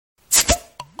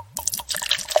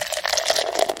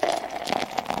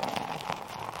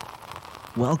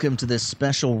Welcome to this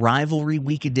special Rivalry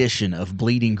Week edition of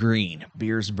Bleeding Green,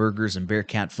 Beers, Burgers, and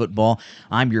Bearcat Football.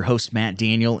 I'm your host, Matt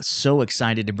Daniel. So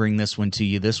excited to bring this one to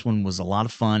you. This one was a lot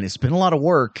of fun. It's been a lot of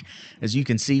work, as you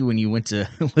can see when you went to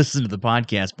listen to the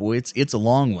podcast. Boy, it's a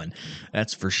long one.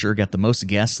 That's for sure. Got the most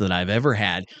guests that I've ever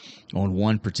had on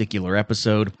one particular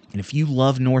episode. And if you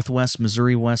love Northwest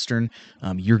Missouri Western,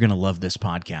 you're going to love this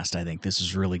podcast. I think this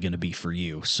is really going to be for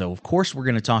you. So, of course, we're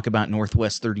going to talk about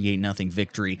Northwest 38-0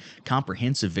 victory,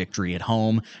 comprehensive victory at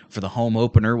home for the home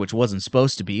opener, which wasn't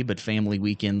supposed to be, but family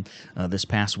weekend this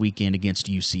past weekend against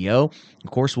UCO.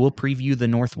 Of course, we'll preview the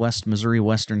Northwest Missouri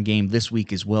Western game this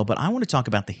week as well, but I want to talk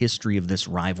about the history of this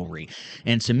rivalry.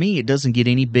 And to me, it doesn't get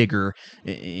any bigger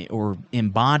or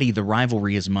embody the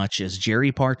rivalry as much as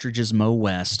Jerry Partridge's Mo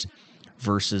West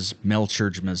versus Mel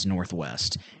Tjeerdsma's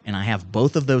Northwest. And I have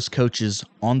both of those coaches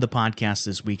on the podcast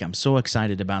this week. I'm so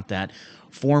excited about that.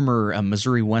 Former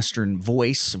Missouri Western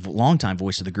voice, longtime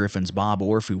voice of the Griffins, Bob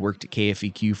Orff, who worked at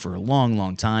KFEQ for a long,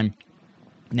 long time,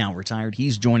 now retired.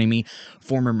 He's joining me.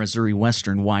 Former Missouri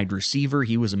Western wide receiver.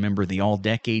 He was a member of the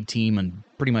all-decade team and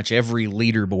pretty much every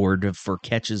leaderboard for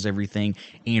catches, everything.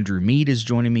 Andrew Mead is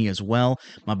joining me as well.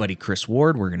 My buddy Chris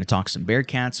Ward. We're going to talk some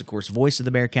Bearcats. Of course, voice of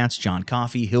the Bearcats, John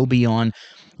Coffey. He'll be on.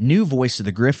 New voice of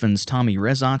the Griffins, Tommy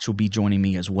Rezach, will be joining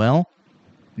me as well.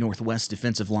 Northwest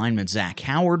defensive lineman Zach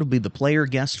Howard will be the player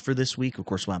guest for this week. Of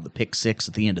course, we'll have the pick six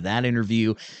at the end of that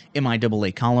interview.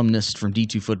 MIAA columnist from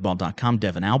D2Football.com,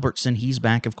 Devin Albertson. He's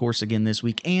back, of course, again this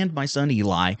week. And my son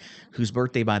Eli, whose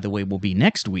birthday, by the way, will be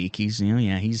next week.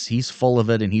 He's full of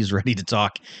it, and he's ready to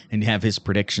talk and have his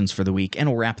predictions for the week. And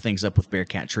we'll wrap things up with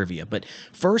Bearcat trivia. But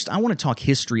first, I want to talk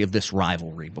history of this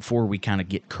rivalry before we kind of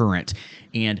get current.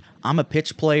 And I'm a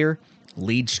pitch player.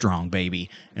 Lead strong, baby.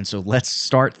 And so let's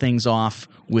start things off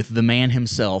with the man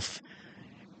himself,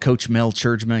 Coach Mel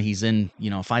Tjeerdsma. He's in,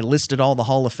 if I listed all the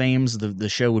Hall of Fames, the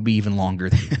show would be even longer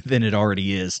than it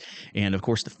already is. And, of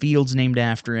course, the field's named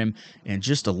after him. And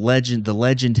just a legend, the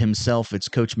legend himself, it's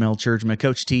Coach Mel Tjeerdsma.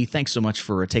 Coach T, thanks so much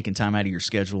for taking time out of your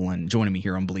schedule and joining me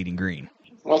here on Bleeding Green.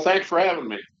 Well, thanks for having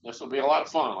me. This will be a lot of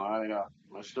fun.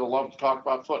 I still love to talk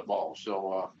about football,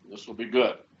 so this will be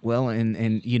good. Well,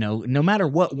 and no matter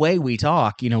what way we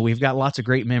talk, we've got lots of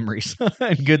great memories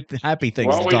and good, happy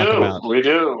things to talk about. We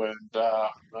do.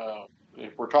 And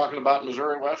if we're talking about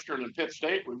Missouri Western and Pitt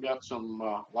State, we've got a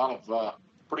lot of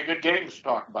pretty good games to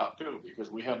talk about too,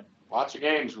 because we had lots of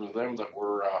games with them that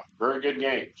were very good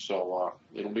games. So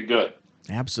it'll be good.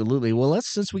 Absolutely. Well,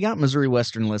 since we got Missouri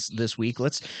Western this week,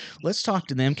 let's talk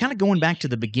to them. Kind of going back to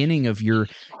the beginning of your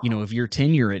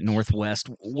tenure at Northwest.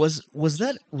 Was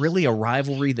that really a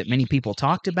rivalry that many people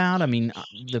talked about? I mean,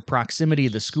 the proximity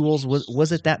of the schools,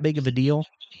 was it that big of a deal?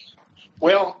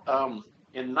 Well,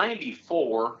 in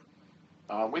 '94,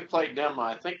 we played them,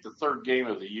 I think, the third game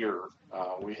of the year.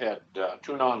 We had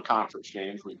two non-conference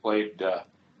games. We played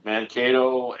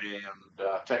Mankato and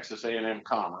Texas A&M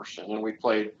Commerce, and then we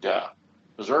played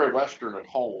Missouri Western at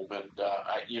home. And,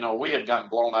 we had gotten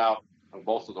blown out of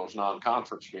both of those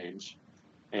non-conference games.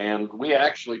 And we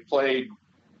actually played,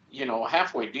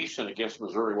 halfway decent against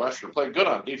Missouri Western. Played good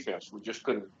on defense. We just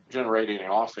couldn't generate any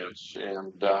offense.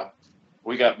 And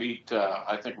we got beat,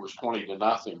 I think it was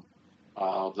 20-0.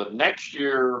 The next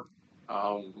year,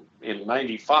 in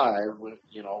 '95,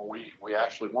 we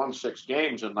actually won 6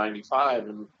 games in '95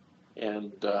 and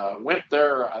went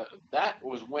there. That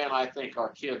was when I think our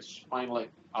kids finally,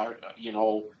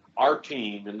 our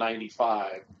team in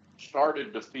 '95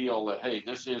 started to feel that, hey,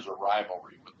 this is a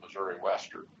rivalry with Missouri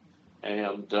Western.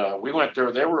 And we went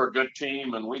there. They were a good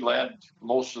team, and we led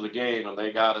most of the game, and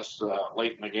they got us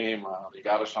late in the game. They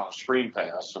got us on a screen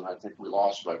pass, and I think we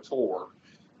lost by 4.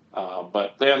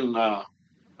 But then,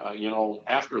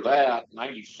 after that,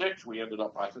 '96, we ended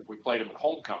up, I think we played them at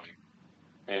homecoming.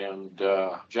 And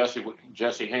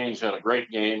Jesse Haynes had a great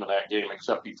game in that game,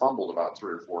 except he fumbled about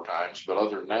 3 or 4 times. But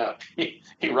other than that, he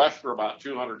rushed for about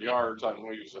 200 yards. I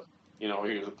know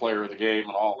he was a player of the game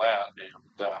and all that.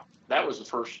 And that was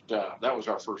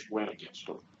our first win against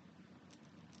them.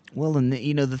 Well, and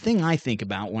the thing I think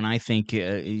about when I think,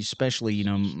 especially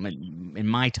in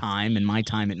my time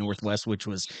at Northwest, which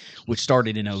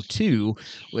started in '02,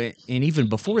 and even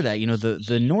before that,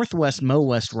 the Northwest Mo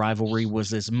West rivalry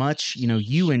was as much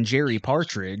you and Jerry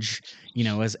Partridge,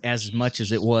 as much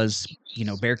as it was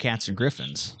Bearcats and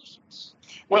Griffins.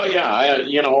 Well, yeah, I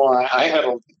had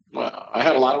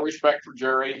a lot of respect for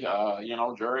Jerry.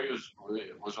 Jerry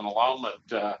was an alum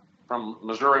from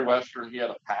Missouri Western. He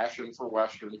had a passion for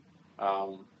Western.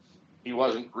 Um, he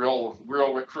wasn't real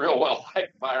well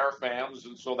liked by our fans,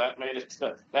 and so that made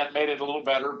it a little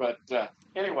better. But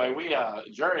anyway, we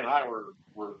Jerry and I were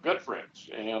good friends,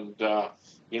 and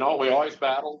we always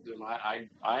battled, and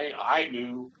I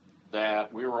knew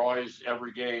that we were always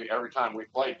every game, every time we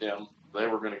played them, they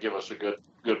were going to give us a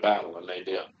good battle, and they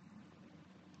did.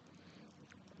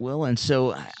 Well, and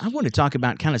so I want to talk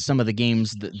about kind of some of the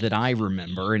games that I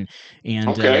remember,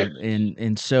 Okay.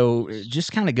 and so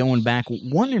just kind of going back,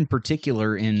 one in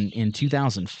particular in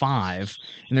 2005,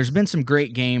 and there's been some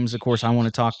great games. Of course, I want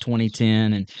to talk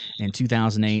 2010 and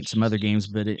 2008, some other games,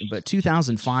 but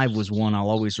 2005 was one I'll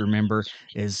always remember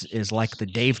is like the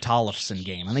Dave Tollefson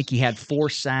game. I think he had 4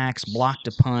 sacks, blocked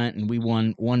a punt, and we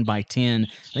won by 10.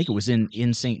 I think it was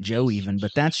in St. Joe even,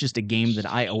 but that's just a game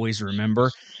that I always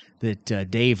remember that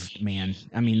Dave, man,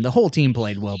 I mean, the whole team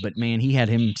played well, but man, he had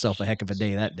himself a heck of a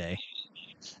day that day.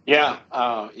 Yeah,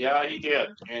 he did,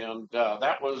 and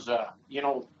that was a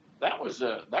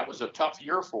tough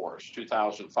year for us,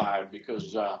 2005,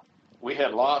 because we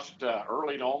had lost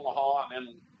early to Omaha, and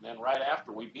then right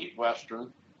after we beat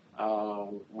Western,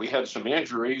 we had some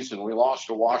injuries, and we lost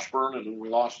to Washburn, and we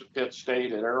lost to Pitt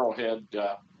State at Arrowhead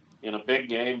in a big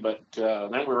game, but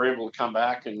then we were able to come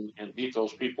back and beat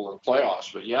those people in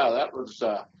playoffs. But yeah, that was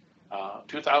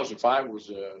 2005 was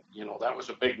that was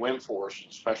a big win for us,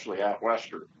 especially at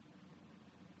Western.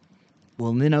 Well,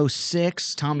 and then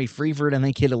 '06, Tommy Freevert, I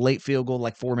think, hit a late field goal,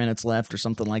 like 4 minutes left or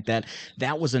something like that.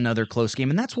 That was another close game.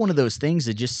 And that's one of those things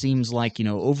that just seems like,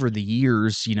 over the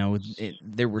years,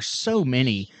 there were so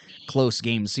many close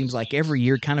games. Seems like every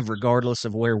year, kind of regardless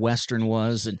of where Western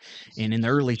was. And in the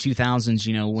early 2000s,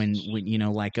 when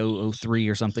like 003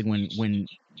 or something, when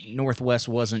Northwest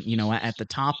wasn't, at the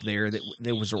top there, that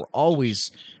there was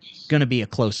always going to be a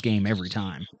close game every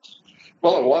time.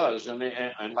 Well, it was,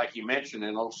 and like you mentioned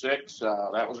in '06,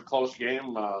 that was a close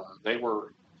game. They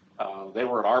were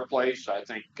at our place. I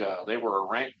think they were a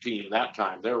ranked team that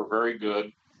time. They were very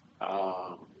good.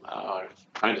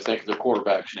 Trying to think of the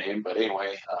quarterback's name, but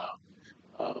anyway,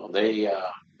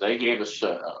 they gave us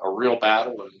a real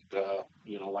battle,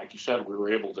 and like you said, we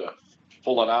were able to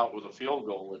pull it out with a field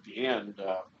goal at the end.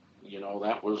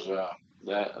 That was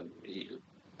that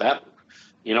that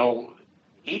you know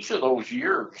each of those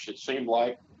years, it seemed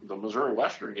like the Missouri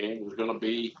Western game was going to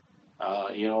be,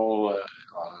 a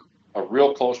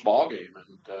real close ball game,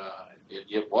 and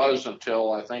it was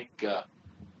until I think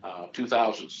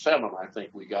 2007. I think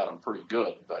we got them pretty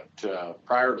good, but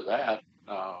prior to that,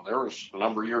 there was a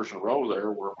number of years in a row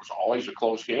there where it was always a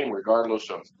close game,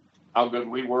 regardless of how good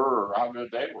we were or how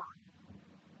good they were.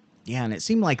 Yeah, and it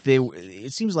seems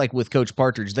like with Coach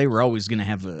Partridge, they were always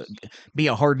gonna be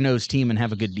a hard-nosed team and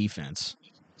have a good defense.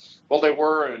 Well, they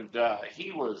were, and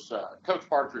he was Coach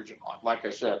Partridge. Like I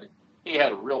said, he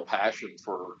had a real passion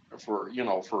for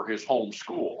his home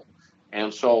school,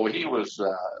 and so he was,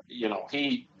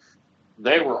 he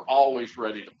they were always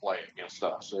ready to play against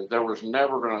us. There was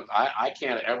never gonna. I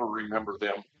can't ever remember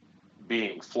them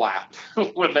being flat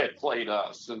when they played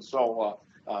us, and so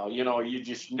you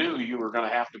just knew you were going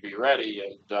to have to be ready.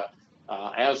 And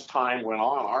as time went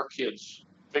on, our kids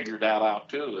figured that out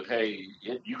too. That hey,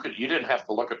 you didn't have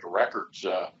to look at the records.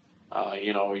 All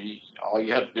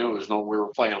you had to do was know we were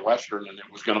playing Western and it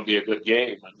was going to be a good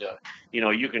game. And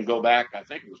you can go back. I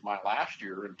think it was my last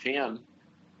year in 10.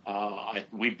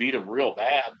 We beat them real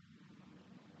bad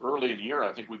early in the year.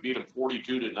 I think we beat them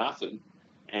 42-0,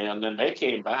 and then they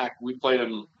came back. We played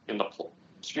them in the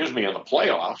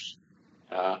playoffs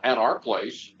at our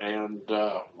place, and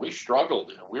we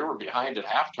struggled. We were behind at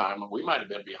halftime, and we might have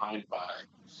been behind by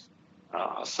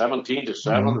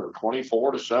 17-7 or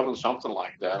 24-7, something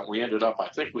like that. I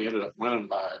think we ended up winning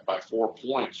by 4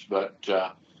 points, but.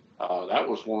 That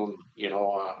was one,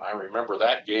 I remember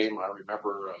that game. I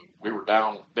remember we were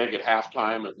down big at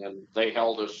halftime, and then they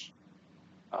held us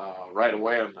right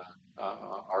away on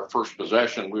our first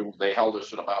possession. They held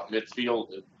us at about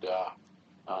midfield.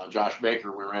 And Josh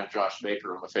Baker, we ran Josh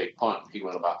Baker on the fake punt. He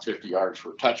went about 50 yards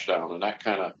for a touchdown, and that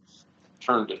kind of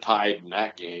turned the tide in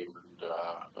that game.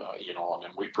 And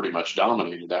then we pretty much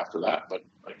dominated after that. But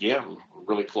again,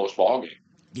 really close ball game.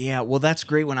 Yeah, well, that's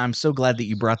great when I'm so glad that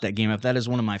you brought that game up. That is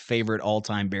one of my favorite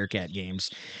all-time Bearcat games.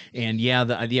 And yeah,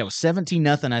 it was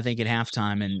 17-0, I think, at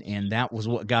halftime, and that was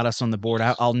what got us on the board.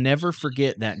 I'll never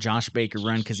forget that Josh Baker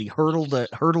run because he hurdled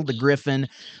the Griffin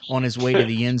on his way to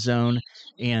the end zone,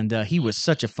 and he was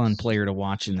such a fun player to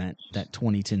watch in that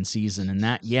 2010 season. And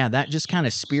that just kind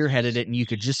of spearheaded it, and you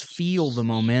could just feel the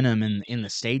momentum in the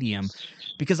stadium.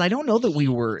 Because I don't know that we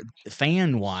were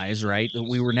fan wise, right? That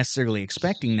we were necessarily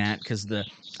expecting that because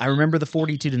I remember the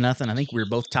 42-0. I think we were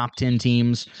both top 10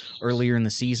 teams earlier in the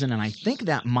season, and I think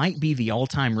that might be the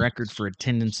all-time record for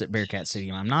attendance at Bearcat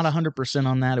Stadium. I'm not 100%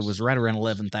 on that. It was right around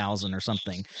 11,000 or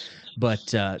something. But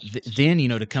then,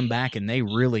 to come back and they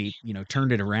really,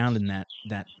 turned it around in that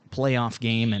playoff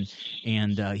game,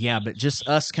 and yeah, but just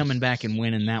us coming back and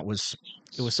winning, it was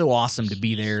so awesome to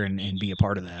be there and be a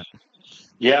part of that.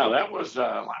 Yeah, that was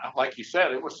like you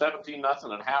said, it was 17-0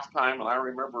 at halftime, and I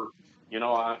remember,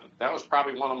 that was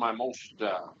probably one of my most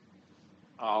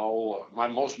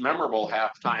memorable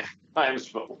halftime times,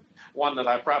 but one that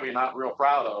I'm probably not real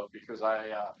proud of because I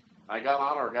got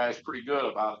on our guys pretty good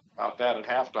about that at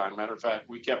halftime. Matter of fact,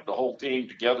 we kept the whole team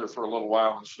together for a little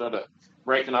while instead of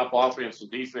breaking up offense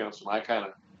and defense, and I kind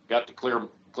of got to clear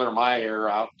my air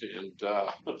out. And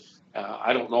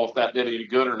I don't know if that did any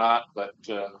good or not, but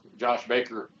Josh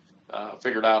Baker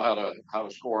figured out how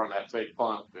to score on that fake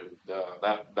punt, and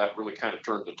that really kind of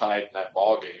turned the tide in that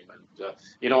ball game. And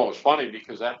it was funny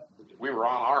because that we were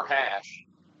on our hash,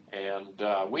 and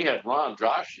we had run.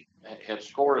 Josh had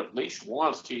scored at least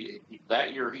once.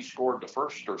 That year he scored the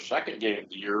first or second game of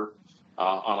the year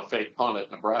on a fake punt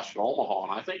at Nebraska Omaha,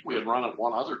 and I think we had run it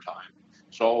one other time.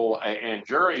 So and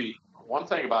Jerry, one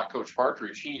thing about Coach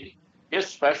Partridge, his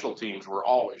special teams were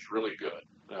always really good.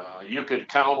 You could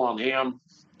count on him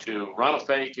to run a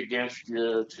fake against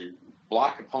you, to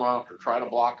block a punt or try to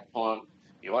block a punt.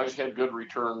 He always had good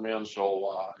return men,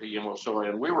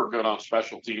 and we were good on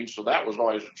special teams, so that was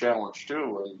always a challenge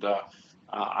too. And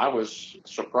I was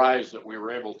surprised that we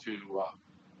were able to,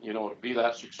 be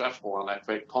that successful on that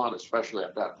fake punt, especially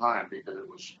at that time, because it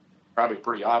was probably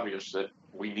pretty obvious that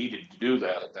we needed to do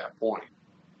that at that point.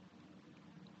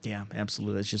 Yeah,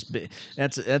 absolutely. It's just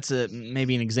that's a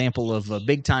maybe an example of a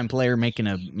big time player making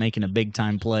a big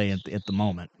time play at the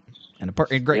moment, and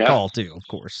a great Yeah, call too, of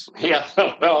course. yeah.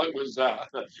 Well, it was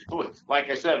like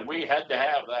I said, we had to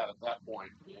have that at that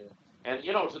point. Yeah. And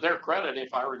to their credit,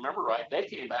 if I remember right, they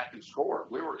came back and scored.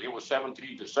 It was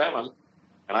 17-7,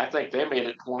 and I think they made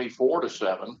it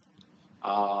 24-7.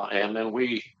 And then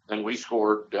we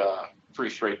scored three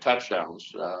straight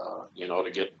touchdowns, to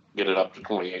get it up to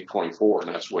 28-24, and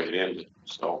that's the way it ended.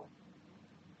 So.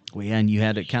 Well, yeah, and you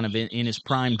had it kind of in his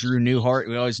prime, Drew Newhart.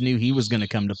 We always knew he was going to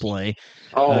come to play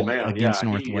Oh man, against yeah,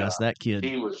 Northwest. That kid.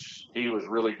 he was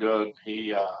really good.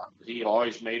 He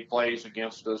always made plays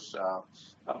against us,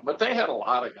 but they had a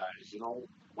lot of guys.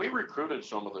 We recruited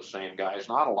some of the same guys,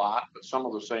 not a lot, but some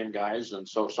of the same guys, and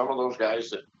so some of those guys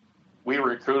that we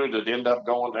recruited that end up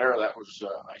going there, that was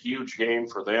a huge game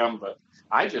for them. But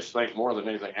I just think more than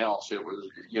anything else, it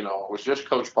was just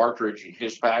Coach Partridge and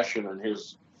his passion and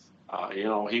his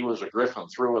he was a Griffin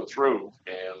through and through,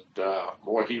 and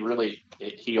boy,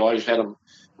 he always had them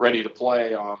ready to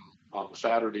play on the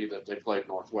Saturday that they played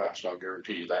Northwest. I'll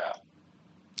guarantee you that.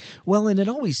 Well, and it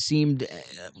always seemed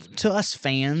to us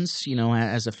fans,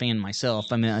 as a fan myself,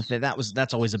 I mean,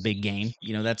 that's always a big game.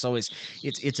 That's always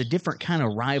it's a different kind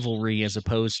of rivalry as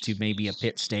opposed to maybe a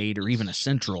Pitt State or even a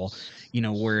Central,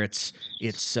 where it's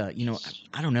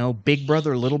I don't know, big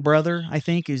brother, little brother, I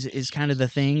think is kind of the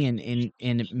thing, and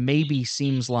it maybe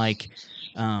seems like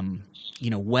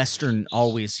Western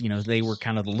always, they were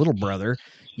kind of the little brother.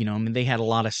 I mean, they had a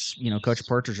lot of, Coach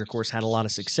Partridge, of course, had a lot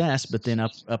of success, but then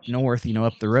up north,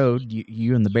 up the road,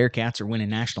 you and the Bearcats are winning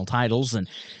national titles and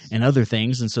other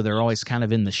things, and so they're always kind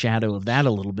of in the shadow of that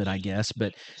a little bit, I guess.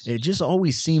 But it just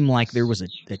always seemed like there was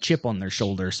a chip on their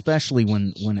shoulder, especially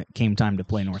when it came time to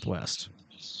play Northwest.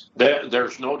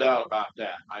 There's no doubt about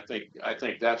that. I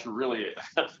think that's really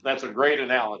that's a great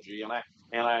analogy, and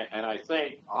I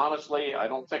think honestly, I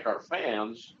don't think our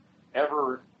fans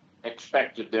ever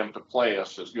expected them to play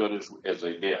us as good as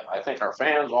they did. I think our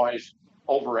fans always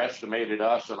overestimated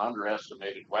us and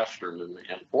underestimated Western,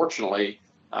 and fortunately,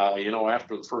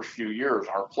 after the first few years,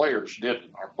 our players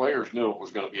didn't. Our players knew it was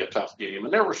going to be a tough game,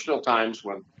 and there were still times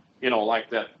when,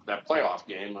 like that playoff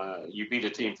game, you beat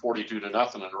a team 42-0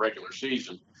 in the regular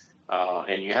season,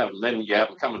 and you have them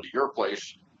coming to your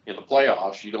place in the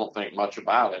playoffs. You don't think much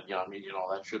about it.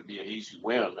 That should be an easy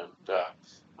win, and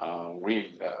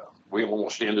we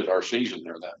almost ended our season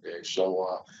there that day.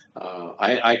 So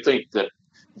I think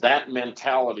that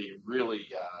mentality really,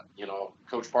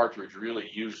 Coach Partridge really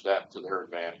used that to their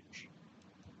advantage.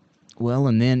 Well,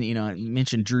 and then, I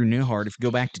mentioned Drew Newhart. If you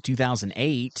go back to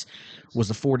 2008,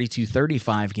 was a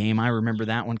 42-35 game. I remember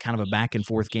that one, kind of a back and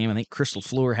forth game. I think Crystal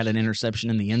Fleur had an interception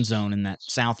in the end zone, in that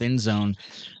south end zone.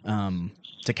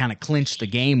 to kind of clinch the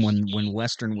game when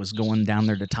Western was going down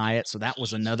there to tie it. So that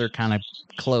was another kind of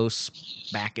close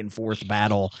back and forth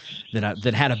battle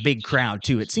that had a big crowd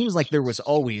too. It seems like there was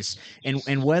always,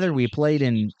 and whether we played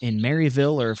in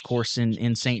Maryville or of course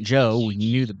in St. Joe, we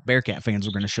knew the Bearcat fans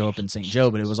were going to show up in St. Joe,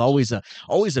 but it was always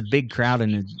a big crowd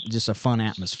and just a fun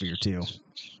atmosphere too.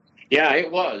 Yeah,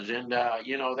 it was, and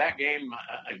that game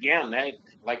again.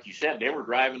 Like you said, they were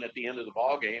driving at the end of the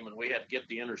ball game, and we had to get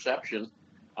the interception.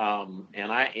 And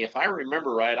if I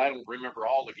remember right, I don't remember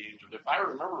all the games, but if I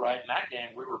remember right, in that game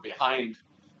we were behind.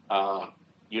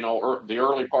 The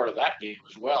early part of that game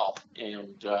as well,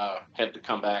 and had to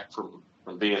come back from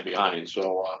being behind.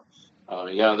 So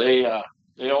yeah,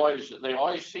 they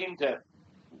always seemed to,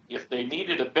 if they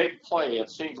needed a big play, it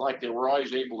seemed like they were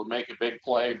always able to make a big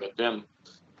play, but then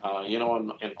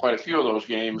in quite a few of those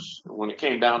games, when it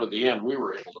came down to the end, we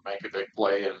were able to make a big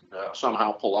play and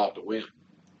somehow pull out the win.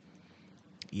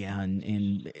 Yeah,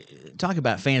 and talk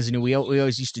about fans. We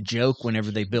always used to joke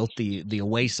whenever they built the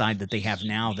away side that they have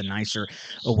now, the nicer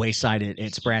away side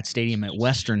at Spratt Stadium at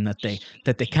Western, that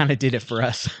they kind of did it for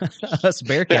us us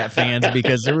Bearcat fans,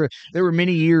 because there were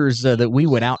many years that we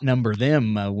would outnumber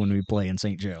them when we play in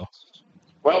St. Joe.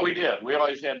 Well, we did. We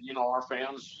always had, our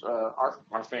fans.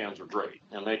 Our fans are great,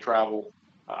 and they travel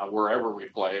wherever we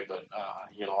play. But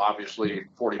obviously,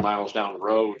 40 miles down the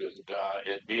road, and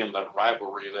it being the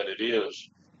rivalry that it is,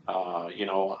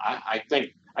 I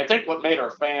think what made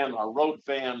our road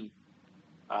fan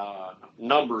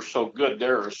numbers so good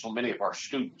there is so many of our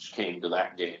students came to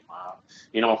that game.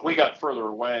 If we got further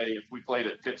away, if we played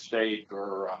at Pitt State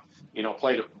or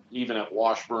played even at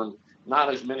Washburn,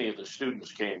 not as many of the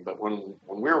students came. But when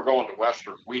we were going to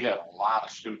Western, we had a lot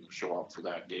of students show up for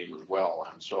that game as well,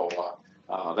 and so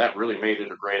that really made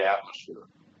it a great atmosphere.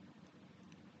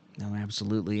 No,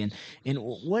 absolutely. And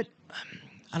what,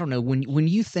 I don't know, when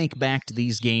you think back to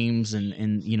these games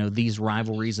and these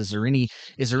rivalries, is there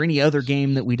any other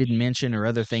game that we didn't mention or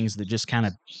other things that just kind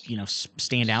of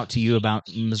stand out to you about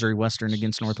Missouri Western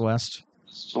against Northwest?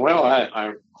 Well,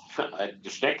 I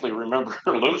distinctly remember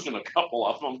losing a couple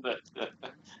of them that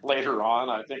later on.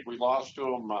 I think we lost to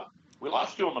them. We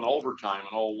lost to them in overtime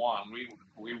in '01.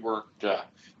 We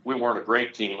weren't a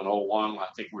great team in '01. I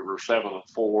think we were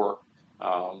 7-4,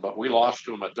 but we lost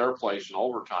to them at their place in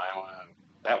overtime.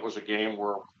 That was a game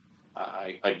where,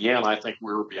 I think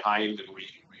we were behind and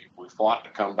we fought to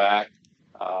come back.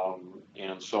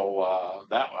 And so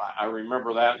that I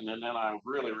remember that, and then I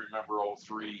really remember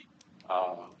 '03.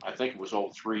 I think it was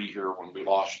 '03 here when we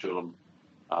lost to them,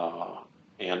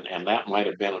 and that might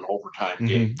have been an overtime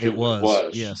game too. It It was,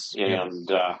 was, yes, yep. and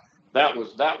that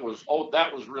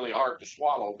was really hard to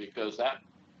swallow because that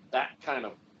kind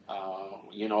of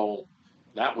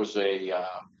that was a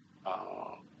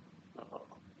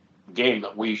game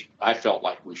that I felt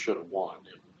like we should have won,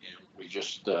 and we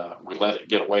just we let it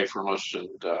get away from us and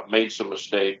made some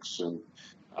mistakes, and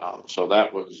so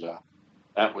that was a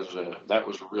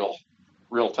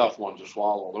real tough one to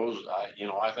swallow. Those,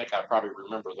 I think I probably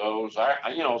remember those.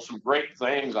 Some great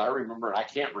things I remember. I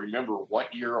can't remember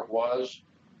what year it was,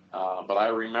 but I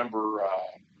remember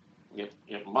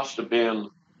it must have been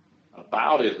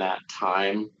about in that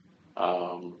time,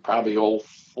 probably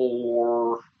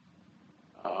 '04,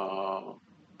 uh,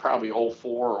 probably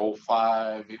 '04 or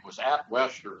 '05. It was at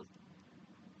Western.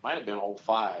 Might have been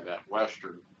 '05 at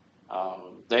Western.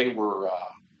 They were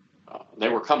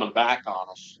coming back on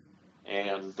us,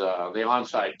 and the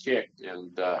onside kicked,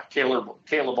 and Caleb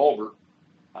Obert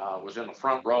was in the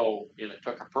front row, and it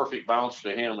took a perfect bounce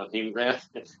to him, and he ran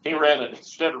it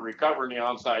instead of recovering the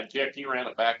onside kick, he ran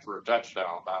it back for a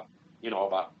touchdown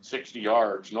about 60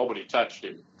 yards. Nobody touched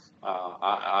him.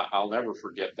 I'll never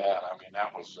forget that. I mean,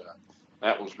 that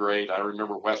was great. I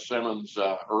remember Wes Simmons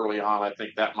early on. I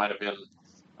think that might have been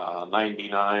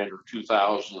 '99 or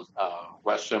 2000.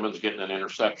 Wes Simmons getting an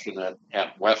interception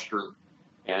at Western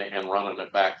and running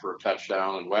it back for a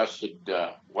touchdown. And Wes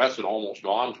had almost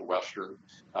gone to Western.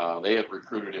 They had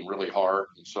recruited him really hard,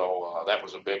 and so that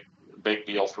was a big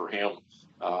deal for him.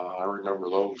 I remember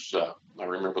those. I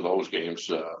remember those games.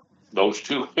 Those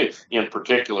two in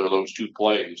particular, those two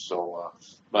plays. So,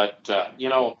 but the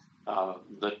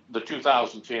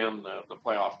 2010 the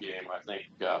playoff game, I think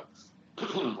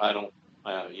I don't.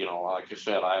 Like I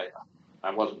said,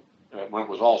 I wasn't, when it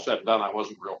was all said and done, I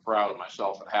wasn't real proud of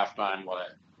myself at halftime,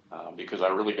 because I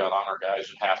really got on our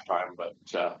guys at halftime. But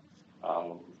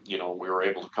we were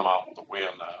able to come out with a win.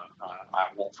 I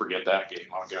won't forget that game.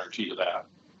 I'll guarantee you that.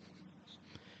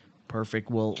 Perfect.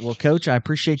 Well, Coach, I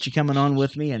appreciate you coming on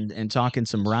with me and talking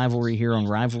some rivalry here on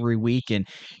Rivalry Week,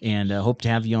 and hope to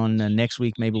have you on next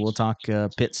week. Maybe we'll talk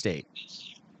Pitt State.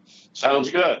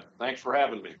 Sounds good. Thanks for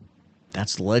having me.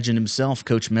 That's the legend himself,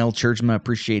 Coach Mel Tjeerdsma.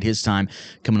 Appreciate his time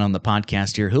coming on the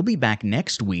podcast here. He'll be back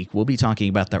next week. We'll be talking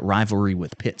about that rivalry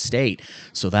with Pitt State,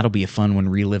 so that'll be a fun one,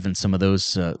 reliving some of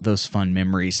those fun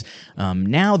memories.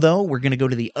 Now, though, we're going to go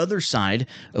to the other side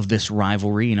of this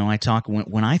rivalry. You know,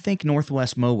 when I think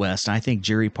Northwest Mo West, I think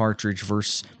Jerry Partridge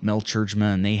versus Mel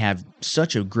Tjeerdsma, and they have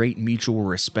such a great mutual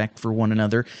respect for one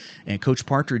another. And Coach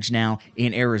Partridge now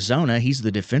in Arizona, he's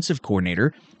the defensive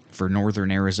coordinator for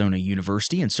Northern Arizona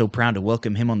University, and so proud to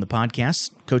welcome him on the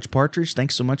podcast. Coach Partridge,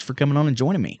 thanks so much for coming on and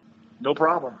joining me. No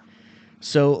problem.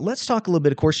 So let's talk a little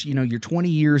bit. Of course, you know, you're 20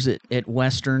 years at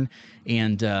Western,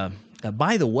 and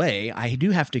by the way, I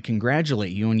do have to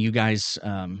congratulate you and you guys,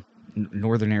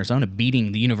 Northern Arizona,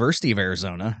 beating the University of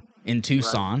Arizona in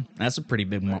Tucson. Right. That's a pretty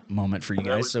big moment for you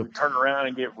guys. So we turned around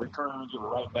and get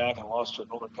right back and lost to a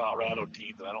Northern Colorado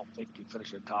team that I don't think could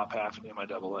finish in the top half of the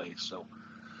MIAA.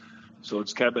 So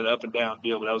it's kind of been an up and down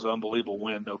deal, but that was an unbelievable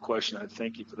win, no question. I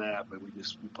thank you for that, but we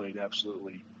played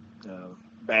absolutely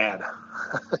bad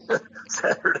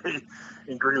Saturday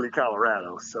in Greeley,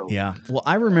 Colorado. So yeah, well,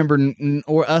 I remember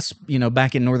us, you know,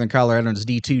 back in Northern Colorado's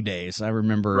D2 days. I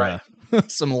remember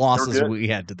some losses we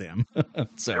had to them.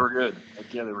 So they were good.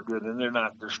 Yeah, they were good, and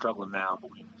they're struggling now, but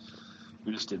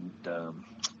we just didn't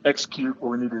execute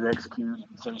what we needed to execute.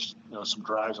 Finished some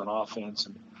drives on offense,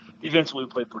 and eventually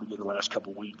we played pretty good the last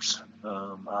couple of weeks.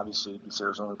 Obviously, against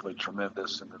Arizona, we played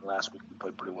tremendous, and then last week we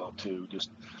played pretty well too.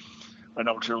 I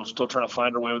know we're still trying to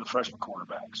find our way with a freshman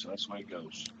quarterback, so that's the way it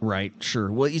goes. Right,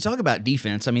 sure. Well, you talk about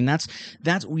defense. I mean, that's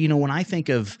when I think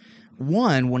of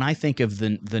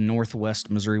the Northwest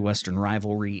Missouri Western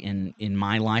rivalry in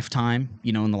my lifetime,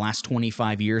 in the last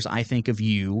 25 years, I think of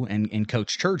you and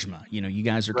Coach Tjeerdsma. You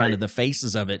guys are kind of the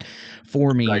faces of it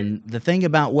for me. Right. And the thing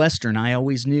about Western, I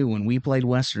always knew when we played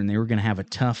Western, they were going to have a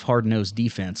tough, hard-nosed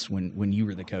defense when you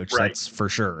were the coach. Right. That's for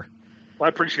sure. Well, I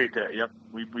appreciate that. Yep.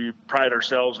 We pride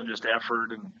ourselves in just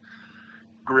effort and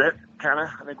grit, kind of.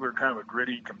 I think we're kind of a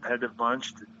gritty, competitive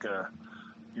bunch that,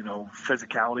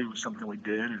 physicality was something we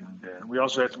did, and we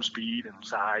also had some speed and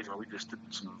size. We just did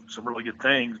some really good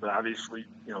things, but obviously,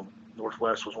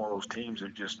 Northwest was one of those teams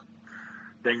that just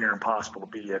dang near impossible to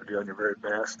beat. You had to be on your very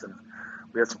best, and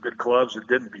we had some good clubs that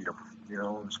didn't beat them,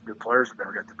 and some good players that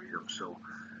never got to beat them. So,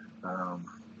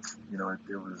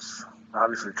 it was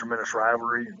obviously a tremendous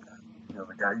rivalry. And,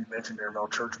 the guy you mentioned there, Mel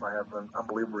Tjeerdsma, I have an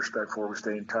unbelievable respect for. We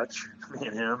stay in touch, me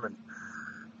and him, and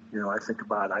I think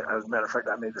about it. As a matter of fact,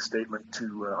 I made the statement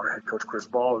to our head coach, Chris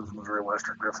Ball, who's Missouri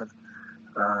Western Griffin.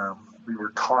 We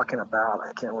were talking about, I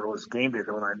can't remember what it was, game day,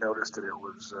 when I noticed that it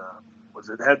was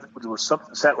something,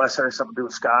 last Saturday, something to do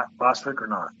with Scott Bostwick or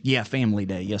not? Yeah, family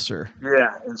day. Yes, sir.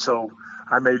 Yeah. And so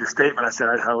I made a statement. I said,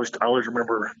 I always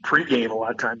remember pregame, a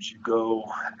lot of times you go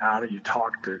out and you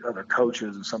talk to other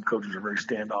coaches, and some coaches are very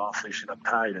standoffish and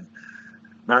uptight, and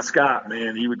not Scott,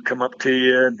 man. He would come up to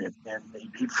you and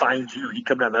he'd find you. He'd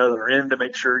come down the other end to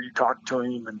make sure you talked to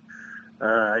him. And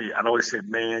I'd always say,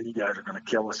 man, you guys are going to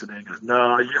kill us today. He goes,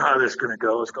 no, you know how this is going to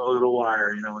go. It's going to the wire,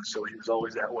 And so he was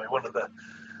always that way. One of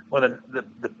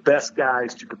the best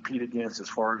guys to compete against as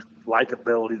far as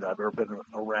likability that I've ever been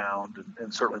around.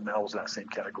 And certainly Mel was in that same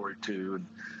category too.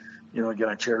 And, again,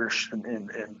 I cherish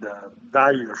and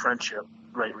value the friendship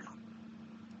greatly.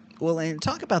 Well, and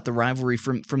talk about the rivalry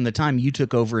from the time you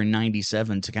took over in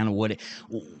 '97 to kind of what it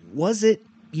was.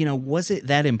 Was it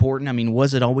that important? I mean,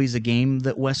 was it always a game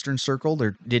that Western circled,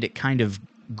 or did it kind of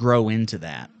grow into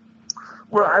that?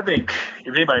 Well, I think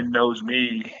if anybody knows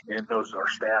me and knows our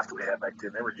staff that we had back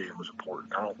then, every game was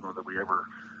important. I don't know that we ever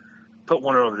put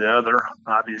one over the other.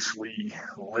 Obviously,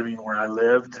 living where I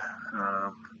lived,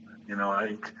 I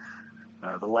think.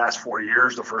 The last 4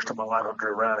 years, the first time in my life I've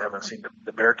driven around, I haven't seen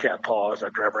the Bearcat paw as I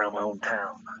drive around my own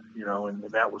town, and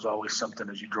that was always something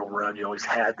as you drove around, you always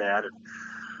had that. And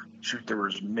shoot, there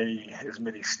was as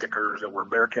many stickers that were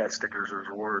Bearcat stickers as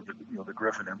there were the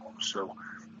Griffin emblems. So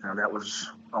that was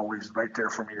always right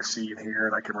there for me to see and hear.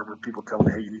 And I can remember people telling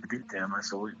me, hey, you need to beat them. I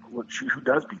said, well, shoot, who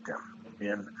does beat them?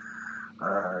 And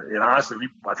honestly,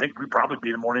 I think we probably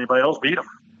beat them more than anybody else beat them,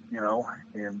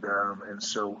 and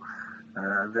so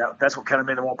that's what kind of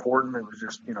made it more important. It was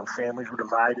just, families were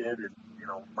divided, and,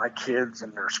 my kids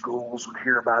and their schools would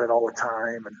hear about it all the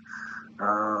time.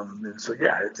 And so,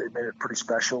 yeah, it made it pretty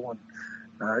special. And,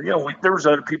 there was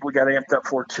other people we got amped up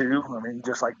for too. I mean,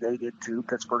 just like they did too.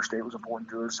 Pittsburgh State was important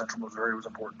to us. Central Missouri was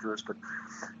important to us. But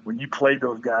when you played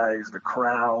those guys, the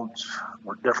crowds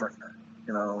were different,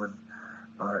 and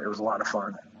it was a lot of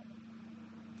fun.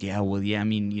 Yeah, well, yeah. I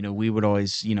mean, we would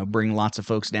always, bring lots of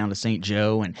folks down to St.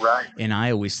 Joe, and right. And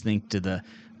I always think to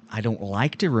I don't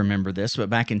like to remember this, but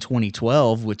back in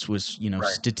 2012, which was, Right.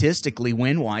 statistically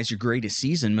win-wise your greatest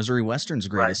season, Missouri Western's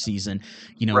greatest season,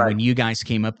 Right. when you guys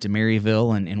came up to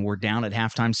Maryville and were down at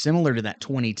halftime, similar to that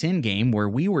 2010 game where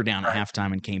we were down at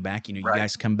halftime and came back, you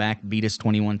guys come back, beat us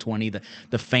 21-20.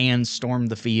 The fans stormed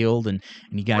the field and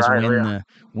you guys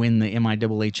win the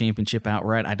MIAA championship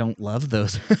outright. I don't love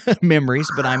those memories,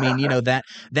 but I mean,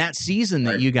 that season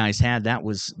that you guys had, that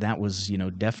was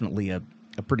definitely a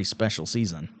pretty special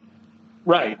season.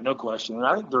 Right, no question. And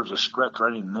I think there's a stretch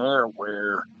right in there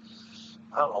where,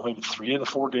 I don't know, maybe 3 of the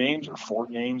 4 games or 4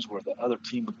 games where the other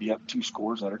team would be up 2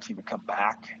 scores, the other team would come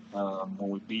back. When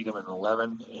we beat them in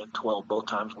 11 and 12, both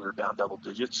times we were down double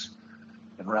digits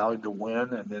and rallied to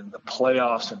win. And then the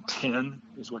playoffs in 10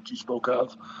 is what you spoke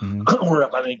of. Mm-hmm. We're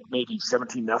up, I think, maybe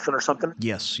 17-0 or something.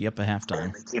 Yes, at halftime.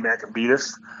 And they came back and beat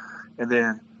us. And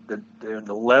then in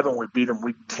 11, we beat them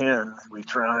week 10. We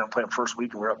turned around and played them first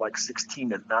week, and we were up like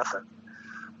 16-0,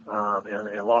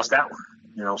 and lost that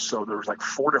one. So there was like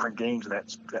 4 different games in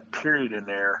that period in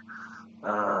there.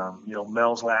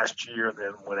 Mel's last year, and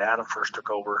then when Adam first took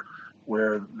over,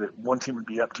 where the one team would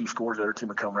be up 2 scores, the other team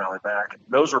would come rally back.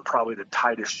 Those are probably the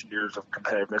tightest years of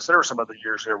competitiveness. There were some other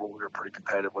years there where we were pretty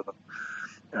competitive with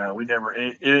them. We never,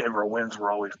 any of our wins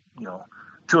were always,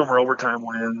 2 of them were overtime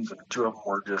wins, and 2 of them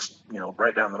were just,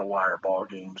 right down to the wire ball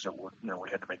games that were, we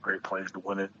had to make great plays to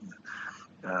win it.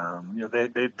 And,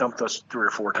 they dumped us 3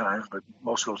 or 4 times, but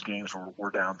most of those games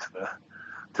were down to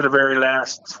the very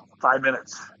last 5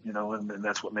 minutes, and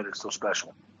that's what made it so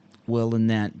special. Well, in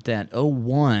that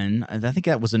 01, I think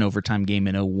that was an overtime game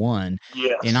in 01.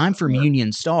 Yes. And I'm from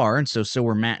Union Star, and so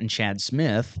were Matt and Chad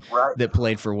Smith that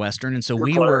played for Western. And so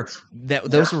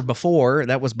those were before,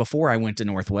 that was before I went to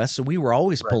Northwest. So we were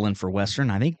always pulling for Western.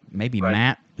 I think maybe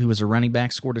Matt, who was a running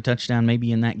back, scored a touchdown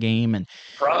maybe in that game. And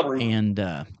probably. And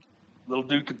little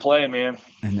dude could play, man.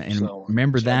 And so,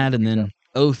 remember that, and then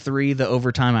 03, the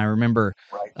overtime. I remember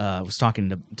I was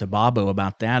talking to Bobo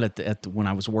about that when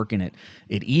I was working at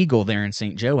Eagle there in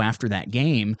St. Joe after that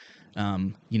game.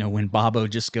 When Bobo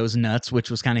just goes nuts, which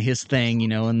was kind of his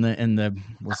thing, and the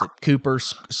was it Cooper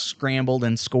scrambled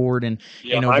and scored in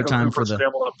overtime for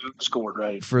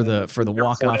the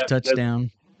walk-off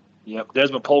touchdown.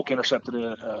 Desmond Polk intercepted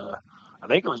it. I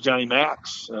think it was Johnny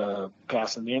Max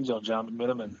passing the end zone, John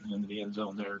McMiniman in the end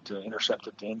zone there to intercept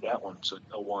it to end that one. So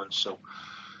 0-1. So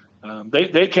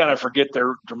they kind of forget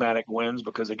their dramatic wins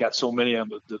because they got so many of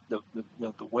them.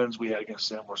 The wins we had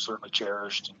against them were certainly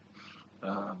cherished.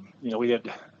 We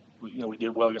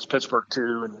did well against Pittsburgh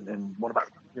too, and won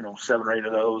about 7 or 8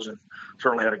 of those, and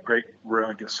certainly had a great run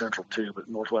against Central too. But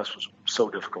Northwest was so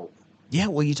difficult. Yeah,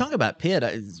 well, you talk about Pitt.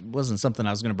 It wasn't something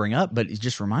I was going to bring up, but it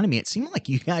just reminded me. It seemed like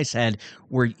you guys had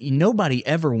where nobody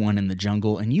ever won in the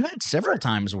jungle, and you had several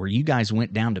times where you guys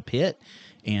went down to Pitt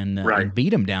and beat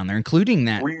them down there, including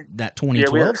that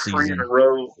 2012 season.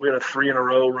 We had a 3 in a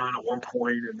row run at one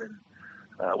point, and then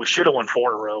we should have won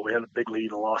 4 in a row. We had a big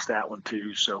lead and lost that one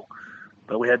too. So,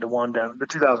 but we had the one down. The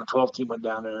 2012 team went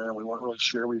down there, and we weren't really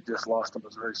sure. We just lost them. It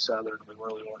was very Southern. We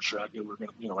really weren't sure how good we were going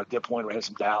to. At that point, we had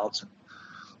some doubts. And,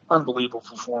 unbelievable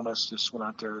performance. Just went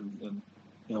out there and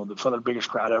the front of the biggest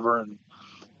crowd ever, and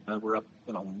we're up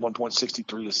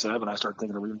 1.63-7. I started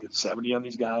thinking we're going to get 70 on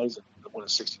these guys, and won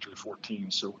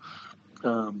 63-14. So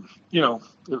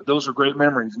those are great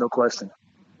memories, no question.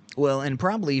 Well, and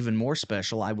probably even more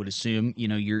special, I would assume,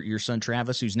 your son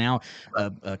Travis, who's now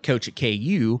a coach at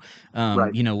KU,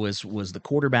 was the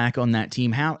quarterback on that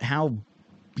team. How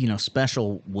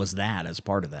special was that as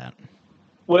part of that?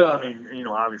 Well, I mean,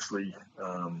 obviously,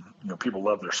 people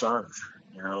love their sons,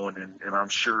 and I'm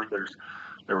sure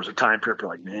there was a time period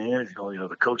like, man,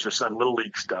 the coach their son little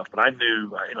league stuff. But I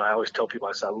knew, I always tell people,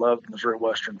 I said, I love the Missouri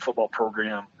Western football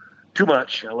program too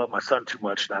much. I love my son too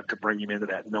much not to bring him into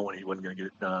that knowing he wasn't going to get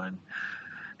it done. And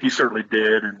he certainly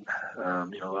did. And,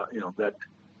 that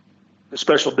the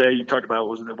special day you talked about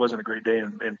it wasn't a great day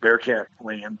in Bearcat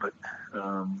land, but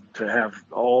to have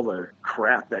all the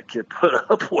crap that kid put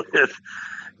up with,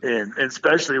 and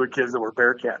especially with kids that were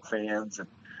Bearcat fans, and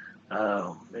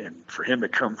for him to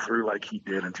come through like he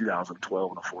did in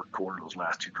 2012 in the fourth quarter, those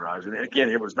last 2 drives. And again,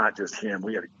 it was not just him.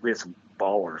 We had some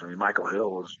ballers. I mean, Michael Hill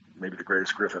was maybe the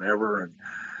greatest Griffin ever, and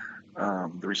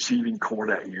the receiving corps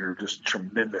that year, just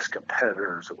tremendous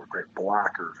competitors that were great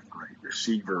blockers and great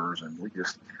receivers, and we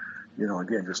just,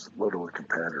 again, just loaded with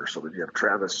competitors. So that you have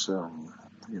Travis,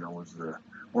 was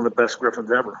one of the best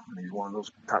Griffins ever, and he's one of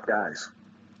those top guys.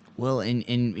 Well, and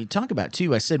you talk about,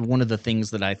 too, I said one of the things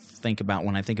that I think about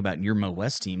when I think about your Mo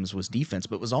West teams was defense,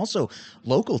 but was also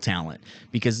local talent.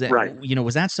 Because, that,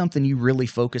 was that something you really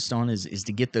focused on is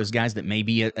to get those guys that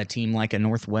maybe a team like a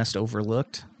Northwest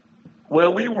overlooked?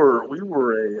 Well, we were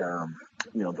a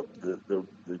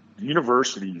the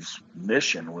university's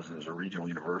mission was as a regional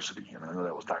university, and I know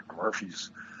that was Dr. Murphy's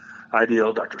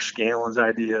idea, Dr. Scanlon's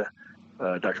idea,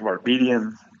 Dr.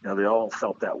 Barbedian. They all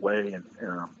felt that way,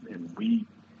 and we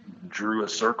drew a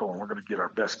circle, and we're going to get our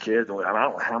best kids. I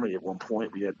don't know how many at one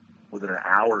point we had within an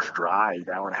hour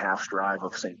and a half drive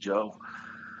of St. Joe,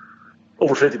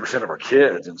 over 50% of our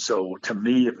kids. And so to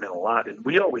me, it meant a lot. And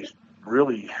we always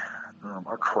really,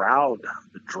 our crowd,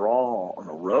 the draw on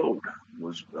the road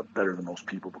was better than most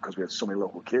people because we had so many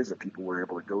local kids that people were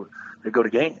able to go to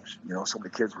games. Some of the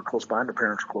kids were close by and their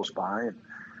parents were close by and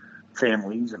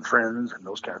families and friends and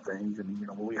those kind of things. And,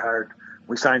 when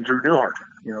we signed Drew Newhart,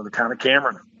 the town of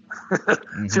Cameron.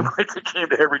 Seemed like they came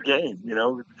to every game,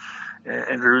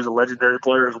 and Drew's a legendary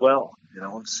player as well,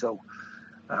 and so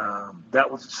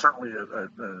that was certainly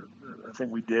a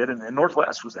thing we did. And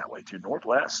Northwest was that way too.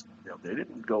 Northwest, they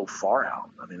didn't go far out.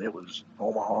 I mean, it was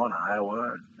Omaha and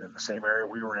Iowa and the same area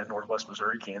we were in, Northwest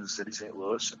Missouri, Kansas City, St.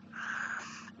 Louis. And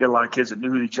we had a lot of kids that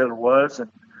knew who each other was,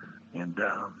 and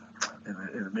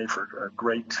it made for a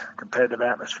great competitive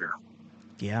atmosphere.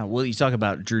 Yeah, well, you talk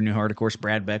about Drew Newhart, of course,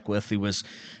 Brad Beckwith, who was,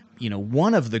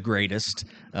 one of the greatest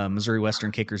Missouri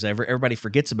Western kickers ever. Everybody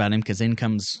forgets about him because in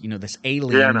comes, this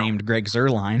alien named Greg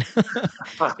Zuerlein.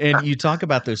 And you talk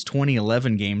about those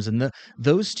 2011 games, and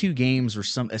those two games were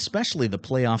especially the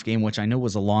playoff game, which I know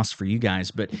was a loss for you guys,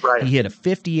 but he hit a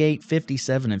 58,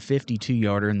 57, and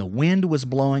 52-yarder, and the wind was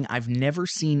blowing. I've never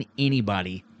seen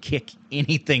anybody kick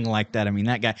anything like that. I mean,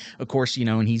 that guy, of course,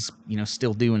 and he's,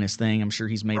 still doing his thing. I'm sure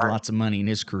he's made lots of money in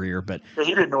his career, but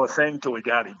he didn't know a thing until we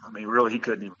got him. I mean, really, he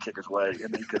couldn't even kick his way. I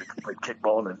mean, he could have played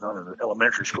kickball on an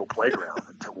elementary school playground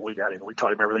until we got him. We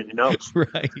taught him everything he knows.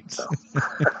 Right. So.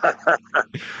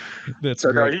 That's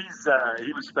great. No,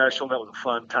 he was special. That was a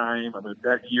fun time. I mean,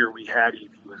 that year we had him.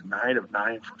 He was 9 of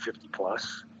 9 from 50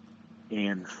 plus,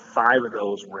 and 5 of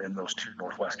those were in those 2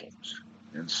 Northwest games.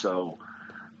 And so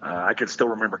I can still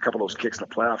remember a couple of those kicks in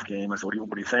the playoff game. I said, what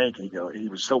do you think? And he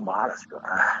was so modest.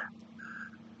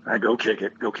 I go kick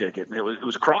it. And it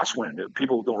was a crosswind.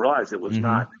 People don't realize it was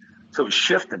not. So it's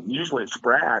shifting. Usually it's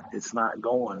Brad. It's not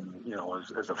going,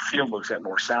 as a field looks at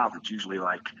north-south, it's usually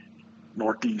like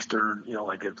northeastern,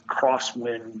 like a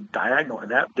crosswind diagonal. And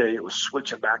that day it was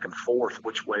switching back and forth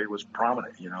which way was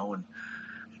prominent, and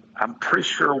I'm pretty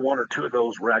sure 1 or 2 of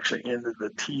those were actually into the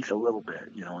teeth a little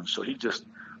bit, and so he just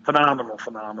phenomenal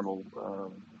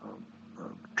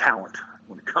talent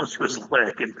when it comes to his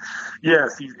leg. And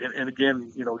yes, and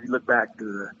again, you look back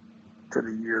to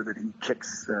the year that he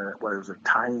kicks, it was a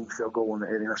tying field goal in the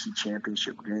NFC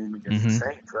Championship game against the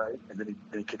Saints, right? And then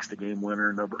he kicks the game winner,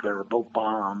 and they were both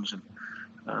bombs,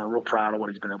 and real proud of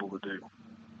what he's been able to do.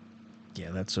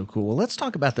 Yeah, that's so cool. Well, let's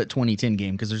talk about that 2010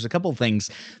 game because there's a couple of things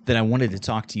that I wanted to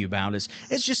talk to you about. It's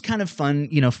just kind of fun,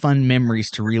 fun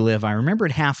memories to relive. I remember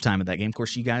at halftime of that game, of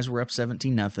course, you guys were up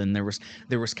 17-0.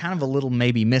 There was kind of a little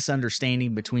maybe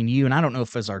misunderstanding between you, and I don't know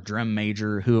if it was our drum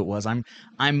major or who it was.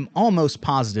 I'm almost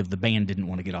positive the band didn't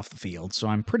want to get off the field, so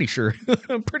I'm pretty sure we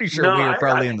were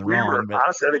probably in the wrong.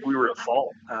 Honestly, I think we were at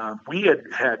fault. We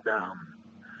had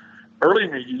early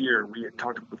in the year, we had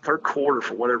talked about the third quarter.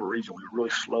 For whatever reason, we were really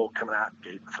slow coming out and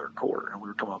gate the third quarter. And we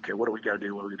were talking, okay, what do we got to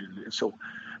do? What do we do? And so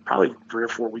probably 3 or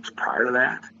 4 weeks prior to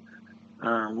that,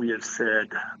 we had said,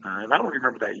 and I don't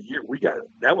remember that year,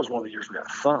 that was one of the years we got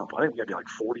thumped. I think we got to be like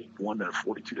 41 to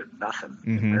 42 to nothing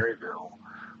in Maryville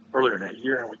earlier in that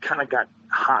year. And we kind of got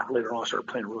hot later on, started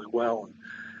playing really well. And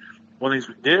one of the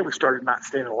things we did, we started not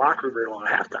staying in the locker room very long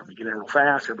at halftime. We get in real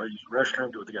fast. Everybody use the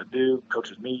restroom, do what they got to do.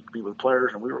 Coaches meet with the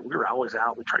players, and we were always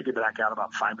out. We tried to get back out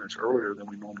about 5 minutes earlier than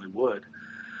we normally would.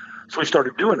 So we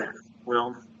started doing that.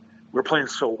 Well, we were playing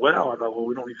so well, I thought, well,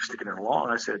 we don't need to stick it in long.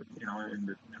 I said,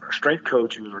 and our strength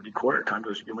coach, who was our D coordinator at the time,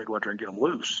 goes, you want me to go out there and get them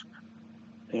loose?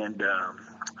 And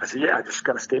I said, yeah, I just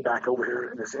got to stay back over here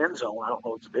in this end zone. I don't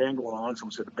know what's the band going on.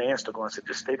 Someone said the band's still going. I said,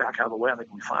 just stay back out of the way. I think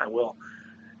we'll be fine. Well,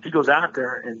 he goes out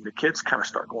there, and the kids kind of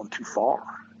start going too far.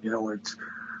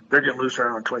 They're getting loose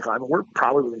around 25, and we're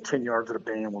probably within 10 yards of the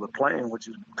band while they're playing, which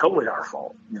is totally our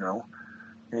fault,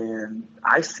 And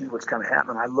I see what's kind of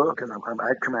happening. I look, and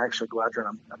I can actually go out there,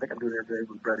 and I think I'm doing it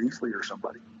with Brett Easley or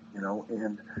somebody,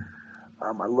 And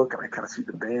I look, and I kind of see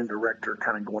the band director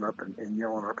kind of going up and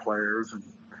yelling at our players, and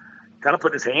kind of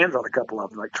putting his hands on a couple of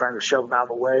them, like trying to shove them out of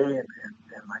the way, and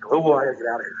I go, oh, I got to get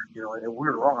out of here, And we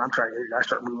were wrong. I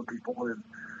start moving people, and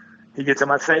he gets in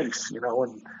my face, And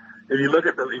if you look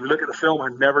at the film, I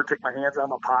never take my hands out of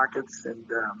my pockets, and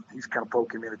he's kind of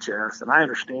poking me in the chest, and I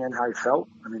understand how he felt.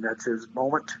 I mean, that's his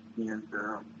moment, and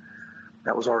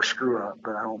that was our screw up.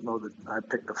 But I don't know that I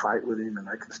picked the fight with him, and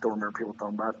I can still remember people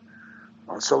talking about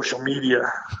on social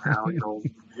media how,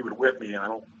 he would whip me, and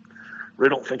I really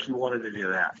don't think he wanted any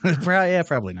of that. Yeah,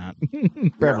 probably not.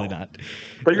 Probably not.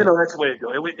 But that's the way it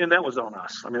goes, and that was on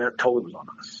us. I mean, that totally was on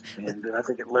us, and I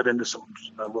think it led into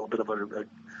a little bit of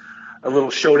a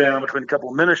little showdown between a couple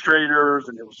of administrators,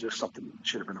 and it was just something that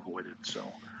should have been avoided.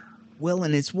 So. Well,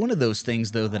 and it's one of those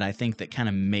things, though, that I think that kind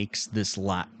of makes this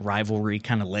rivalry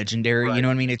kind of legendary. Right. You know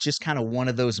what I mean? It's just kind of one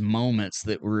of those moments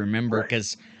that we remember, Right.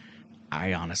 because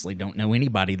I honestly don't know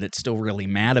anybody that's still really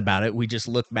mad about it. We just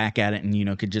look back at it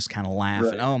and, could just kind of laugh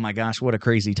Right. and, oh my gosh, what a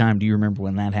crazy time. Do you remember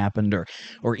when that happened?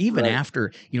 Or even Right.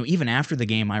 after, even after the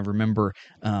game, I remember,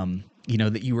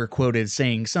 that you were quoted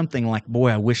saying something like, boy,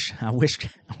 I wish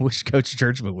Coach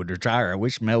Churchman would retire. I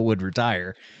wish Mel would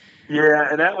retire. Yeah,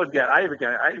 and that one I even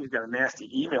got a nasty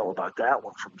email about that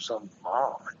one from some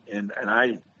mom, and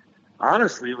I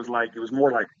honestly, it was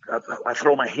more like I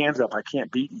throw my hands up, I can't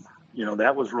beat you.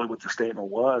 That was really what the statement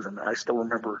was, and I still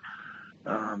remember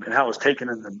and how it was taken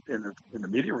in the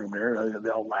media room there. They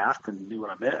all laughed and knew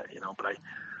what I meant, but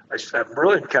I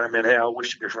really kind of meant, hey, I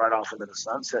wish you could ride off into the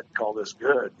sunset and call this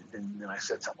good. And then I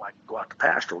said something like, go out to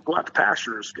pasture. Well, go out to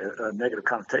pasture is a negative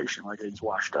connotation, like he's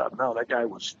washed up. No, that guy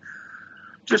was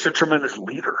just a tremendous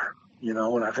leader,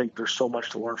 and I think there's so much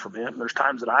to learn from him. There's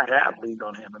times that I have leaned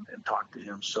on him and talked to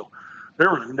him. So there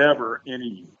was never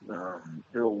any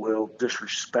ill will,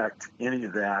 disrespect, any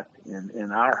of that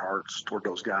in our hearts toward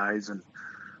those guys. And,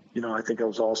 I think I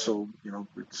was also,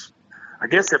 I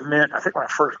guess it meant, I think when I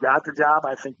first got the job,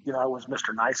 I think, I was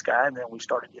Mr. Nice Guy, and then we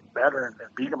started getting better and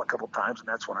beat him a couple of times. And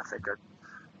that's when I think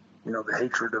the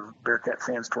hatred of Bearcat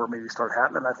fans toward me started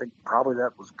happening. I think probably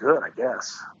that was good, I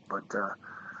guess. But,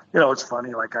 it's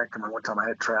funny. Like, I can remember one time I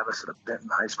had Travis at a Benton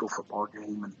high school football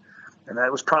game, and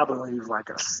that was probably when he was like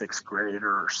a sixth grader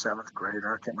or seventh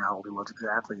grader. I can't remember how old he was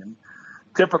exactly. And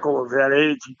typical of that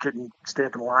age, he couldn't stay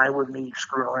up in line with me,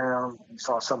 screw around. He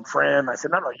saw some friend. I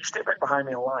said, no, you stay back behind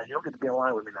me in line. You don't get to be in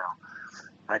line with me now.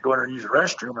 I go in there and use the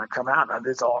restroom, and I come out, and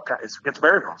it's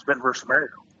Maryville. It's Benton versus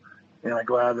Maryville. And I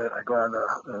go out of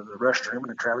the restroom, and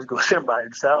then Travis goes in by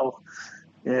himself.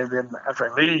 And then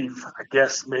after I leave, I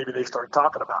guess maybe they started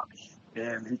talking about me.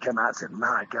 And he came out and said,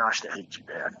 my gosh, they hate you,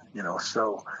 Dad.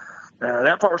 So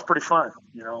that part was pretty fun,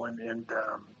 and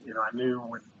I knew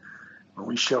when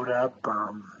we showed up,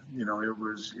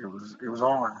 it was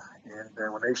on.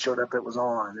 And when they showed up, it was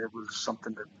on. It was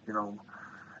something that,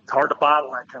 it's hard to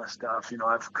bottle that kind of stuff.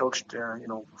 I've coached, 4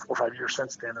 or 5 years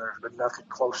since then, and there's been nothing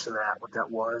close to that, what that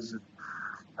was. And,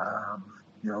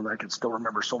 I can still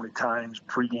remember so many times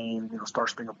pregame, Star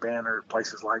Spangled Banner at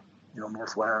places like,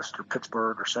 Northwest or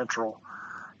Pittsburgh or Central,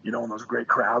 and those great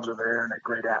crowds are there and that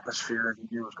great atmosphere, and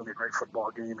you knew it was going to be a great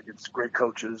football game against great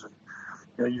coaches.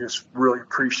 And, you just really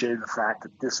appreciated the fact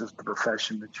that this is the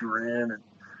profession that you were in,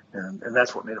 and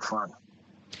that's what made it fun.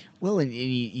 Well, and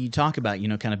you talk about,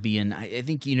 kind of being, I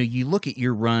think, you look at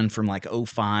your run from like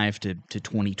 2005 to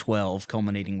 2012,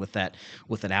 culminating with that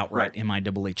outright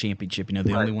MIAA championship,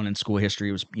 the only one in school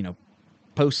history. Was,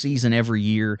 postseason every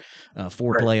year,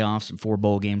 4 playoffs and 4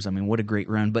 bowl games. I mean, what a great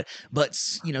run. But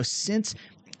since,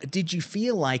 did you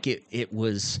feel like it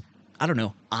was, I don't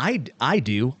know, I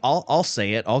do, I'll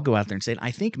say it, I'll go out there and say it.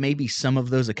 I think maybe some of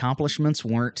those accomplishments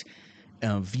weren't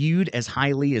viewed as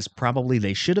highly as probably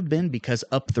they should have been, because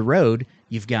up the road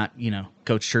you've got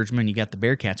Coach Churchman, you got the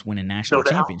Bearcats winning national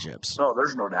championships. No,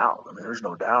 there's no doubt. I mean, there's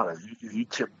no doubt. You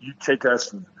take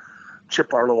us and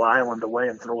chip our little island away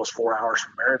and throw us 4 hours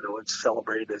from Maryville, it's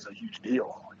celebrated as a huge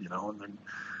deal, and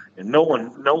no one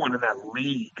in that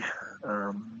league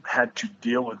had to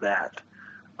deal with that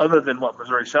other than what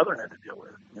Missouri Southern had to deal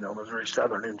with. Missouri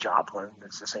Southern in Joplin,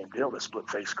 it's the same deal. The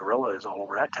split-faced gorilla is all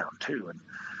over that town too.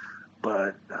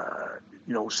 But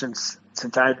since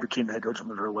I became the head coach of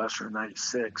Missouri Western in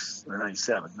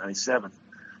 97,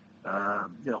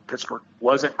 Pittsburgh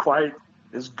wasn't quite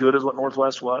as good as what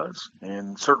Northwest was,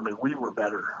 and certainly we were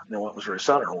better than what Missouri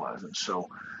Southern was. And so,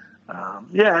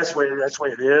 that's the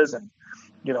way it is. And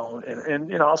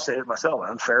I'll say it myself.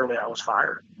 Unfairly, I was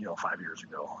fired, 5 years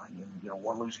ago.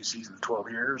 One losing season in 12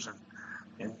 years,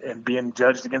 and being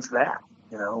judged against that,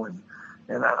 And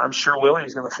I'm sure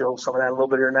Willie's going to feel some of that a little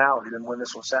bit here now. He didn't win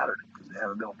this one Saturday because they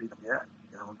haven't been able to beat them yet.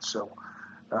 And so,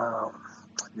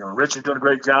 Rich is doing a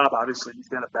great job. Obviously, he's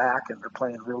got it back, and they're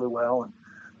playing really well. And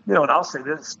and I'll say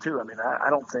this too. I mean, I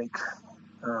don't think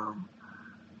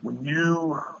when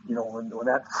when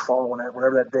that fall,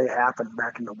 whenever that day happened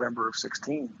back in November of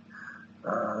 2016,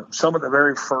 some of the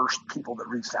very first people that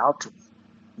reached out to me,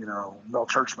 Mel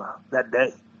Churchman, that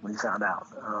day when he found out.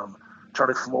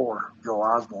 Charlie Floor, Joe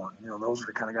Osborne, those are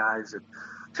the kind of guys that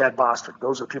Chad Bostic,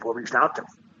 those are the people that reached out to me.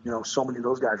 so many of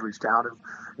those guys reached out. And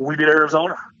when we beat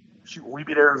Arizona,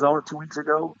 2 weeks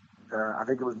ago, I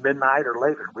think it was midnight or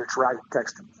later, Rich Wright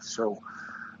texted me. So,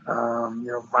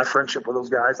 my friendship with those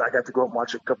guys, I got to go up and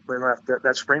watch a couple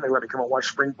that spring. They let me come and watch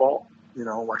spring ball,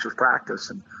 watch us practice.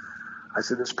 And I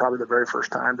said, this is probably the very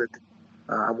first time that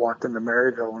I walked into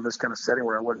Maryville in this kind of setting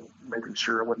where I wasn't making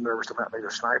sure I wasn't nervous about maybe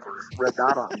a sniper red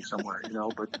dot on me somewhere,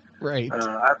 but Right.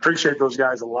 I appreciate those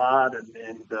guys a lot.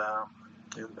 And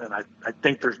I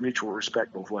think there's mutual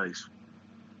respect both ways.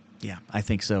 Yeah, I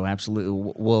think so.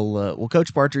 Absolutely. Well,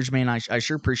 Coach Partridge, man, I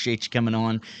sure appreciate you coming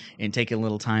on and taking a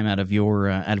little time out of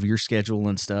your schedule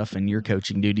and stuff and your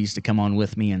coaching duties to come on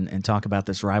with me and talk about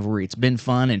this rivalry. It's been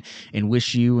fun, and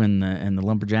wish you and the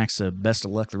Lumberjacks best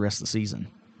of luck the rest of the season.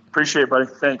 Appreciate it, buddy.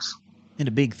 Thanks. And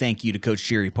a big thank you to Coach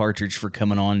Jerry Partridge for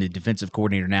coming on, the defensive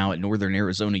coordinator now at Northern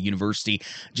Arizona University.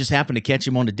 Just happened to catch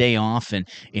him on a day off, and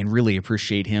really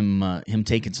appreciate him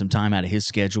taking some time out of his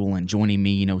schedule and joining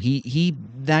me. He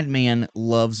that man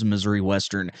loves Missouri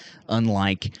Western,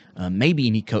 unlike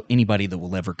maybe anybody that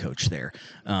will ever coach there.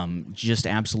 Just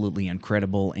absolutely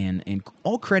incredible, and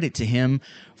all credit to him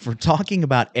for talking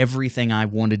about everything I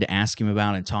wanted to ask him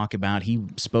about and talk about. He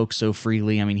spoke so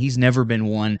freely. I mean, he's never been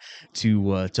one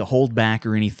to hold back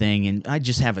or anything, and I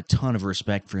just have a ton of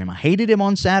respect for him. I hated him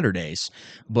on Saturdays,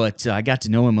 but I got to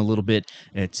know him a little bit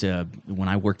at when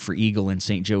I worked for Eagle in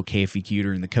St. Joe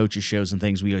Cafe-Cuter and the coaches shows and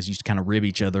things. We always used to kind of rib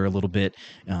each other a little bit.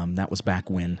 That was back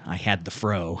when I had the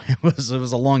fro. It was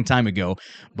a long time ago,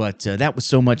 but that was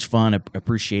so much fun. I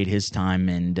appreciate his time,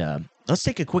 and let's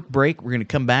take a quick break. We're going to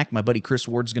come back. My buddy Chris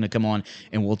Ward's going to come on,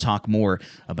 and we'll talk more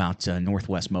about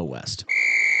Northwest Mo West.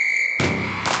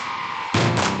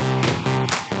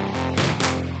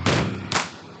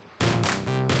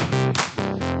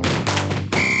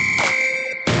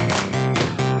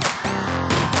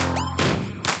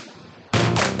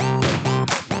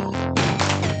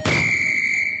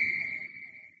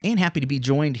 And happy to be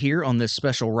joined here on this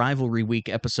special Rivalry Week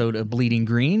episode of Bleeding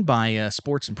Green by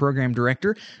Sports and Program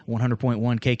Director, 100.1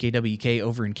 KKWK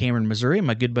over in Cameron, Missouri,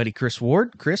 my good buddy Chris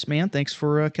Ward. Chris, man, thanks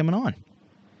for coming on.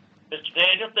 Mr.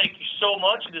 Daniel, thank you so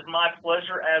much. It is my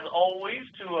pleasure, as always,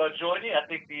 to join you. I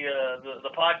think the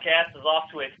podcast is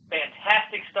off to a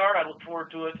fantastic start. I look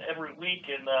forward to it every week,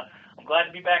 and I'm glad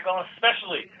to be back on,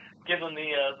 especially given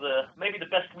the maybe the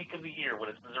best week of the year when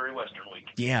it's Missouri Western Week.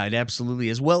 Yeah, it absolutely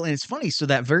is. Well, and it's funny. So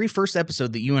that very first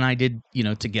episode that you and I did,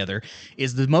 together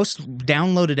is the most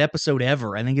downloaded episode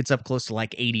ever. I think it's up close to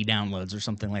like 80 downloads or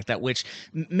something like that, which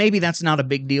maybe that's not a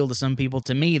big deal to some people.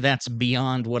 To me, that's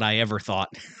beyond what I ever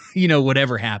thought, would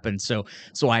ever happen. So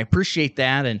I appreciate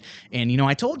that. And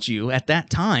I told you at that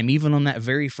time, even on that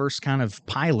very first kind of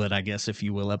pilot, I guess, if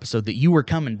you will, episode, that you were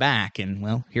coming back. And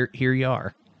well, here you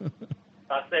are.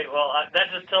 I say, that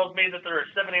just tells me that there are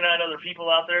 79 other people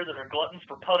out there that are gluttons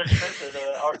for punishment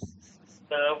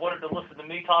that wanted to listen to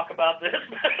me talk about this.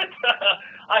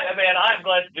 I'm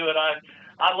glad to do it.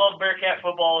 I love Bearcat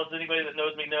football, as anybody that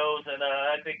knows me knows, and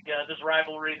I think this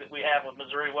rivalry that we have with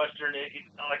Missouri Western,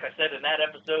 like I said in that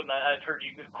episode, and I've heard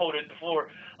you quoted before,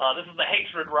 this is the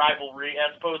hatred rivalry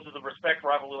as opposed to the respect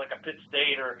rivalry like a Pitt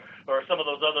State or some of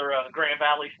those other Grand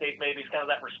Valley State maybe. It's kind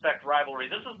of that respect rivalry.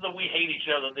 This is the we hate each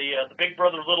other, the big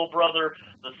brother, little brother,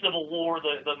 the Civil War,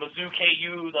 the Mizzou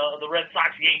KU, the Red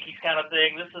Sox Yankees kind of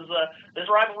thing. This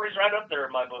rivalry's right up there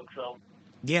in my book, so.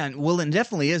 Yeah, well, it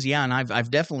definitely is. Yeah, and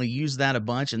I've definitely used that a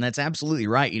bunch, and that's absolutely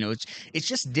right. It's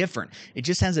just different. It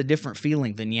just has a different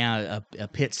feeling than a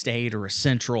Pitt State or a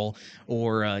Central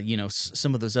or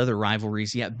some of those other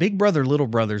rivalries. Yeah, big brother, little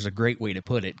brother is a great way to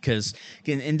put it,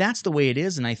 and that's the way it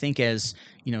is. And I think as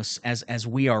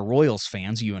we are Royals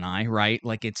fans, you and I, right?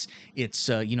 Like it's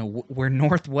we're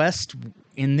Northwest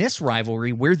in this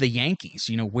rivalry. We're the Yankees.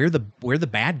 We're the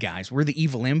bad guys. We're the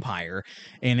evil empire,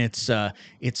 and it's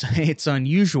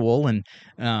unusual, and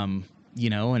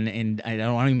and I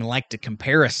don't even like to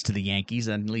compare us to the Yankees.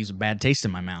 That leaves a bad taste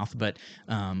in my mouth. But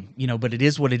but it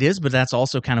is what it is. But that's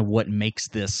also kind of what makes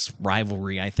this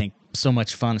rivalry, I think, so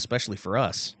much fun, especially for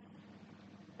us.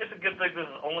 It's a good thing this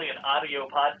is only an audio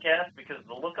podcast, because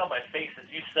the look on my face as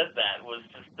you said that was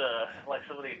just like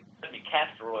somebody sent me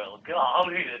castor oil. God,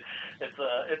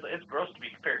 it's gross to be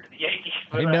compared to the Yankees.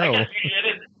 But I know. I guess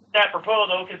it is apropos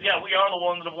though, because we are the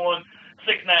ones that have won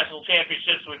 6 national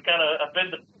championships. We've kind of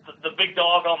been the big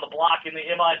dog on the block in the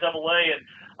MIAA,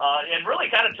 and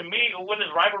really kind of, to me, when this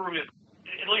rivalry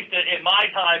at least in my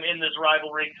time in this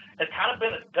rivalry, has kind of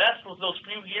been at best was those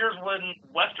few years when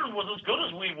Western was as good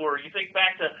as we were. You think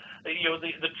back to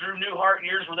the Drew Newhart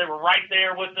years where they were right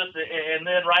there with us, and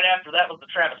then right after that was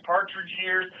the Travis Partridge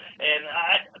years.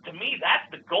 And to me, that's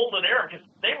the golden era because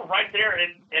they were right there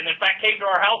and in fact came to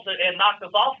our house and knocked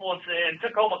us off once and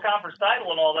took home a conference title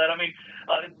and all that. I mean,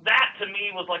 that to me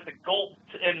was like the gold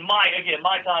in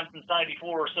my time since '94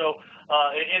 or so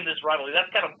in this rivalry.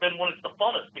 That's kind of been when it's the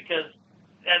funnest because.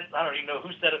 And I don't even know who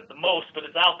said it the most, but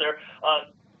it's out there.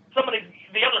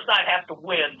 The other side has to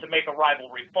win to make a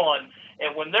rivalry fun,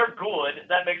 and when they're good,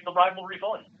 that makes the rivalry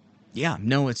fun. Yeah,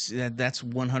 no, that's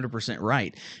 100%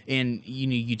 right. And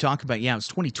you talk about, it was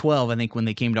 2012, I think, when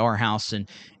they came to our house, and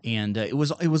it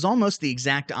was almost the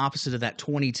exact opposite of that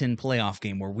 2010 playoff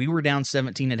game where we were down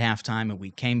 17 at halftime and we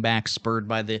came back spurred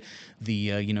by the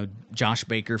Josh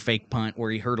Baker fake punt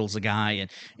where he hurdles a guy,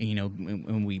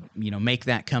 and we make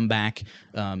that comeback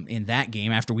in that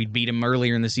game after we'd beat him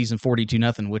earlier in the season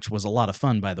 42-0, which was a lot of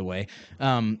fun, by the way.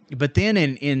 But then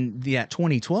in that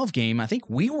 2012 game, I think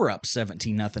we were up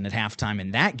 17-0 at halftime in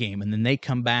that game, and then they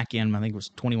come back in. I think it was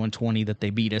 21-20 that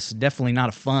they beat us. Definitely not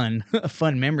a fun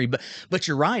memory, but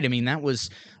you're right. I mean, that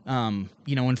was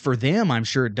and for them, I'm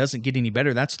sure it doesn't get any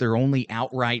better. That's their only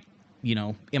outright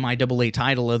MIAA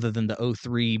title other than the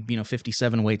 03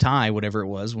 57-way tie, whatever it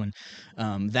was when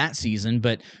that season,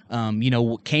 but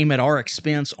came at our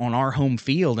expense on our home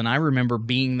field. And I remember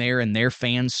being there and their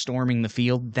fans storming the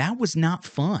field. That was not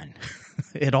fun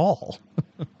at all.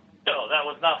 No, that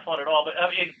was not fun at all. But I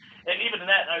mean, and even in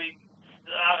that,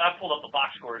 I pulled up the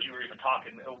box score as you were even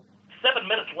talking. 7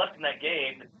 minutes left in that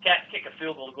game. The Cats kick a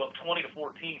field goal to go up 20-14,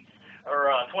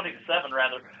 or 20-7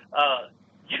 rather.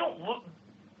 We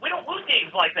don't lose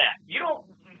games like that. You don't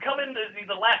come into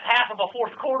the last half of a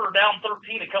fourth quarter down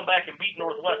 13 and come back and beat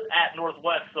Northwest at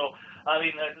Northwest. So, I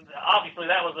mean, obviously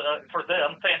that was, for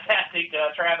them, fantastic.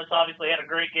 Travis obviously had a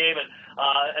great game, and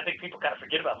I think people kind of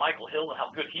forget about Michael Hill and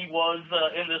how good he was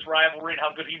in this rivalry and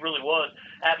how good he really was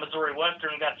at Missouri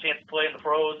Western. Got a chance to play in the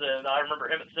pros, and I remember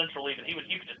him at Central even. You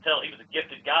could just tell he was a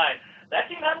gifted guy. That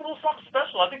team had a little something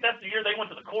special. I think that's the year they went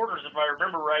to the quarters, if I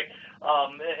remember right.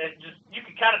 And just you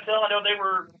could kind of tell. I know they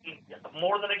were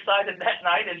more than excited that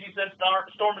night, as you said,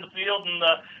 storming the field and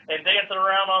dancing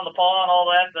around on the paw and all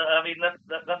that. I mean,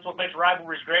 that's what makes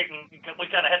rivalries great. And we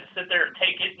kind of had to sit there and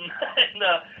take it, and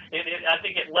I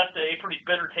think it left a pretty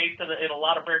bitter taste in a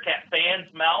lot of Bearcat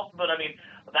fans' mouth. But I mean,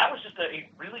 that was just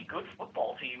a really good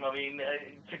football team. I mean,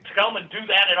 to come and do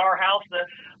that at our house.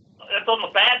 That's on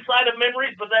the bad side of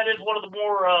memories, but that is one of the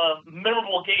more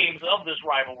memorable games of this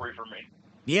rivalry for me.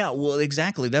 Yeah, well,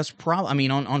 exactly. That's probably, I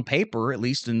mean, on paper, at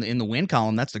least in the win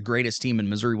column, that's the greatest team in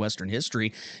Missouri Western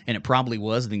history, and it probably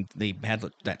was. They had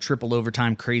that triple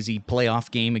overtime crazy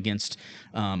playoff game against,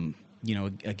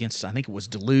 against, I think it was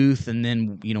Duluth, and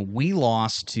then we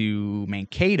lost to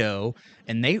Mankato,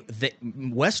 and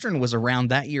Western was around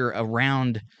that year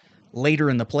around later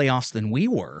in the playoffs than we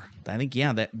were. I think,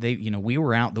 that we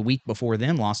were out the week before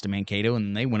them, lost to Mankato,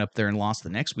 and they went up there and lost the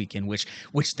next weekend, which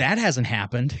that hasn't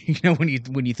happened. When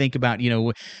you think about, since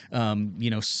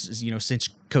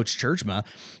Coach Churchma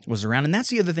was around. And that's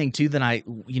the other thing too, that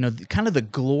kind of the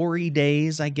glory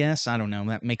days, I guess, I don't know,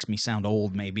 that makes me sound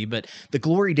old maybe, but the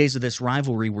glory days of this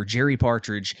rivalry were Jerry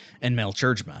Partridge and Mel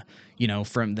Churchma.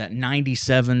 From that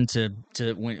 97 to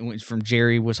when from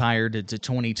Jerry was hired to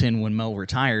 2010 when Mel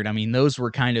retired. I mean, those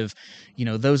were kind of,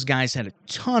 those guys had a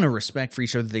ton of respect for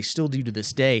each other. They still do to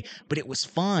this day, but it was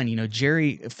fun.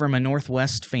 Jerry, from a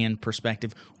Northwest fan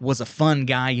perspective, was a fun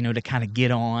guy, to kind of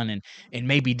get on and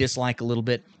maybe dislike a little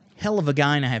bit. Hell of a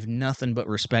guy, and I have nothing but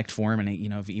respect for him.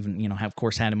 And I've even have of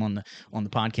course had him on the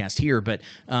podcast here, but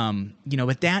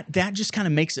but that just kind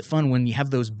of makes it fun when you have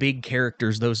those big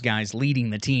characters, those guys leading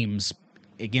the teams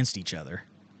against each other.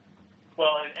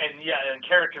 Well, and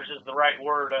characters is the right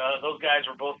word. Those guys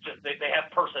were both just, they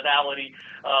have personality.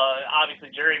 Obviously,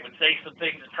 Jerry would say some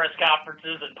things at press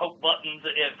conferences and poke buttons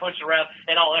and push around,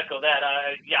 and I'll echo that.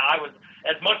 I was,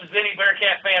 as much as any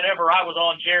Bearcat fan ever, I was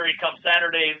on Jerry come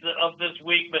Saturdays of this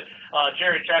week, but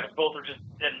Jerry and Travis both are just,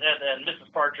 and Mrs.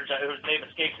 Partridge, whose name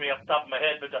escapes me off the top of my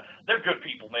head, but they're good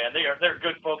people, man. They're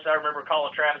good folks. I remember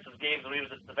calling Travis's games when he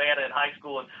was at Savannah in high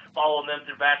school and following them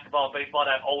through basketball and baseball,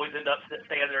 and I'd always end up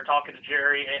standing there talking to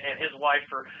Jerry and his wife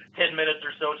for 10 minutes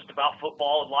or so just about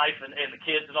football and life and the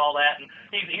kids and all that. And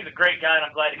he's a great guy, and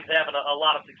I'm glad he's having a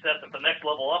lot of success at the next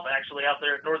level up, actually, out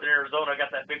there at Northern Arizona. I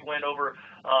got that big win over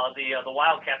the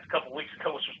Wildcats a couple weeks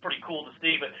ago, which was pretty cool to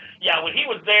see. But, yeah, when he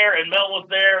was there and Mel was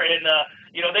there and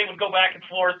they would go back and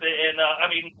forth. And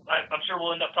I'm sure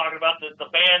we'll end up talking about the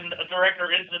band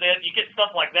director incident. You get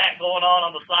stuff like that going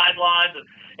on the sidelines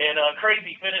and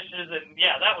crazy finishes. And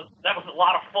yeah, that was a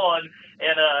lot of fun.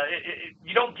 And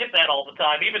you don't get that all the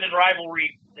time, even in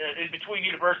rivalry in between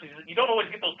universities. You don't always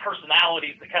get those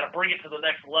personalities that kind of bring it to the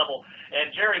next level.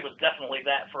 And Jerry was definitely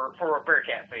that for a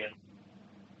Bearcat fan.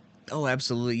 Oh,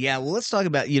 absolutely. Yeah. Well, let's talk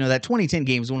about, that 2010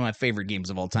 game is one of my favorite games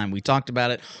of all time. We talked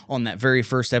about it on that very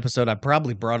first episode. I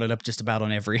probably brought it up just about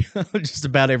on every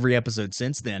episode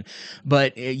since then.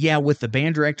 But yeah, with the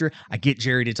band director, I get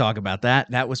Jerry to talk about that.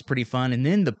 That was pretty fun. And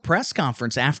then the press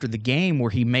conference after the game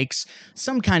where he makes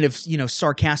some kind of,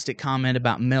 sarcastic comment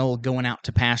about Mel going out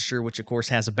to pasture, which of course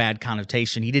has a bad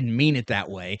connotation. He didn't mean it that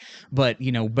way, but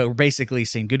we're basically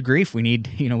saying, good grief, we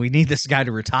need this guy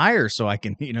to retire so I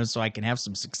can have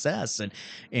some success.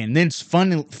 And then it's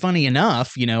funny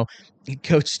enough,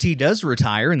 Coach T does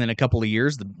retire, and then a couple of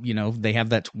years, they have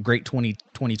that great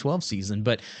 2012 season.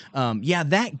 But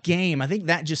that game, I think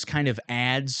that just kind of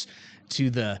adds to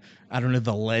the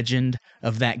legend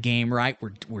of that game, right?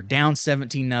 We're down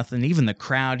 17-0. Even the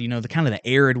crowd, the kind of the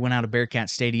air had went out of Bearcat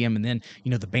Stadium, and then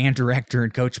the band director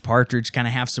and Coach Partridge kind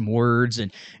of have some words,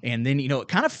 and then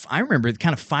I remember it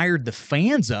kind of fired the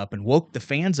fans up and woke the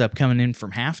fans up coming in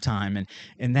from halftime,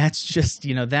 and that's just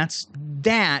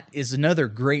that is another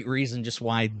great reason just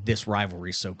why this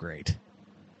rivalry is so great.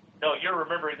 No, you're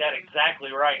remembering that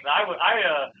exactly right.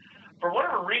 For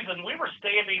whatever reason, we were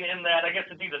standing in that, I guess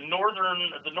it'd be the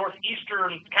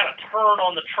northeastern kind of turn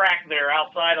on the track there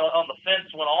outside on the fence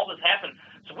when all this happened.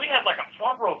 So we had like a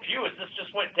front row view as this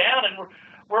just went down, and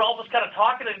we're all just kind of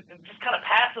talking and just kind of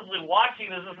passively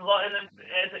watching as this is all, and then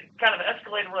as it kind of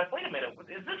escalated, we're like, wait a minute,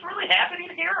 is this really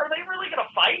happening here? Are they really going to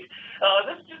fight?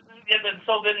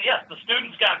 Yes, the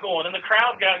students got going and the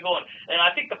crowd got going, and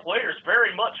I think the players very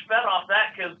much fed off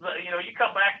that because you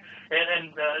come back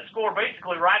and score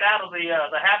basically right out of the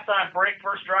halftime break,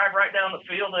 first drive right down the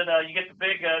field, and you get the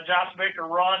big Josh Baker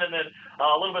run, and then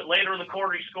a little bit later in the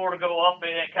quarter you score to go up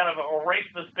and kind of erase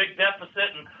this big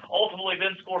deficit, and ultimately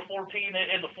then score 14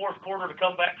 in the fourth quarter to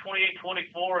come back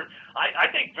 28-24. And I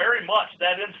think very much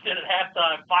that instant at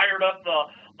halftime fired up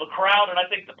the crowd, and I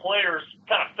think the players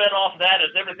kind of fed off that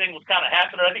as everything was kind of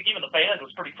happening. I think even the band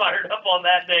was pretty fired up on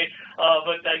that day.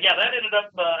 That ended up,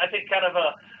 I think, kind of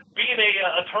being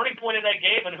a turning point in that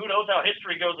game, and who knows how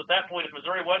history goes at that point. If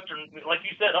Missouri Western, like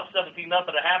you said, up 17-0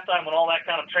 at halftime when all that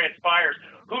kind of transpires,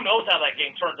 who knows how that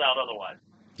game turns out otherwise.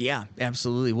 Yeah,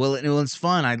 absolutely. Well, it's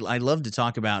fun. I love to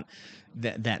talk about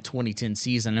that 2010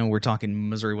 season. I know we're talking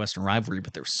Missouri Western rivalry,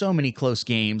 but there were so many close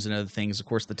games and other things. Of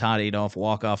course, the Todd Adolph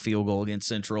walk-off field goal against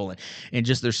Central, and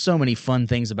just there's so many fun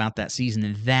things about that season.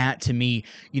 And that, to me,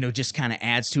 just kind of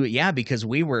adds to it. Yeah, because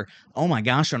we were, oh my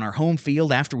gosh, on our home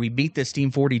field after we beat this team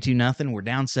 42-0. We're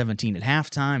down 17 at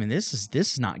halftime, and this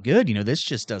is not good. This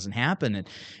just doesn't happen.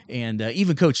 And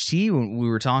even Coach T, when we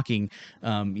were talking,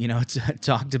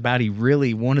 talked about he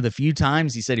really, one of the few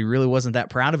times he said he really wasn't that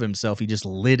proud of himself. He just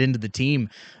lit into the team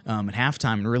at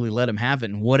halftime and really let him have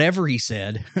it. And whatever he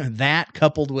said, that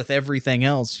coupled with everything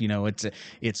else,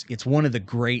 it's one of the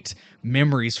great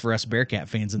memories for us Bearcat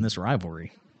fans in this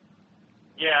rivalry.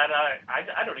 Yeah, and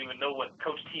I don't even know what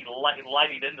Coach T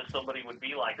lighting into somebody would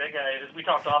be like. That guy, as we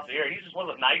talked off the air, he's just one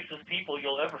of the nicest people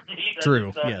you'll ever meet.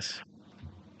 True, yes.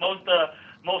 Most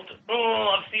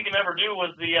I've seen him ever do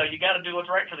was the you got to do what's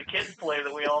right for the kids play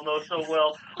that we all know so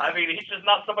well. I mean, he's just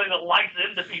not somebody that lights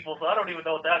into people, so I don't even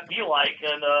know what that'd be like.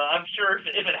 And I'm sure if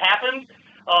it happened,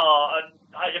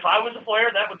 if I was a player,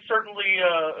 that would certainly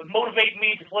motivate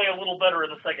me to play a little better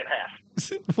in the second half.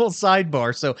 Well,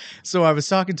 sidebar. So I was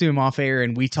talking to him off air,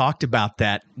 and we talked about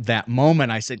that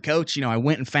moment. I said, Coach, I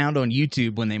went and found on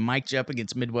YouTube when they mic'd you up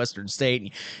against Midwestern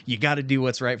State, you got to do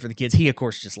what's right for the kids. He, of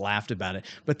course, just laughed about it.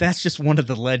 But that's just one of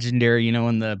the legendary,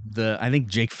 and the I think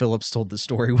Jake Phillips told the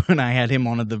story when I had him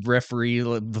on the referee,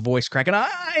 the voice cracking,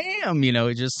 I am,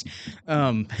 just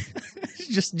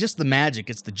just the magic.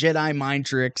 It's the Jedi mind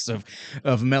tricks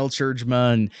of Mel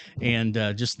Churchma and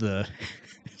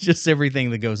just everything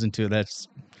that goes into it.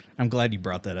 I'm glad you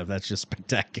brought that up. That's just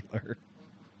spectacular.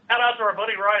 Shout out to our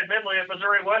buddy Ryan Midley at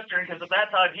Missouri Western, because at that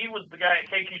time he was the guy at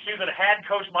KQ2 that had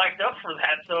Coach mic'd up for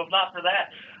that. So if not for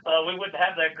that, we wouldn't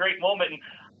have that great moment. And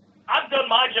I've done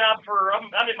my job I'm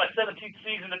in my 17th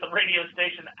season at the radio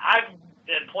station. I've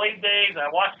played days. I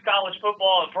watched college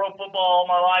football and pro football all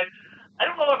my life. I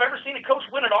don't know if I've ever seen a coach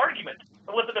win an argument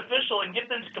with an official and get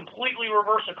them to completely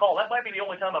reverse a call. That might be the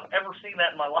only time I've ever seen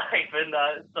that in my life. And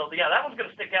that one's going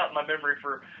to stick out in my memory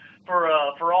for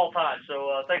for all time.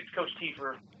 So thanks to Coach T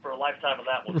for a lifetime of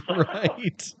that one.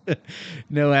 Right.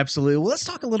 No, absolutely. Well, let's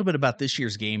talk a little bit about this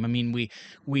year's game. I mean, we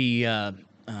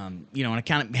you know, and I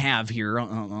kind of have here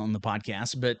on the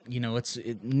podcast, but you know,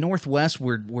 Northwest.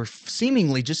 We're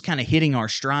seemingly just kind of hitting our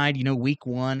stride. You know, week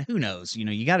one, who knows? You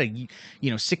know, you got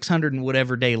a 600 and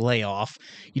whatever day layoff.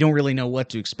 You don't really know what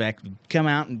to expect. We come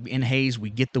out in Hayes, we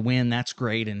get the win. That's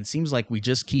great, and it seems like we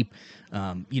just keep,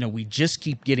 we just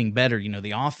keep getting better. You know,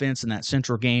 the offense in that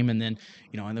Central game, and then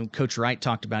I know Coach Wright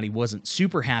talked about he wasn't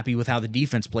super happy with how the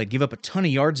defense played. Give up a ton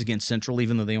of yards against Central,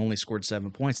 even though they only scored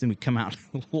 7 points. Then we come out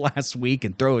last week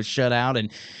and throw a shutout,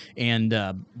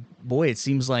 and boy, it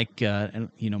seems like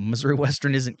Missouri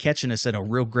Western isn't catching us at a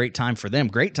real great time for them.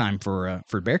 Great time for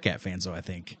Bearcat fans, though, I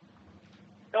think.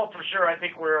 Oh, for sure. I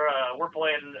think we're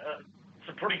playing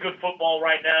some pretty good football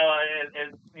right now,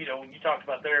 and when you talked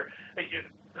about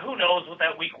who knows with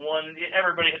that week one,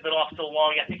 everybody has been off so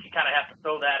long. I think you kind of have to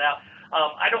throw that out.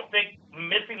 I don't think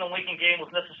missing the Lincoln game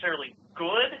was necessarily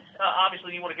good.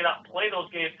 Obviously, you want to get out and play those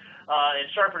games and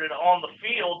sharpen it on the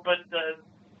field, but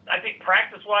I think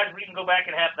practice-wise, we can go back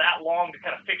and have that long to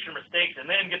kind of fix your mistakes and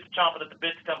then get to chomping at the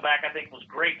bit to come back. I think was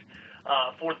great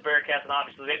for the Bearcats, and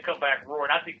obviously they've come back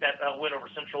roaring. I think that win over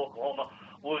Central Oklahoma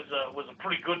was a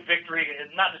pretty good victory,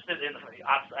 and not just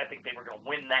I think they were going to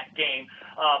win that game,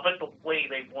 but the way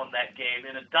they won that game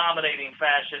in a dominating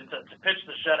fashion to pitch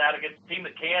the shutout against a team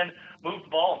that can move the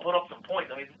ball and put up some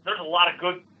points. I mean, there's a lot of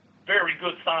very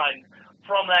good signs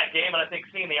from that game, and I think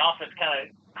seeing the offense kind of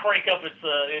crank up its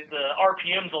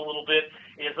RPMs a little bit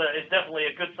is definitely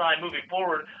a good sign moving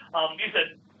forward. You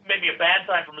said maybe a bad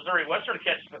time for Missouri Western to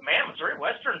catch, but man, Missouri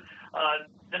Western,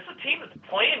 this is a team that's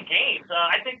playing games.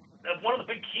 I think one of the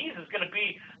big keys is going to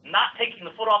be not taking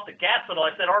the foot off the gas pedal.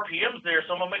 I said RPMs there,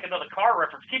 so I'm going to make another car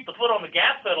reference. Keep the foot on the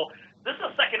gas pedal. This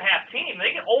is a second-half team.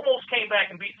 They almost came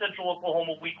back and beat Central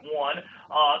Oklahoma week one.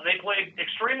 They played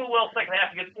extremely well second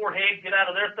half against Fort Hays, get out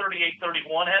of there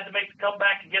 38-31. Had to make the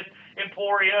comeback against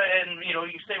Emporia, and,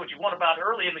 you say what you want about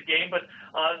early in the game, but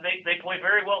they played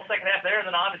very well second half there. And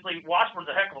then, obviously, Washburn's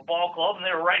a heck of a ball club, and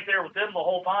they were right there with them the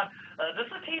whole time. This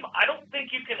is a team I don't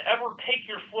think you can ever take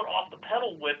your foot off the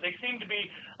pedal with. They seem to be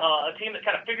a team that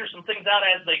kind of figures some things out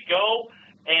as they go,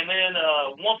 and then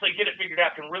once they get it figured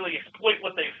out, can really exploit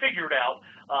what they figured out.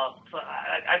 So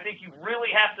I think you really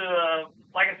have to,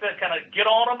 like I said, kind of get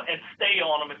on them and stay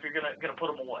on them if you're gonna put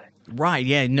them away. Right,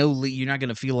 yeah, no, you're not going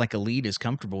to feel like a lead is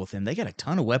comfortable with him. They got a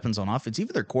ton of weapons on offense,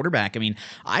 even their quarterback. I mean,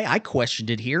 I questioned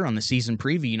it here on the season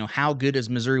preview. How good is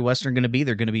Missouri Western going to be?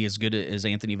 They're going to be as good as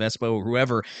Anthony Vespo or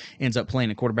whoever ends up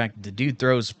playing a quarterback. The dude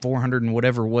throws 400 and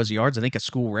whatever was yards, I think a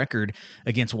school record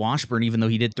against Washburn, even though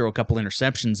he did throw a couple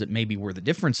interceptions that maybe were the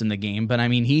difference in the game. But I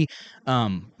mean, he,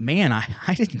 I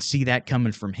didn't see that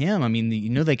coming from him. I mean,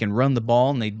 they can run the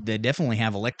ball, and they definitely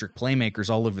have electric playmakers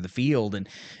all over the field,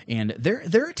 and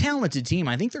they're a talented team.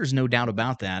 I think there's no doubt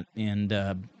about that. And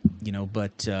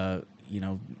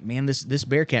man, this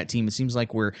Bearcat team, it seems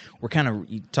like we're kind of,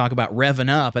 you talk about revving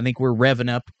up. I think we're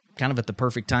revving up kind of at the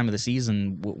perfect time of the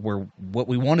season, where what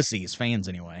we want to see as fans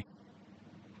anyway.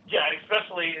 Yeah,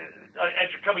 especially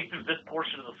as you're coming through this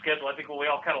portion of the schedule. I think when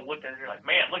we all kind of looked at it, you're like,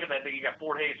 man, look at that thing. You got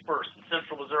Fort Hays first, and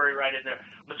Central Missouri right in there.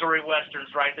 Missouri Western's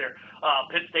right there.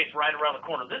 Pitt State's right around the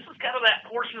corner. This is kind of that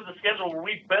portion of the schedule where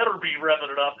we better be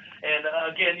revving it up. And,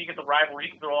 again, you get the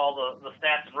rivalry. You can throw all the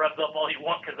stats and rev up all you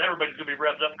want, because everybody's going to be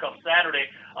revved up come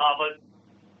Saturday. But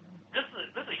this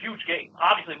is a huge game.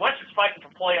 Obviously, Western's fighting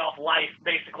for playoff life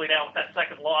basically now with that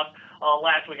second loss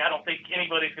last week. I don't think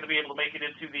anybody's going to be able to make it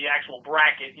into the actual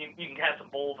bracket. You can have some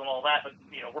bowls and all that, but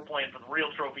we're playing for the real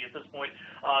trophy at this point.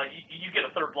 You get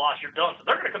a third loss, you're done. So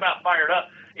they're going to come out fired up.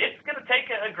 It's going to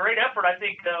take a great effort. I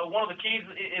think one of the keys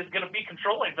is going to be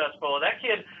controlling Vespo. That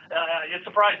kid, it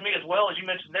surprised me as well, as you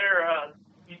mentioned there.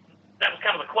 That was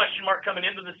kind of a question mark coming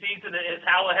into the season, is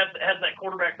how has that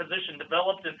quarterback position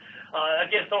developed. And,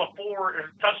 again, throwing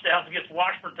 4 touchdowns against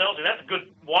Washburn tells you that's a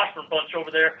good Washburn bunch over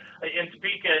there in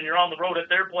Topeka, and you're on the road at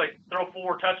their place. Throw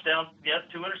 4 touchdowns, yes,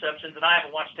 2 interceptions, and I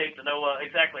haven't watched tape to know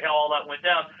exactly how all that went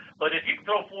down. But if you can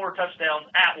throw 4 touchdowns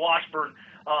at Washburn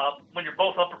when you're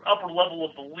both upper level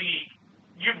of the league,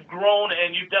 you've grown,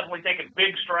 and you've definitely taken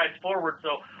big strides forward.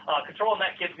 So controlling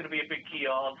that kid's going to be a big key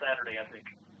on Saturday, I think.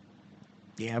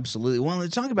 Yeah, absolutely. Well,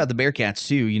 let's talk about the Bearcats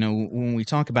too. When we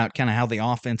talk about kind of how the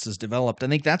offense is developed, I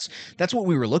think that's what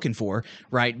we were looking for,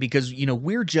 right? Because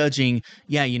we're judging.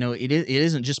 Yeah, it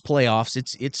isn't just playoffs;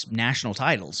 it's national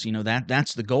titles.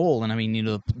 That's the goal. And I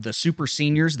mean, the super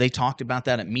seniors, they talked about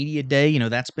that at media day.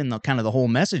 That's been the whole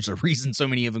message. The reason so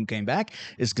many of them came back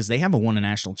is because they haven't won a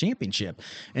national championship,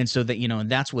 and so that and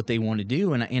that's what they want to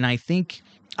do. And I think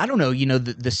I don't know,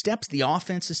 the steps the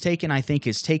offense has taken, I think,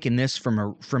 has taken this from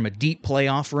a deep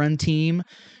playoff run team,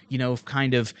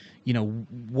 kind of,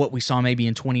 what we saw maybe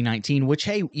in 2019, which,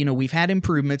 hey, we've had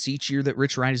improvements each year that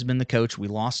Rich Wright has been the coach. We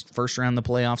lost first round of the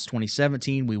playoffs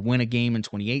 2017. We win a game in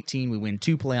 2018. We win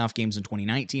 2 playoff games in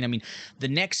 2019. I mean, the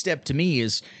next step to me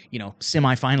is,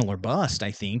 semifinal or bust, I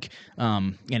think.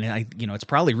 It's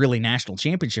probably really national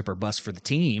championship or bust for the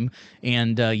team.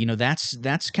 And,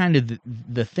 that's kind of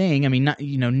the thing. I mean, not,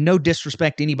 no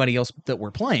disrespect to anybody else that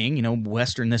we're playing,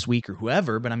 Western this week or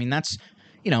whoever, but I mean, that's,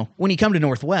 when you come to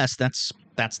Northwest,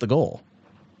 that's the goal.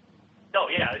 No,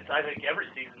 yeah, I think every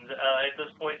season at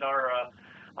this point in our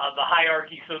the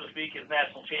hierarchy, so to speak, is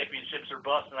national championships or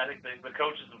bust, and I think the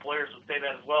coaches and players would say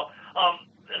that as well.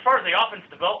 As far as the offense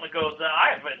development goes,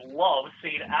 I have loved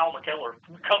seeing Al McKellar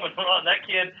coming on. That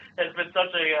kid has been such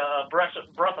a breath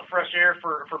of fresh air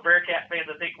for Bearcat fans.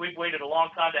 I think we've waited a long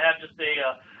time to have just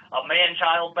a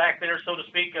man-child back there, so to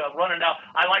speak, running out.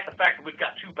 I like the fact that we've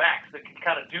got 2 backs that can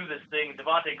kind of do this thing.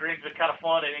 Devontae Green's been kind of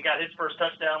fun, and he got his first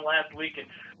touchdown last week. And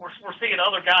we're seeing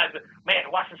other guys that, man,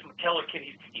 watch this McKellar kid.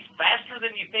 He's faster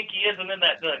than you think he is. And then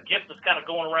that gift that's kind of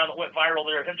going around that went viral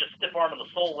there, him just stiff-arming the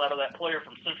soul out of that player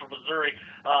from Central Missouri.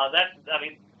 That's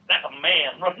a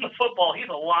man running the football.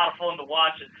 He's a lot of fun to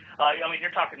watch. And,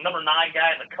 you're talking number 9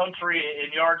 guy in the country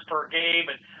in yards per game,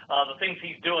 and the things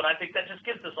he's doing. I think that just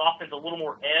gives this offense a little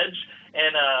more edge.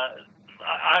 And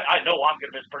I know I'm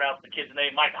going to mispronounce the kid's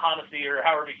name, Mike Hennessy, or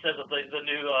however he says it, the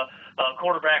new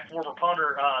quarterback, former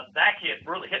punter. That kid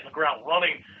really hitting the ground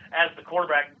running as the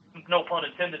quarterback. No pun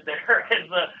intended there,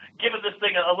 is giving this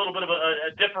thing a little bit of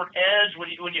a different edge when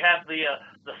you have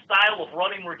the style of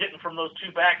running we're getting from those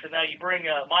 2 backs, and now you bring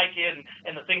Mike in,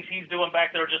 and the things he's doing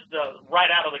back there just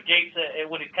right out of the gates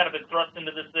when he's kind of been thrust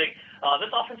into this thing. This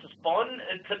offense is fun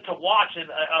to watch, and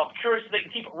I'm curious if they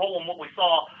can keep it rolling what we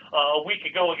saw a week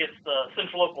ago against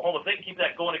Central Oklahoma. If they can keep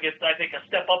that going against, I think, a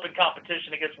step up in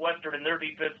competition against Western and their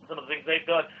defense and some of the things they've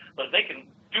done, but if they can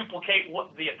duplicate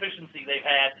what the efficiency they've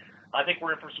had, I think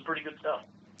we're in for some pretty good stuff.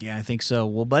 Yeah, I think so.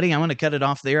 Well, buddy, I'm going to cut it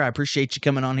off there. I appreciate you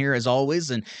coming on here as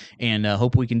always, and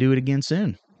hope we can do it again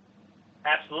soon.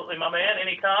 Absolutely, my man.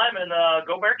 Anytime, and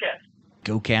go Bearcats.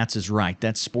 Go Cats is right.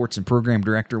 That's Sports and Program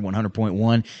Director,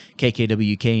 100.1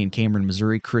 KKWK in Cameron,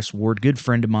 Missouri, Chris Ward, good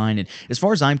friend of mine. And as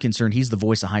far as I'm concerned, he's the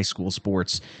voice of high school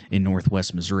sports in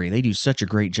Northwest Missouri. They do such a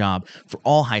great job for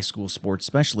all high school sports,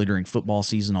 especially during football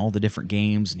season, all the different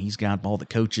games. And he's got all the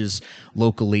coaches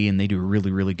locally, and they do a really,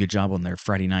 really good job on their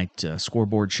Friday night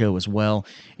scoreboard show as well.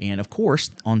 And of course,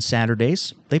 on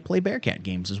Saturdays, they play Bearcat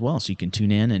games as well. So you can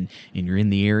tune in and you're in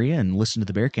the area and listen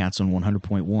to the Bearcats on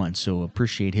 100.1. So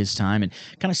appreciate his time. And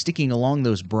kind of sticking along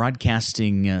those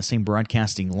same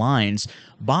broadcasting lines,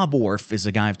 Bob Orff is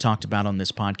a guy I've talked about on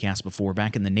this podcast before.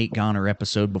 Back in the Nate Goner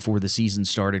episode before the season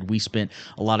started, we spent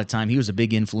a lot of time. He was a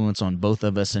big influence on both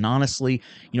of us. And honestly,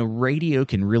 radio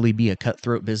can really be a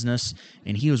cutthroat business.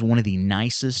 And he was one of the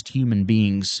nicest human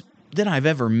beings that I've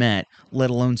ever met, let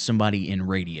alone somebody in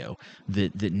radio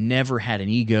that never had an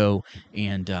ego.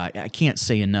 And I can't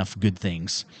say enough good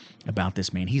things about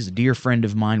this man. He's a dear friend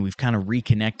of mine. We've kind of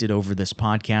reconnected over this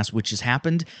podcast, which has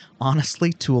happened,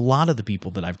 honestly, to a lot of the people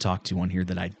that I've talked to on here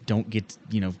that I don't get,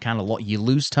 you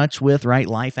lose touch with, right?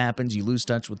 Life happens. You lose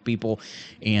touch with people.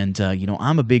 And,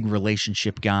 I'm a big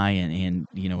relationship guy, and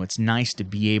it's nice to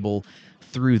be able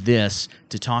through this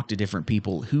to talk to different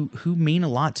people who mean a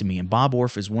lot to me. And Bob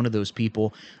Orff is one of those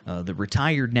people, the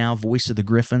retired now voice of the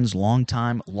Griffins,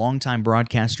 longtime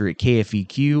broadcaster at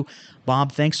KFEQ.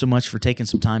 Bob, thanks so much for taking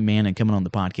some time, man, and coming on the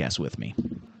podcast with me.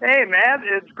 Hey, Matt,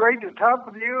 it's great to talk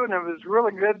with you, and it was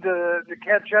really good to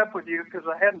catch up with you because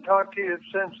I hadn't talked to you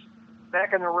since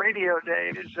back in the radio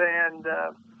days, and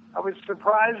I was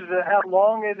surprised at how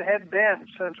long it had been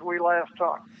since we last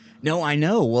talked. No, I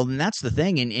know. Well, and that's the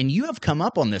thing. And you have come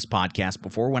up on this podcast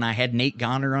before. When I had Nate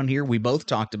Goner on here, we both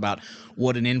talked about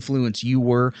what an influence you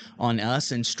were on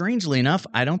us. And strangely enough,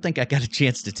 I don't think I got a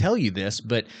chance to tell you this,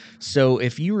 but so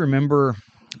if you remember,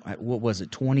 what was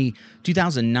it,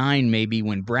 2009 maybe,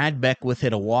 when Brad Beckwith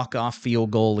hit a walk-off field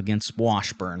goal against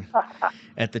Washburn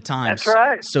at the time. That's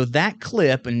right. So that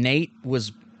clip, and Nate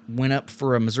went up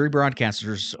for a Missouri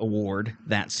Broadcasters Award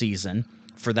that season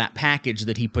for that package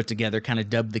that he put together, kind of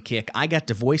dubbed the kick. I got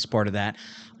to voice part of that.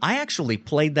 I actually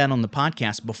played that on the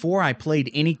podcast before I played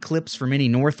any clips from any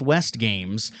Northwest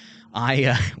games.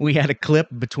 We had a clip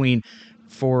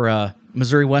for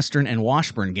Missouri Western and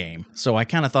Washburn game, so I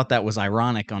kind of thought that was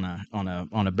ironic on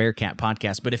a Bearcat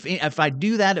podcast. But if I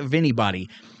do that of anybody,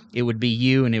 it would be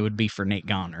you, and it would be for Nate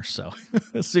Goner. So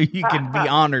you can be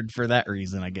honored for that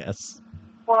reason, I guess.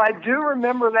 Well, I do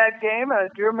remember that game. I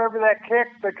do remember that kick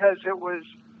because it was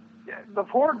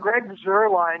before Greg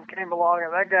Zerline came along,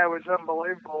 and that guy was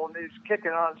unbelievable, and he's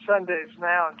kicking on Sundays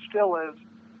now and still is.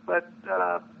 But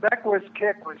Beckwith's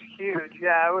kick was huge.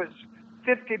 Yeah, it was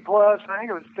 50 plus. I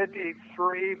think it was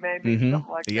 53, maybe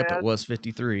something like that. Yep, it was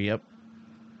 53. Yep.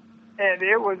 And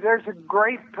there's a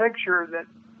great picture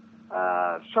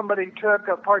that somebody took,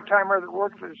 a part-timer that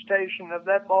worked for the station, of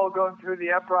that ball going through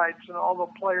the uprights and all the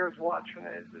players watching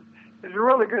it. It's a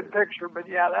really good picture, but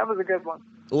yeah, that was a good one.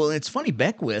 Well, it's funny,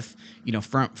 Beckwith,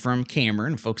 from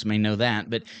Cameron, folks may know that,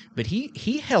 but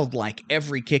he held like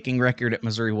every kicking record at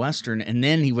Missouri Western, and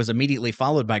then he was immediately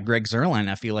followed by Greg Zerline.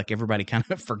 I feel like everybody kind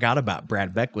of forgot about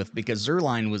Brad Beckwith because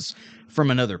Zerline was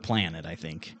from another planet, I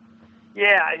think.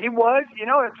 Yeah, he was.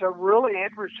 It's a really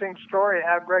interesting story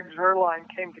how Greg Zerline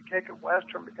came to kick at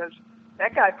Western, because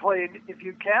that guy played, if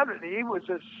you counted, he was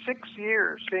a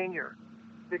 6-year senior,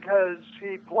 because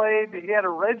he had a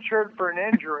red shirt for an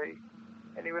injury,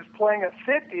 and he was playing a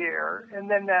 5th year, and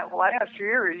then that last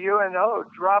year UNO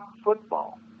dropped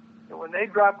football. And when they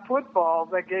dropped football,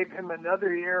 they gave him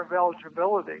another year of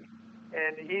eligibility.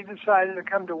 And he decided to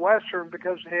come to Western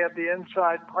because they had the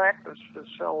inside practice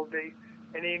facility,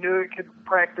 and he knew he could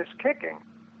practice kicking.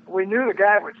 We knew the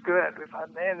guy was good. We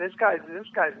thought, man, this guy's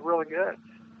really good.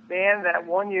 Man, that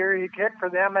 1 year he kicked for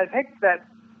them, I think that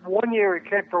 1 year he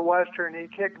kicked for Western, he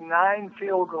kicked 9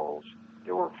 field goals.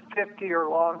 They were 50 or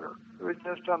longer. It was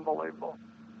just unbelievable.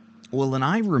 Well, and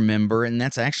I remember, and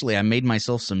that's actually, I made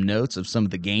myself some notes of some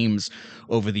of the games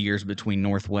over the years between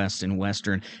Northwest and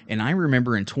Western. And I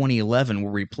remember in 2011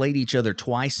 where we played each other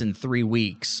twice in 3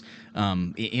 weeks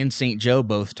in St. Joe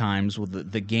both times,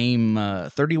 with the game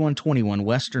 31-21,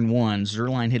 Western won.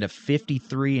 Zerline hit a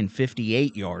 53 and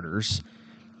 58 yarders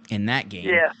in that game.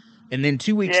 Yeah. And then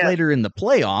 2 weeks later in the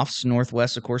playoffs,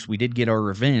 Northwest, of course, we did get our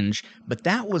revenge, but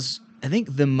that was, I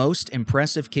think, the most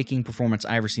impressive kicking performance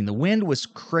I ever seen. The wind was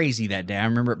crazy that day. I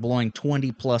remember it blowing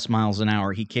 20 plus miles an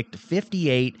hour. He kicked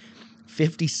 58,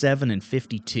 57, and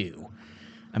 52.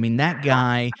 I mean, that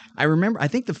guy, I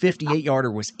think the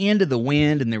 58-yarder was into the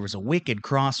wind, and there was a wicked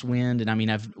crosswind. And I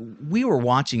mean, we were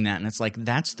watching that, and it's like,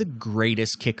 that's the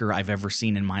greatest kicker I've ever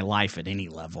seen in my life at any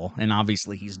level. And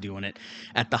obviously he's doing it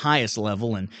at the highest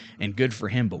level, and good for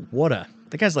him. But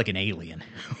the guy's like an alien.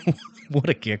 What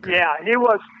a kicker. Yeah, he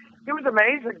was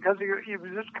amazing, because he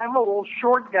was just kind of a little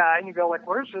short guy, and you go like,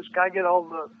 where's this guy get all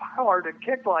the power to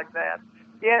kick like that?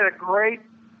 He had a great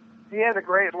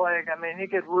leg. I mean, he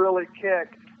could really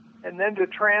kick. And then to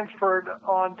transfer it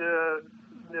onto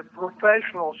the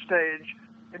professional stage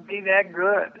and be that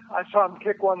good. I saw him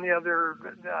kick one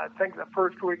I think the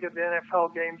first week of the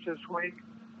NFL games this week.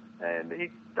 And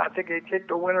I think he kicked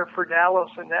a winner for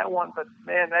Dallas in that one. But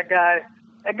man, that guy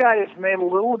has made a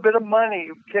little bit of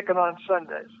money kicking on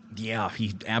Sundays. Yeah,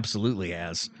 he absolutely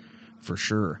has, for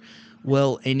sure.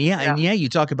 Well, and you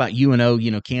talk about UNO,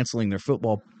 canceling their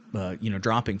football,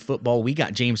 dropping football. We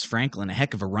got James Franklin, a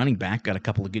heck of a running back, got a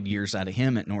couple of good years out of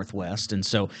him at Northwest. And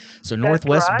so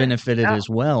Northwest benefited as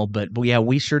well. But yeah,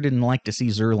 we sure didn't like to see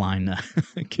Zerline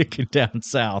kicking down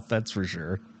south, that's for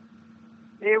sure.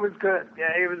 He was good.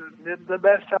 Yeah, he was the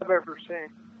best I've ever seen.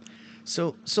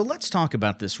 So let's talk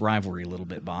about this rivalry a little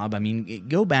bit, Bob. I mean,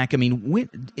 go back. I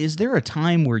mean, is there a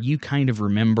time where you kind of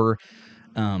remember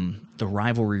the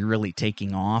rivalry really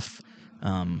taking off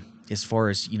as far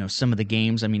as, some of the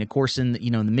games? I mean, of course, in the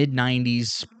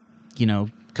mid-'90s,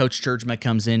 Coach Turdma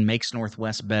comes in, makes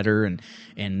Northwest better, and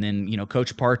then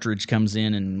Coach Partridge comes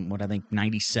in, and what I think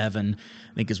 97,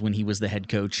 I think, is when he was the head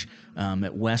coach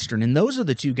at Western. And those are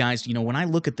the two guys. When I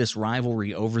look at this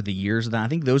rivalry over the years, I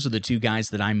think those are the two guys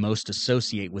that I most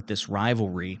associate with this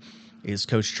rivalry, is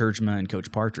Coach Turdma and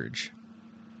Coach Partridge.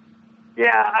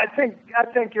 Yeah, I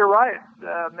think you're right,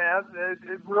 Matt.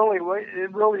 It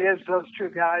really is those two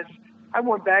guys. I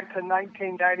went back to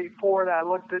 1994 and I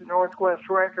looked at Northwest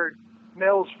record.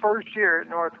 Mills' first year at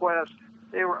Northwest,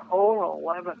 they were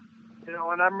 0-11,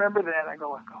 and I remember that. I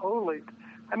go like, holy.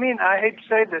 I mean, I hate to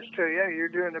say this to you. You're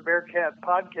doing a Bearcat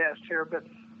podcast here, but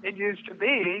it used to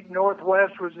be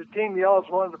Northwest was a team you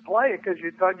always wanted to play because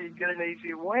you thought you'd get an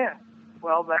easy win.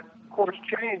 Well, that course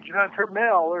changed. Hunter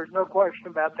Mill, there's no question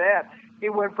about that. He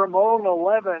went from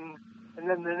 0-11, and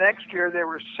then the next year they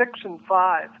were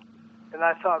 6-5, and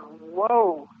I thought,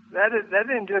 whoa. That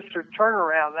isn't just a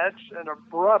turnaround. That's an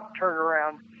abrupt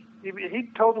turnaround. He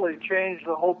totally changed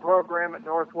the whole program at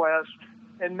Northwest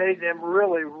and made them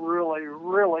really, really,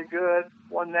 really good.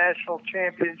 Won national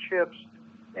championships,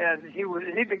 and he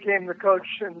became the coach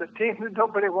and the team that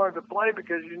nobody wanted to play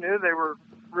because you knew they were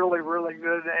really, really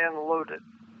good and loaded.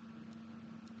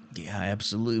 Yeah,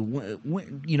 absolutely.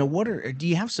 Do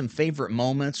you have some favorite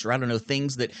moments, or I don't know,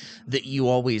 things that you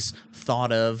always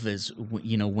thought of as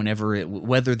whenever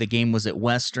whether the game was at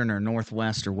Western or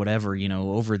Northwest or whatever,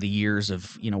 over the years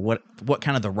of what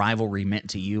kind of the rivalry meant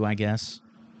to you, I guess.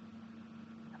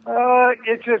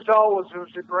 It just always was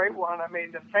a great one. I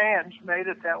mean, the fans made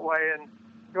it that way, and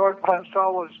Northwest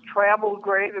always traveled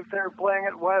great if they were playing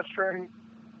at Western,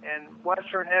 and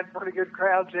Western had pretty good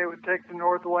crowds. They would take the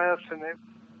Northwest, and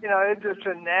it's just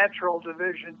a natural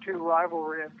Division II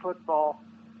rivalry in football.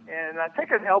 And I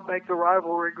think it helped make the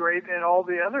rivalry great in all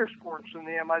the other sports in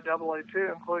the MIAA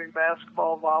too, including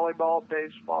basketball, volleyball,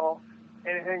 baseball,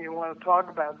 anything you want to talk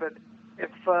about. But if,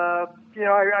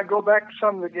 I go back to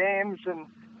some of the games, and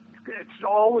it's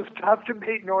always tough to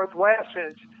beat Northwest.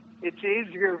 And it's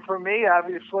easier for me,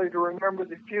 obviously, to remember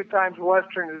the few times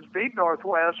Western has beat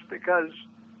Northwest because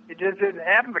it just didn't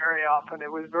happen very often.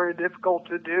 It was very difficult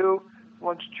to do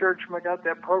once Churchman got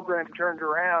that program turned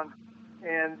around.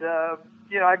 And,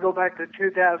 I go back to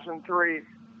 2003,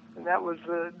 and that was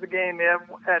the game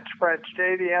at Spratt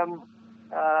Stadium.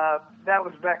 That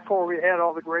was back before we had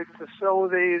all the great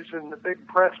facilities and the big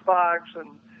press box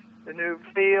and the new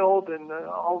field and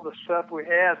all the stuff we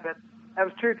had. But that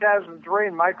was 2003,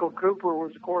 and Michael Cooper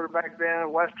was the quarterback then,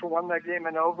 and Western won that game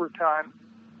in overtime.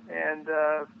 And,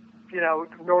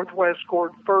 Northwest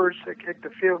scored first. They kicked a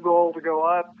field goal to go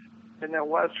up, and then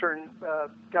Western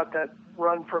got that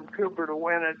run from Cooper to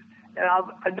win it.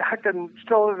 And I can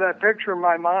still have that picture in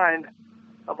my mind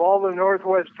of all the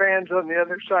Northwest fans on the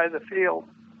other side of the field.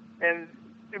 And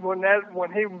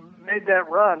when he made that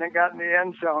run and got in the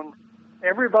end zone,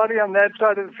 everybody on that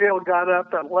side of the field got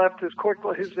up and left as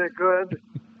quickly as they could.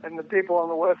 And the people on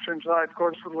the Western side, of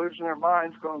course, were losing their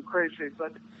minds, going crazy.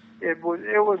 But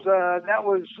that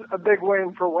was a big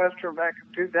win for Western back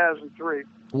in 2003.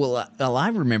 Well, I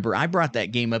remember I brought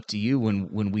that game up to you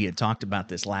when we had talked about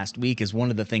this last week as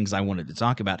one of the things I wanted to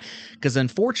talk about, because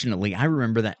unfortunately I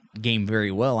remember that game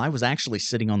very well. I was actually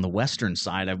sitting on the Western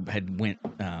side. I had went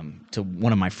to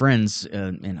one of my friends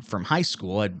from high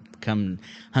school. I'd come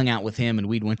hung out with him, and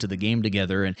we'd went to the game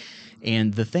together.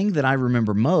 And the thing that I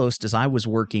remember most is I was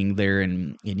working there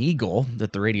in Eagle,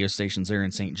 that the radio station's there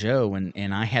in St. Joe,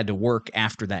 and I had to work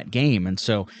after that game. And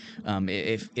so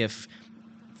if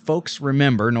folks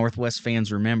remember, Northwest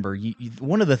fans remember,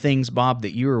 one of the things, Bob,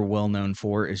 that you were well known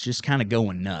for is just kind of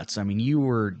going nuts. I mean, you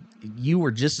were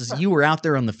out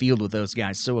there on the field with those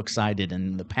guys, so excited,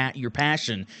 and your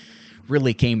passion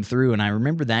really came through. And I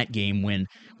remember that game when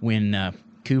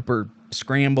Cooper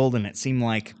scrambled, and it seemed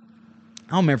like,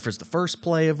 I don't remember if it was the first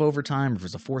play of overtime or if it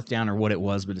was a fourth down or what it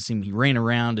was, but it seemed he ran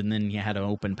around, and then you had an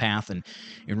open path and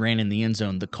ran in the end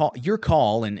zone. Your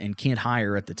call, and Kent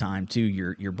Heyer at the time too,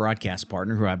 your broadcast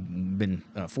partner, who I've been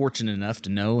fortunate enough to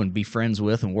know and be friends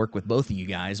with and work with both of you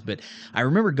guys. But I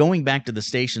remember going back to the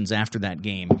stations after that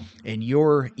game, and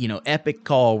your epic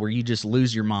call where you just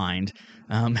lose your mind,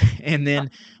 and then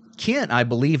Kent, I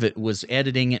believe it, was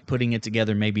editing it, putting it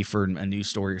together maybe for a news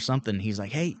story or something. He's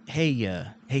like, hey,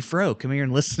 Fro, come here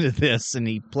and listen to this. And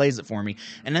he plays it for me.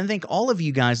 And I think all of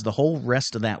you guys, the whole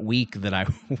rest of that week that I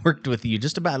worked with you,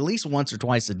 just about at least once or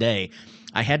twice a day,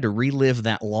 I had to relive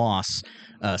that loss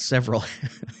several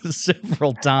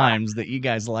times, that you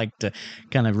guys like to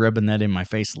kind of rubbing that in my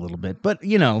face a little bit. But,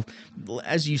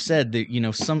 as you said,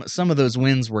 that some of those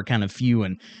wins were kind of few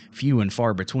and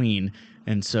far between.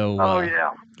 And so,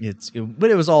 but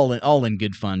it was all in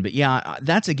good fun. But yeah,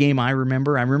 that's a game I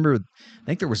remember. I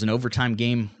think there was an overtime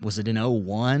game. Was it in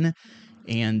 2001?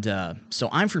 And so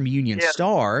I'm from Union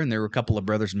Star, and there were a couple of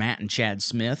brothers, Matt and Chad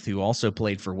Smith, who also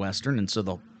played for Western. And so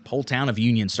the whole town of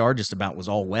Union Star just about was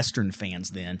all Western fans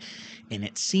then. And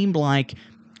it seemed like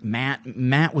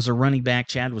Matt was a running back,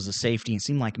 Chad was a safety. It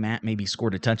seemed like Matt maybe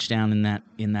scored a touchdown in that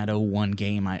 2001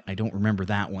 game. I don't remember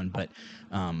that one, but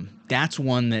that's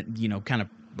one that kind of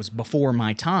was before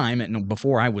my time and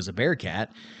before I was a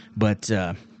Bearcat. But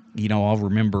I'll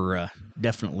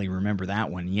definitely remember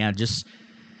that one. Yeah, just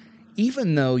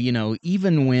even though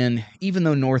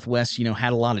Northwest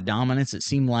had a lot of dominance, it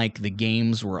seemed like the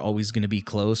games were always going to be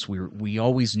close. We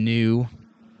always knew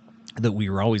that we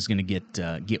were always going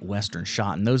to get Western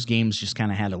shot, and those games just kind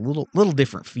of had a little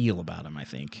different feel about them, I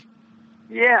think.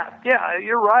 Yeah,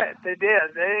 you're right. They did.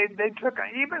 They took,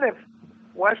 even if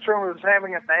Western was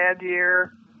having a bad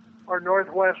year or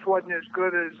Northwest wasn't as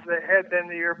good as they had been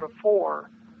the year before,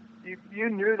 you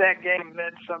knew that game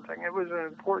meant something. It was an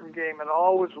important game. It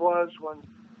always was when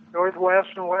Northwest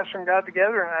and Western got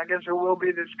together, and I guess it will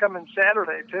be this coming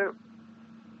Saturday too.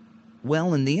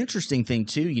 Well, and the interesting thing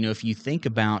too, if you think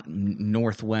about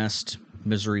Northwest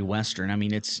Missouri Western. I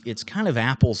mean, it's kind of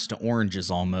apples to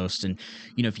oranges almost. And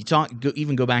if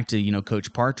you go back to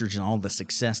Coach Partridge and all the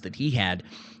success that he had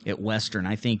at Western,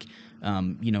 I think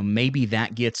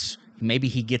maybe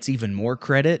he gets even more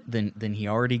credit than he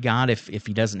already got if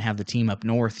he doesn't have the team up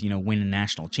north winning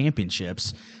national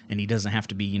championships, and he doesn't have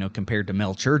to be compared to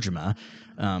Mel Tjeerdsma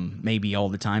maybe all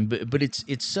the time. But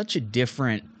it's such a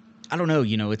different. I don't know,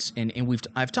 it's and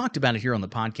I've talked about it here on the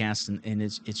podcast, and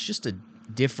it's just a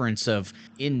difference of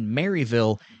in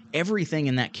Maryville, everything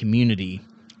in that community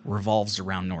revolves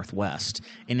around Northwest,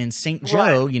 and in St.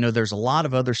 Joe, there's a lot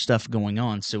of other stuff going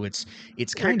on, so it's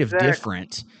kind of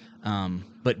different.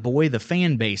 But boy, the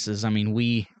fan bases, I mean,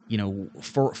 we,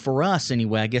 for us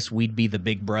anyway, I guess we'd be the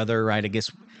big brother, right? I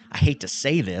guess I hate to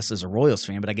say this as a Royals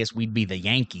fan, but I guess we'd be the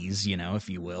Yankees, if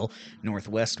you will.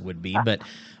 Northwest would be, but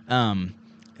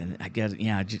and I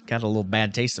just got a little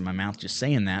bad taste in my mouth just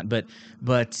saying that. But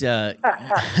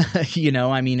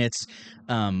I mean, it's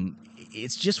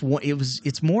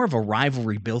more of a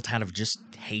rivalry built out of just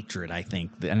hatred, I think,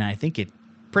 and I think it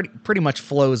pretty much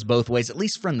flows both ways, at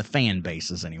least from the fan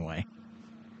bases anyway.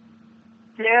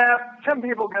 Yeah, some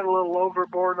people get a little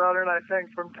overboard on it, I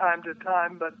think, from time to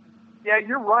time. But yeah,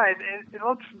 you're right.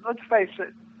 Let's face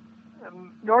it.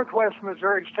 Northwest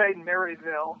Missouri State in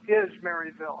Maryville is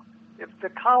Maryville. If the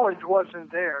college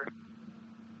wasn't there,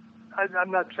 I'm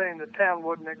not saying the town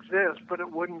wouldn't exist, but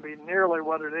it wouldn't be nearly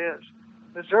what it is.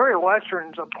 Missouri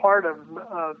Western's a part of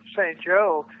St.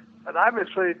 Joe, but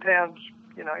obviously the town's,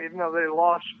 even though they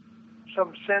lost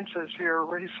some census here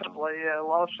recently,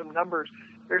 lost some numbers,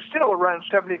 there's still around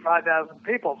 75,000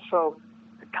 people. So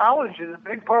the college is a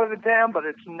big part of the town, but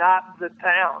it's not the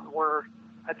town where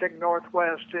I think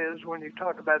Northwest is when you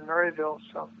talk about Maryville.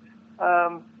 So,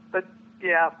 but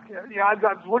yeah, I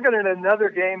was looking at another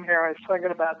game here I was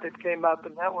thinking about that came up,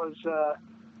 and that was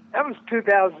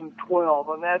 2012,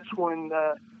 and that's when,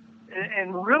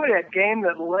 and really a game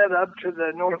that led up to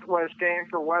the Northwest game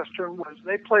for Western was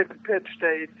they played the Pitt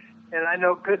State, and I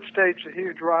know Pitt State's a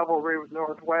huge rivalry with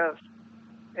Northwest,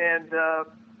 and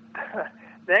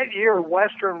that year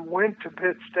Western went to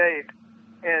Pitt State,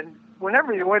 and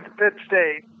whenever you went to Pitt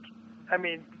State, I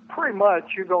mean, pretty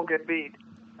much you're going to get beat.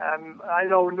 I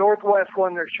know Northwest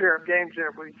won their share of games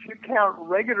there, but if you count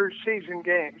regular season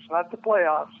games, not the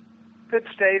playoffs, Pitt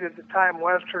State at the time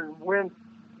Western went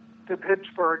to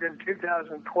Pittsburgh in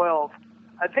 2012.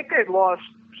 I think they'd lost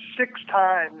 6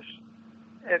 times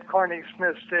at Carnegie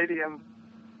Smith Stadium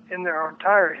in their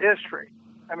entire history.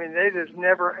 I mean, they just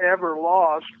never, ever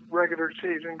lost regular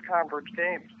season conference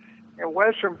games. And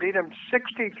Western beat them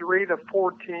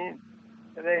 63-14.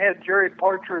 And they had Jerry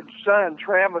Partridge's son,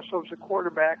 Travis, was the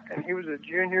quarterback, and he was a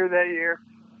junior that year.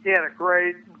 He had a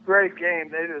great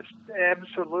game. They just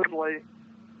absolutely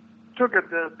took it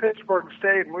to Pittsburgh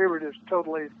State, and we were just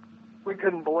we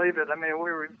couldn't believe it. I mean,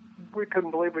 we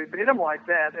couldn't believe we beat them like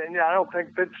that. And I don't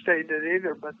think Pitt State did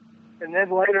either. And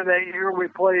then later that year, we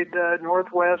played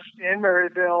Northwest in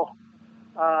Maryville,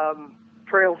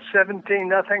 trailed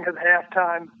 17-0 at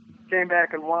halftime, came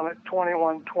back and won it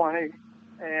 21-20.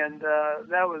 And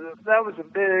that was a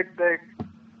big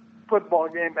football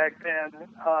game back then.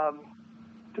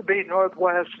 To beat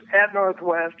Northwest at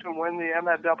Northwest and win the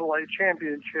MIAA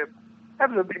championship, that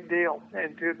was a big deal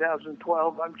in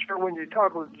 2012. I'm sure when you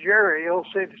talk with Jerry, he'll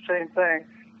say the same thing.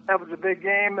 That was a big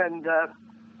game, and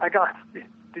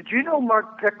did you know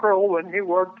Mark Pickrell when he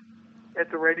worked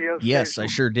at the radio station? Yes, I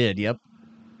sure did, yep.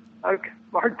 Okay,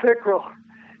 Mark Pickrell,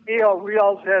 we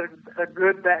always had a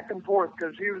good back and forth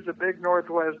because he was a big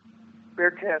Northwest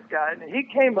Bearcat guy. And he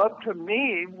came up to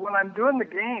me when I'm doing the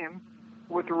game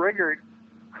with Riggert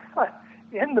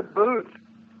in the booth.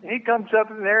 He comes up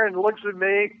in there and looks at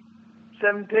me,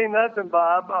 17-0,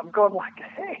 Bob. I'm going like,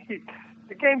 hey,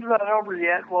 the game's not over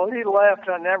yet. Well, he left.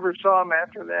 I never saw him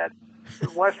after that.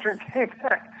 Western came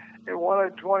back and won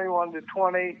it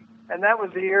 21-20. And that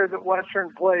was the year that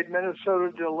Western played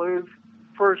Minnesota Duluth.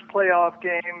 First playoff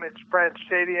game at Spratt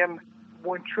Stadium,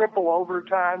 went triple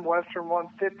overtime. Western won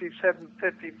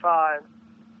 57-55.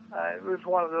 It was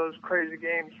one of those crazy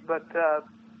games. But,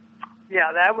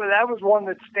 yeah, that was one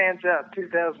that stands out,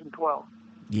 2012.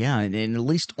 Yeah, and at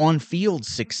least on-field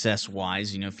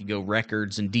success-wise, if you go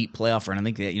records and deep playoff run, I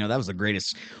think that that was the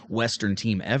greatest Western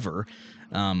team ever.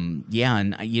 Yeah,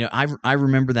 and I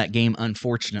remember that game.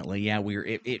 Unfortunately, yeah,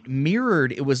 it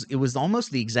mirrored. It was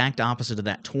almost the exact opposite of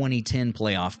that 2010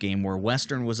 playoff game where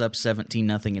Western was up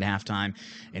 17-0 at halftime,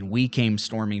 and we came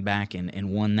storming back and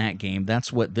won that game.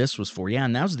 That's what this was for. Yeah,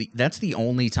 and that's the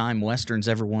only time Western's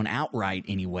ever won outright.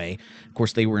 Anyway, of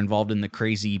course they were involved in the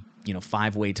crazy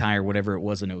 5-way tie or whatever it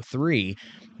was in 2003,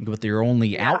 but their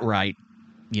only outright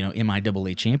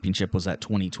MIAA championship was that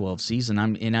 2012 season.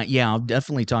 I'll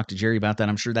definitely talk to Jerry about that.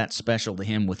 I'm sure that's special to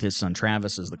him with his son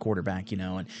Travis as the quarterback,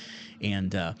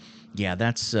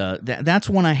 that's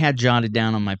one I had jotted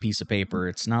down on my piece of paper.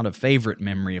 It's not a favorite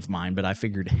memory of mine, but I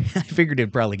figured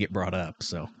it'd probably get brought up.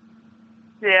 So.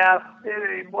 Yeah,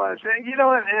 it was. And,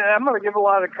 I'm going to give a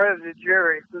lot of credit to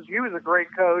Jerry because he was a great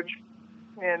coach.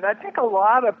 And I think a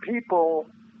lot of people,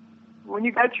 when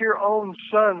you got your own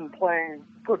son playing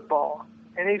football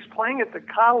and he's playing at the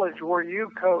college where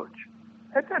you coach,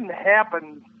 that doesn't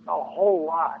happen a whole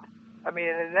lot. I mean,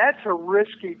 and that's a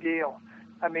risky deal.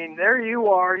 I mean, there you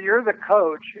are, you're the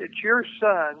coach, it's your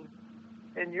son,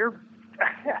 and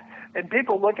and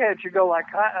people look at you and go like,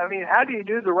 how do you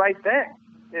do the right thing?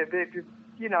 If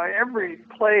every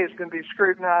play is going to be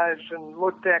scrutinized and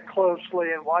looked at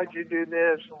closely, and why'd you do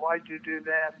this and why'd you do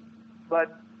that?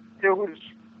 But it was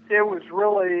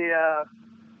really a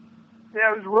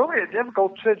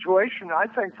difficult situation, I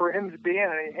think, for him to be in,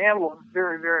 and he handled it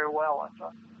very, very well, I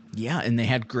thought. Yeah, and they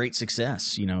had great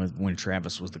success, when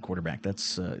Travis was the quarterback.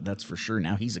 That's for sure.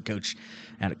 Now he's a coach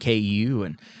out of KU,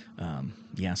 and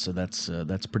so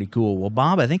that's pretty cool. Well,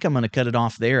 Bob, I think I'm going to cut it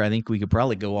off there. I think we could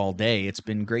probably go all day. It's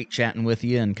been great chatting with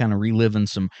you and kind of reliving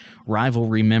some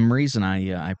rivalry memories, and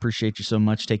I appreciate you so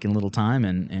much taking a little time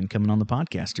and coming on the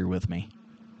podcast here with me.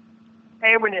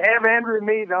 Hey, when you have Andrew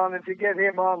Mead on, if you get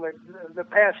him on the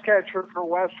pass catcher for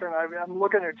Western, I'm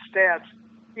looking at stats.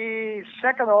 He's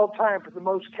second all-time for the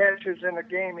most catches in a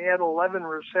game. He had 11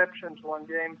 receptions one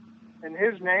game, and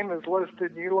his name is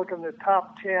listed. You look in the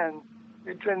top 10,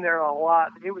 it's in there a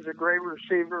lot. He was a great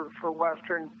receiver for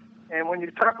Western. And when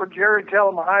you talk with Jerry, tell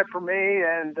him hi for me,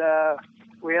 and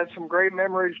we had some great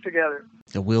memories together.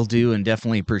 Will do, and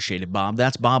definitely appreciate it, Bob.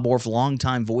 That's Bob Orff,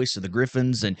 longtime voice of the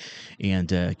Griffins and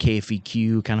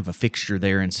KFEQ, kind of a fixture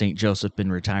there in St. Joseph,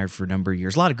 been retired for a number of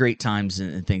years. A lot of great times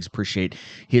and things. Appreciate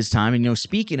his time. And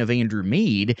speaking of Andrew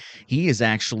Mead, he is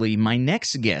actually my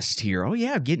next guest here. Oh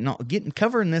yeah,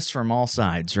 covering this from all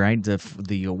sides, right?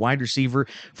 The wide receiver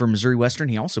for Missouri Western.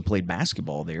 He also played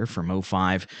basketball there from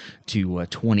 2005 to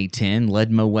 2010. Led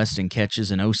Mo West in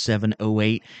catches in 2007,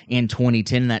 2008, and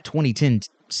 2010. And that 2010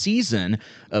 season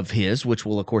of his, which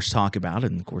we'll of course talk about,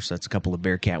 and of course that's a couple of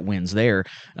Bearcat wins there.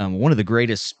 One of the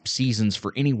greatest seasons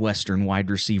for any Western wide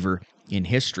receiver in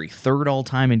history. Third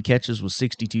all-time in catches was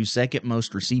 62, second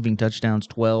most receiving touchdowns,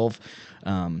 12.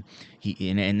 And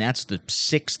that's the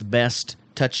sixth best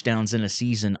touchdowns in a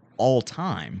season all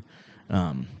time.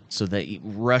 So that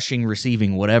rushing,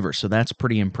 receiving, whatever. So that's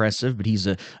pretty impressive. But he's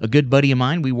a good buddy of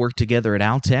mine. We work together at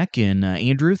Altech. And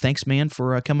Andrew, thanks, man,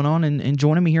 for coming on and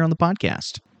joining me here on the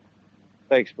podcast.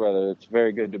 Thanks, brother. It's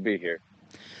very good to be here.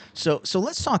 So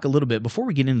let's talk a little bit before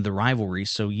we get into the rivalry.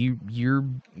 So you're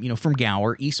from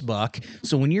Gower, East Buck.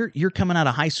 So when you're coming out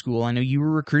of high school, I know you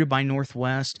were recruited by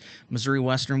Northwest, Missouri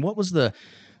Western. What was the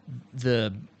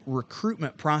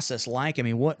recruitment process like? I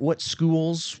mean, what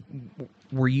schools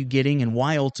were you getting, and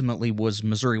why ultimately was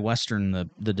Missouri Western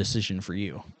the decision for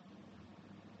you?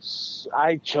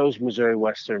 I chose Missouri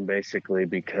Western basically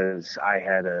because I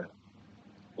had a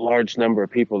large number of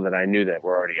people that I knew that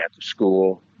were already at the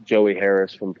school. Joey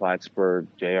Harris from Plattsburgh,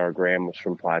 J.R. Graham was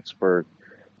from Plattsburgh,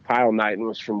 Kyle Knighton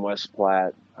was from West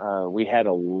Platte. We had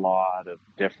a lot of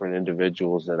different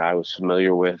individuals that I was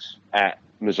familiar with at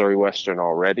Missouri Western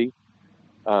already.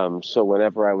 So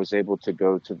whenever I was able to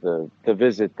go to the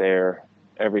visit there,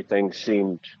 everything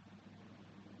seemed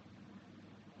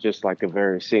just like a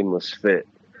very seamless fit.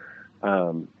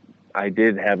 I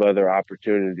did have other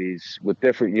opportunities with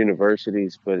different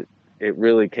universities, but it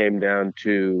really came down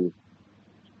to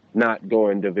not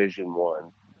going Division I.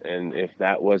 And if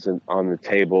that wasn't on the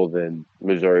table, then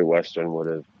Missouri Western would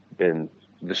have been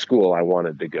the school I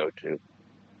wanted to go to.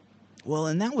 Well,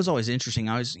 and that was always interesting.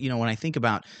 I was, when I think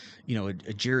about,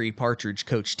 a Jerry Partridge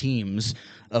coach teams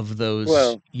of those,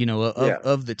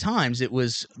 of the times,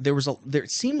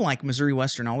 it seemed like Missouri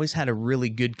Western always had a really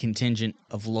good contingent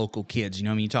of local kids.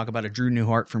 You talk about a Drew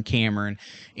Newhart from Cameron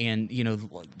and,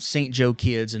 St. Joe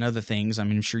kids and other things. I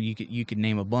mean, I'm sure you could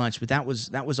name a bunch, but that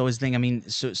was always the thing. I mean,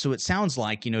 so it sounds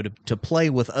like, to play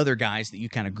with other guys that you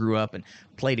kind of grew up and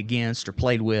played against or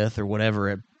played with or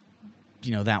whatever,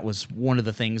 that was one of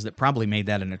the things that probably made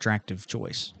that an attractive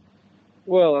choice.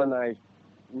 Well, and I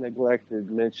neglected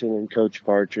mentioning Coach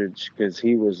Partridge because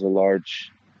he was a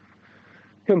large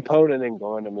component in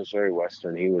going to Missouri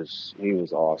Western. He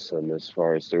was awesome as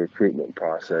far as the recruitment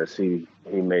process. He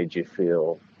made you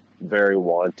feel very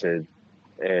wanted,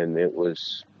 and it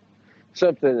was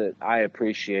something that I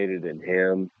appreciated in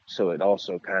him. So it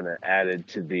also kind of added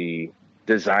to the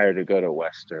desire to go to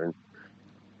Western.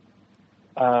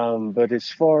 But as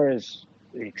far as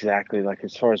exactly. Like,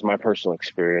 as far as my personal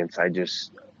experience,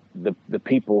 the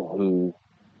people who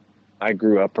I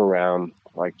grew up around,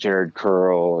 like Jared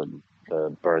Curl and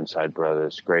the Burnside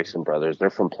brothers, Grayson brothers, they're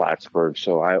from Plattsburgh.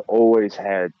 So I always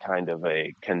had kind of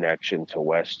a connection to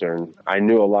Western. I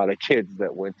knew a lot of kids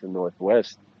that went to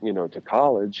Northwest, to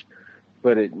college,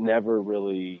 but it never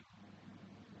really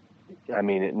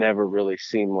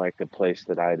seemed like a place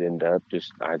that I'd end up.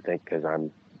 Just, I think, because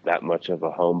I'm that much of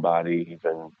a homebody,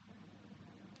 even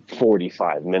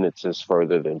 45 minutes is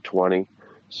further than 20.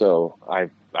 So I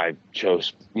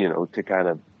chose, to kind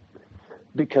of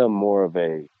become more of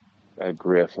a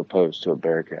Griff opposed to a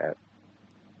Bearcat.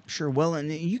 Sure. Well,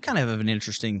 and you kind of have an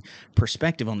interesting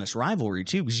perspective on this rivalry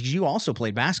too, because you also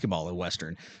played basketball at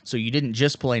Western. So you didn't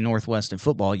just play Northwest in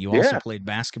football; you also Yeah, played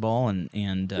basketball.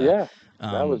 yeah,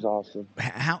 that was Um, awesome.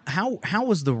 how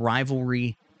was the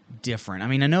rivalry different? I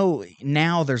mean, I know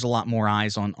now there's a lot more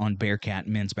eyes on Bearcat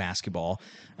men's basketball,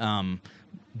 um,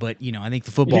 but I think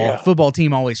the football Yeah, football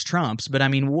team always trumps. But I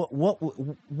mean,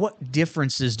 what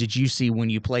differences did you see when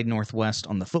you played Northwest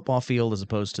on the football field as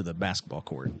opposed to the basketball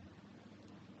court?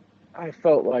 I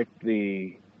felt like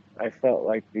the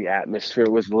atmosphere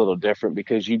was a little different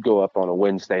because you'd go up on a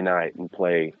Wednesday night and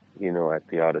play, at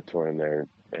the auditorium there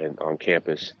and on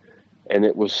campus, and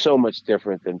it was so much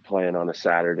different than playing on a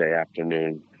Saturday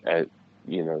afternoon at,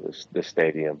 the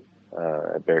stadium,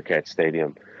 at Bearcat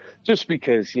Stadium, just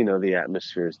because the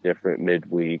atmosphere is different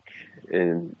midweek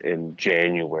in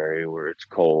January where it's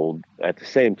cold. At the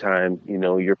same time,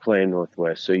 you're playing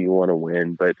Northwest, so you want to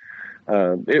win, but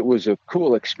it was a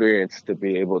cool experience to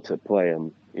be able to play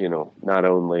them, not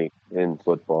only in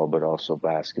football but also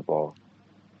basketball.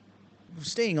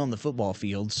 Staying on the football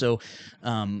field, so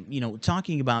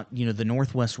talking about the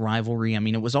Northwest rivalry. I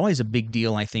mean, it was always a big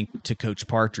deal, I think, to Coach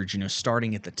Partridge.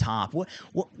 Starting at the top. What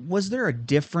was there a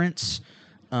difference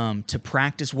to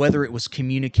practice, whether it was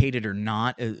communicated or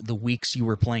not, the weeks you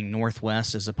were playing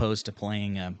Northwest as opposed to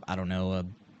playing I don't know,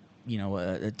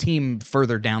 a team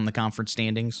further down the conference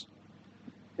standings?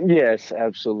 Yes,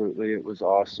 absolutely. It was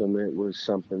awesome. It was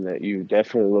something that you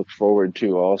definitely look forward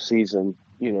to all season.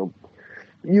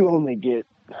 You only get,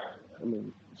 I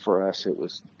mean, for us, it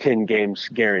was 10 games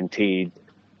guaranteed.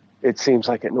 It seems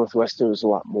like at Northwestern it was a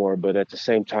lot more, but at the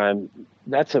same time,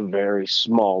 that's a very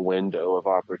small window of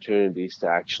opportunities to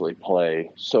actually play.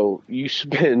 So you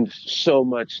spend so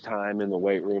much time in the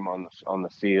weight room on the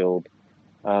field.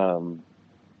 Um,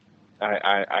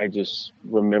 I just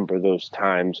remember those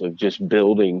times of just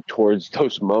building towards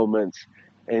those moments.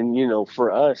 And,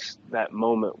 for us, that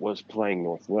moment was playing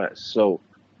Northwest. So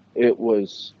it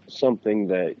was something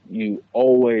that you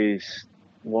always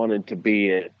wanted to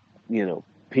be at,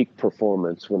 peak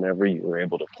performance whenever you were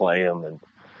able to play them. And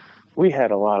we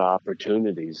had a lot of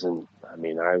opportunities. And I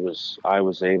mean, I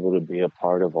was able to be a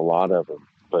part of a lot of them.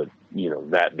 But,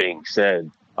 that being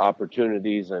said,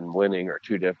 opportunities and winning are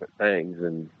two different things.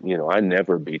 And, I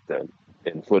never beat them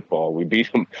in football. We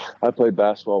beat them. I played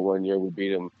basketball one year. We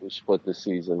beat them. We split the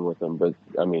season with them. But,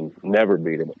 I mean, never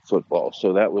beat them at football.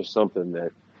 So that was something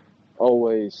that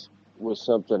always was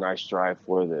something I strive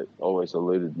for, that always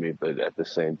eluded me. But at the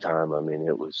same time, I mean,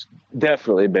 it was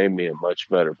definitely made me a much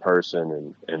better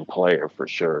person and player for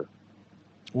sure.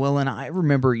 Well, and I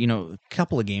remember, a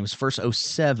couple of games, first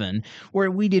 '07, where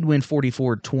we did win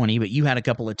 44-20, but you had a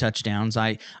couple of touchdowns.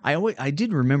 I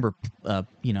did remember,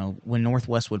 when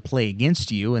Northwest would play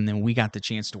against you, and then we got the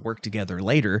chance to work together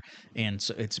later. And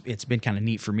so it's been kind of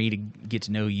neat for me to get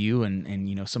to know you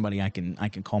and somebody I can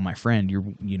call my friend.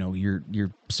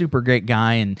 You're super great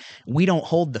guy, and we don't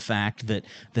hold the fact that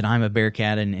I'm a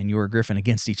Bearcat and you're a Griffin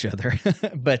against each other.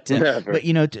 but uh, Never. but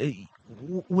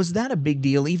was that a big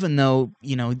deal? Even though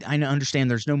I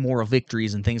understand there's no moral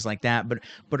victories and things like that,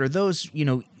 but are those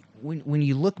when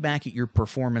you look back at your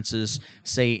performances,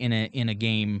 say in a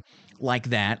game like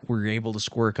that, where you're able to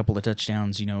score a couple of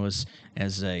touchdowns,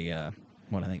 as a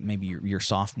what I think maybe your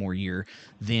sophomore year,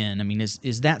 then I mean,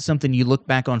 is that something you look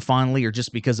back on fondly, or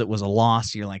just because it was a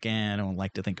loss, you're like, I don't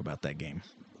like to think about that game?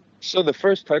 So the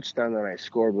first touchdown that I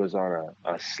scored was on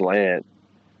a slant,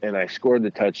 and I scored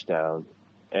the touchdown.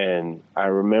 And I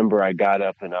remember I got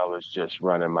up and I was just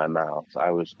running my mouth.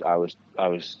 I was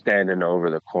standing over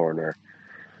the corner,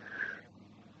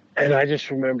 and I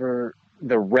just remember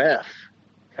the ref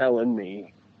telling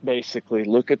me, basically,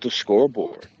 look at the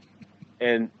scoreboard,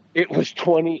 and it was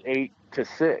 28-6.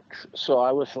 So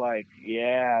I was like,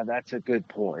 yeah, that's a good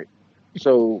point.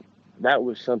 So that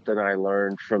was something I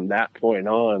learned from that point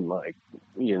on, like,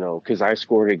 because I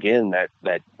scored again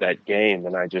that game,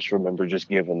 and I just remember just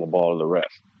giving the ball to the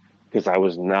ref because I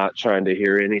was not trying to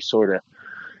hear any sort of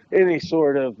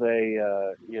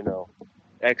a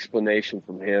explanation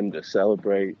from him to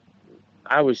celebrate.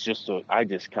 I just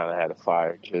kind of had a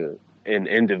fire to an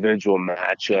individual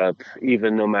matchup,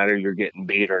 even no matter you're getting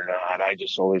beat or not. I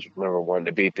just always remember wanting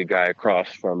to beat the guy across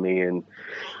from me, and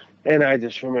I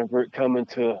just remember it coming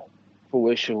to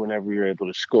fruition whenever you're able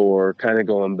to score. Kind of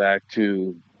going back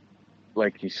to,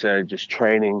 like you said, just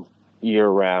training year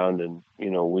round, and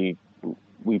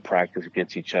we practice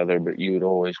against each other, but you would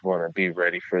always want to be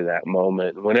ready for that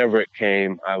moment. And whenever it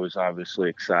came, I was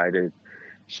obviously excited,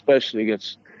 especially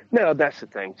against. Now, that's the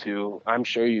thing, too. I'm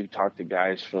sure you talk to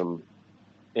guys from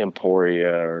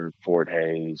Emporia or Fort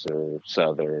Hays or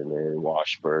Southern or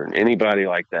Washburn, anybody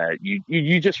like that.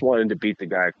 You just wanted to beat the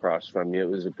guy across from you. It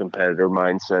was a competitor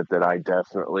mindset that I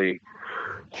definitely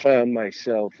found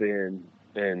myself in.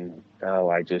 And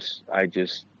I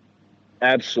just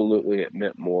absolutely it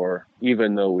meant more,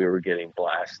 even though we were getting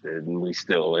blasted and we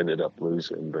still ended up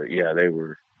losing. But yeah, they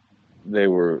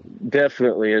were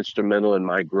definitely instrumental in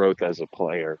my growth as a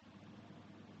player.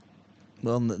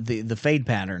 Well, the fade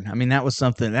pattern. I mean, that was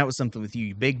something with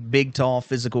you. Big, tall,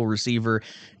 physical receiver,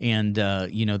 and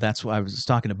that's why I was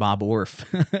talking to Bob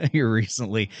Orff here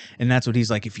recently, and that's what he's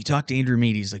like. If you talk to Andrew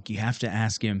Mead, he's like, you have to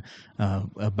ask him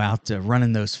about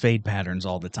running those fade patterns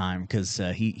all the time, because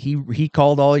he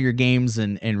called all your games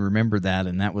and remembered that,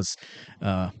 and that was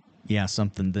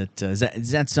something that is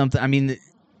that something. I mean,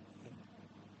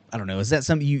 I don't know. Is that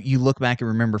something you look back and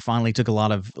remember finally took a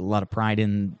lot of pride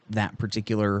in that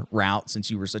particular route,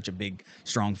 since you were such a big,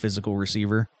 strong, physical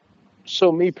receiver?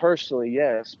 So me personally,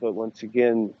 yes. But once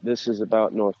again, this is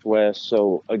about Northwest.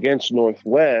 So against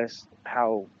Northwest,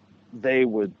 how they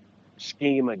would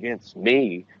scheme against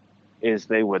me is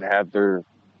they would have their,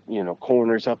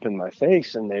 corners up in my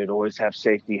face, and they'd always have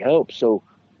safety help. So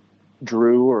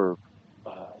Drew or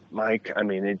Mike, I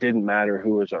mean, it didn't matter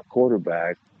who was our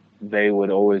quarterback. They would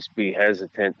always be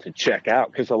hesitant to check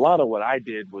out, because a lot of what I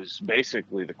did was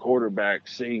basically the quarterback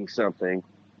seeing something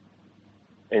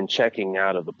and checking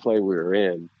out of the play we were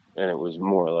in, and it was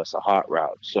more or less a hot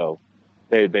route. So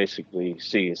they would basically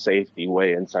see a safety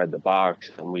way inside the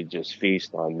box, and we'd just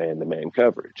feast on man-to-man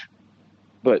coverage.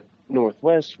 But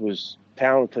Northwest was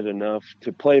talented enough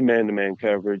to play man-to-man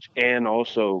coverage and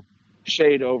also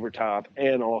shade over top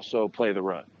and also play the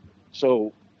run.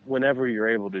 So whenever you're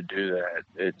able to do that,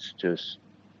 it's just,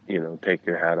 take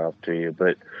your hat off to you.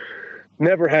 But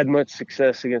never had much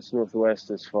success against Northwest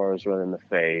as far as running the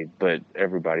fade, but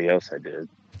everybody else I did.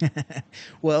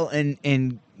 Well,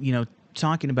 and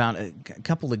talking about a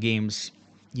couple of games,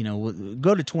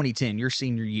 go to 2010, your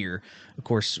senior year. Of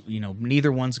course,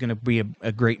 neither one's going to be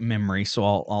a great memory, so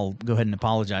I'll go ahead and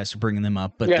apologize for bringing them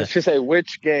up. But yeah, I should say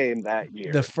which game that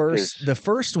year. The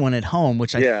first one at home,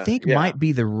 which I think might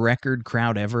be the record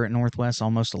crowd ever at Northwest,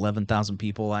 almost 11,000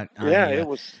 people. It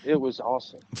was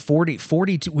awesome.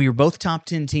 42. We were both top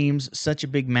 10 teams. Such a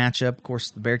big matchup. Of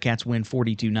course, the Bearcats win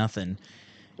 42-0.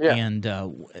 Yeah.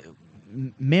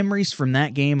 And memories from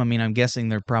that game. I mean, I'm guessing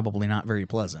they're probably not very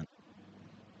pleasant.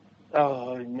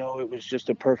 Oh, no, it was just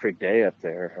a perfect day up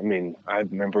there. I mean, I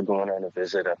remember going on a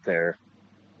visit up there,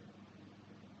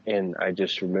 and I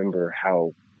just remember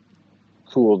how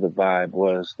cool the vibe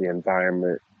was, the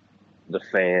environment, the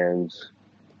fans,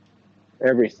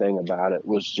 everything about it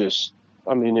was just,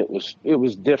 I mean, it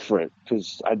was different,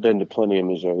 because I'd been to plenty of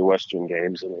Missouri Western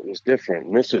games, and it was different.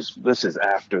 And this is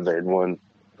after they'd won.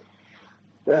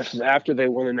 This is after they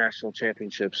won a national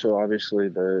championship, so obviously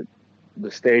the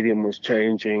stadium was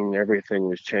changing, everything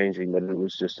was changing, but it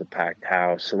was just a packed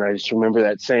house. And I just remember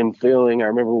that same feeling. I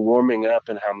remember warming up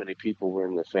and how many people were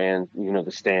in the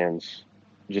the stands,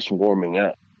 just warming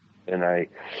up. And I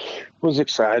was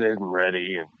excited and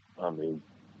ready. And I mean,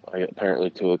 I got apparently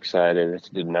too excited. It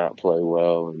did not play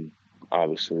well. And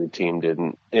obviously the team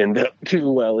didn't end up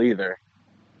too well either.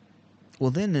 Well,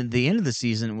 then at the end of the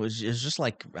season, it was just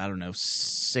like, I don't know,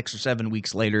 6 or 7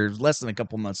 weeks later, less than a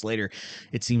couple months later,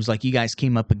 it seems like you guys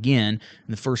came up again in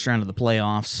the first round of the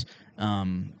playoffs,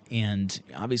 and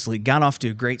obviously got off to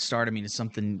a great start. I mean, it's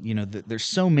something, there's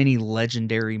so many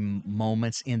legendary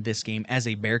moments in this game as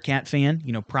a Bearcat fan,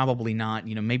 probably not,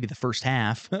 maybe the first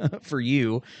half for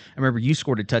you. I remember you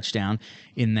scored a touchdown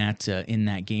in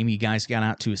that game. You guys got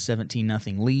out to a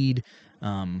 17-0 lead.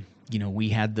 We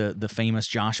had the famous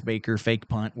Josh Baker fake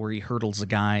punt where he hurdles a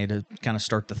guy to kind of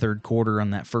start the third quarter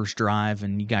on that first drive.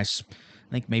 And you guys,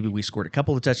 I think maybe we scored a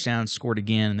couple of touchdowns, scored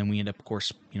again, and then we ended up, of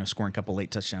course, scoring a couple late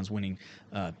touchdowns, winning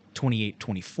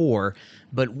 28-24.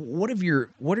 But what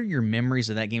are your memories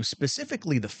of that game,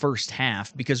 specifically the first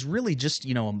half? Because really, just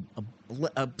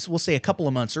we'll say a couple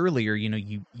of months earlier,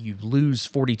 you lose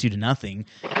 42-0,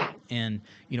 and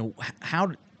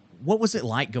what was it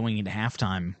like going into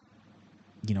halftime?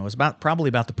 you know, it was probably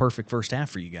about the perfect first half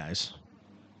for you guys.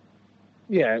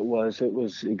 Yeah, it was. It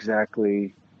was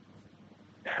exactly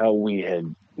how we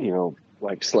had,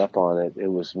 like slept on it. It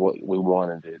was what we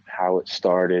wanted it, how it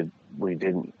started. We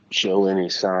didn't show any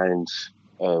signs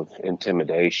of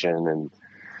intimidation and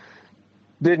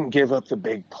didn't give up the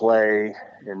big play,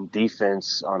 and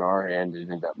defense on our end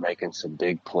ended up making some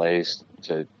big plays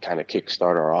to kind of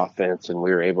kickstart our offense, and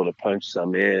we were able to punch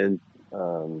some in.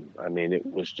 I mean, it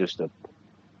was just a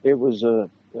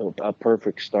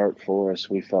perfect start for us.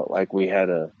 We felt like we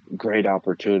had a great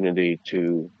opportunity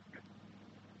to,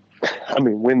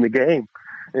 win the game.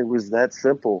 It was that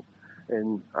simple.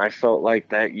 And I felt like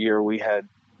that year we had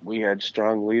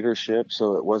strong leadership,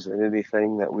 so it wasn't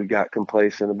anything that we got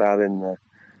complacent about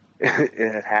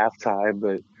at halftime,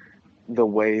 but the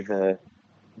way the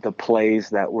plays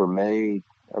that were made,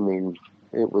 I mean,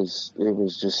 it was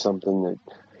just something that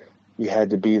you had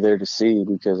to be there to see,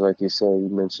 because like you said, you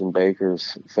mentioned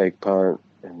Baker's fake punt,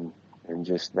 and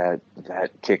just that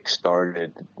kick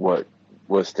started what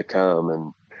was to come.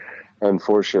 And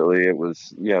unfortunately it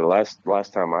was the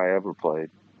last time I ever played.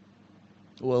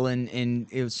 Well, and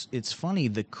it's funny,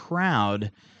 the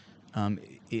crowd,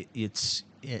 it's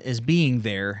as being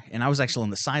there, and I was actually on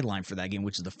the sideline for that game,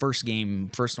 which is the first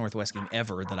Northwest game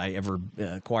ever that I ever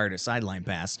acquired a sideline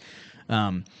pass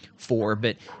for.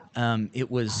 But it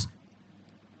was,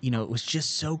 it was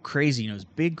just so crazy. It was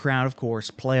big crowd, of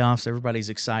course, playoffs, everybody's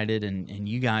excited. And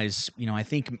you guys, I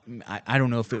think, I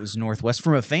don't know if it was Northwest.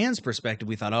 From a fan's perspective,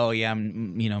 we thought, oh, yeah,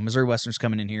 Missouri Western's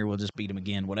coming in here. We'll just beat them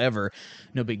again, whatever.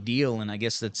 No big deal. And I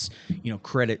guess that's,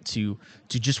 credit to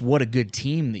just what a good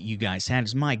team that you guys had.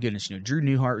 It's, my goodness, Drew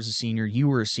Newhart was a senior. You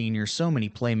were a senior. So many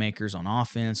playmakers on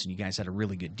offense, and you guys had a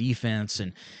really good defense.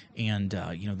 And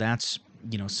that's,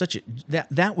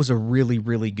 that was a really,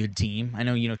 really good team. I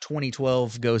know,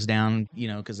 2012 goes down,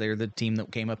 because they're the team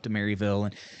that came up to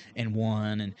Maryville and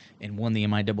won the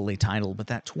MIAA title. But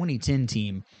that 2010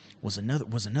 team was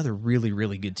another really,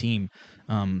 really good team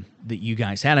that you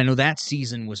guys had. I know that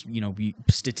season was,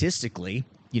 statistically,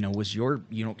 was your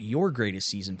greatest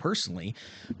season personally,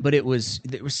 but there was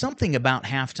something about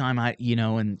halftime,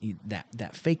 and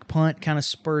that fake punt kind of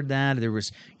spurred that. There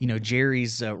was,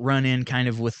 Jerry's run in kind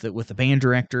of with the band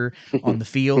director on the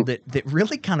field that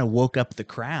really kind of woke up the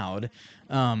crowd,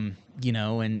 anyway,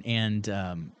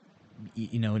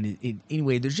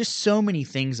 there's just so many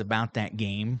things about that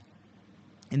game.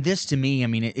 And this, to me, I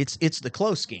mean, it's the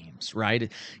close games,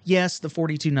 right? Yes, the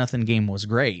 42-0 game was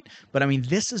great, but I mean,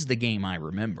 this is the game I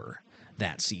remember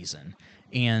that season,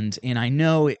 and I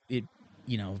know it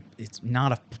it's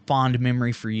not a fond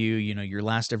memory for you, your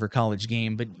last ever college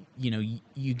game, but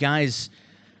you guys,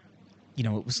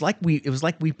 it was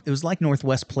like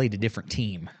Northwest played a different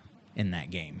team in that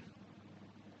game.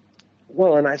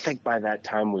 Well, and I think by that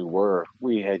time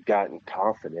we had gotten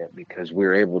confident, because we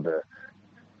were able to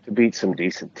beat some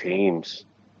decent teams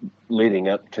leading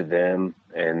up to them.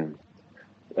 And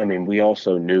I mean, we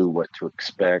also knew what to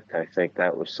expect. I think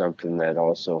that was something that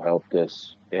also helped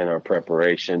us in our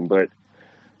preparation. But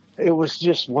it was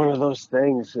just one of those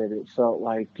things that it felt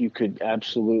like you could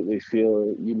absolutely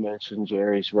feel. You mentioned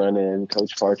Jerry's run-in,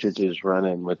 Coach Partridge's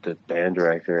run-in with the band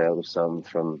director. That was something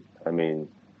from,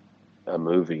 a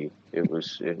movie.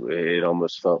 It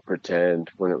almost felt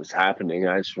pretend when it was happening.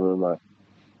 I just remember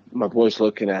my boys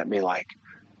looking at me like,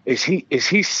 is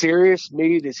he serious,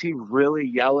 Meade? Is he really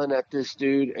yelling at this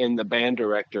dude? And the band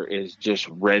director is just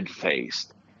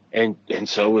red-faced. And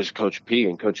so was Coach P.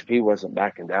 And Coach P wasn't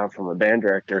backing down from a band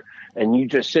director. And you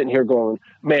just sitting here going,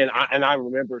 man, I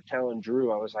remember telling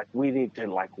Drew, I was like, we need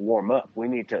to warm up. We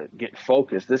need to get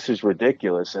focused. This is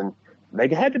ridiculous. And they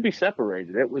had to be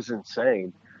separated. It was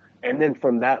insane. And then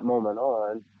from that moment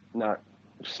on, not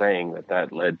saying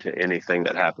that led to anything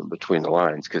that happened between the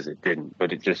lines, because it didn't,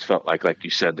 but it just felt like you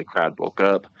said, the crowd woke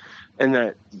up, and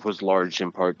that was large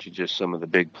in part to just some of the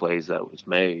big plays that was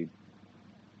made.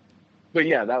 But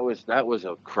yeah, that was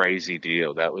a crazy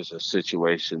deal. That was a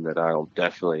situation that I'll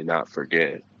definitely not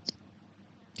forget.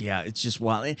 Yeah, it's just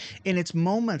wild, and it's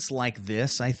moments like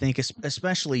this, I think,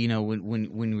 especially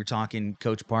when we're talking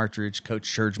Coach Partridge, Coach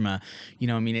Sherjma,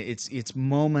 it's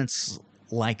moments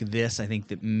like this, I think,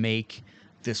 that make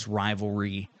this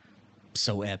rivalry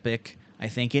so epic, I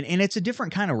think, and it's a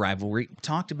different kind of rivalry.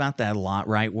 Talked about that a lot,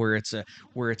 right? Where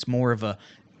it's more of a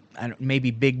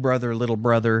maybe big brother, little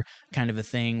brother kind of a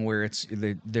thing, where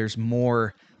there's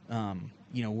more, where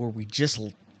we just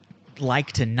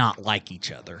like to not like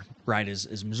each other, right?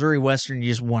 As Missouri Western, you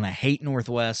just want to hate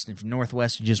Northwest, and from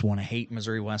Northwest, you just want to hate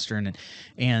Missouri Western,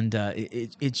 and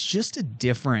it's just a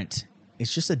different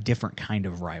kind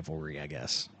of rivalry, I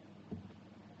guess.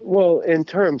 Well, in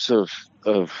terms of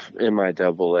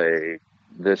MIAA,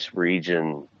 this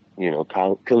region,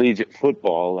 collegiate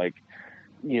football, like,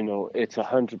 it's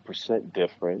 100%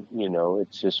 different.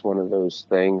 It's just one of those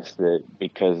things that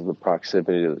because of the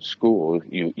proximity of the school,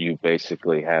 you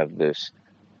basically have this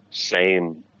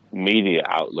same media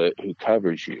outlet who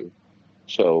covers you.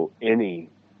 So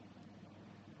in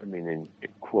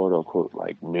quote unquote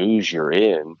like news you're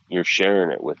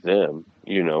sharing it with them.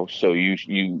 So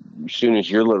you as soon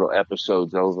as your little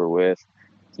episode's over with,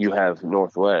 you have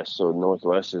Northwest. So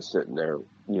Northwest is sitting there,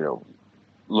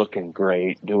 looking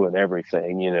great, doing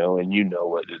everything, and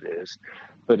what it is.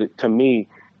 But to me,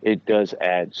 it does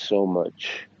add so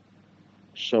much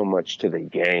to the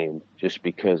game just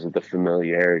because of the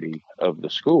familiarity of the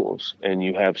schools. And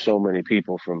you have so many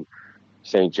people from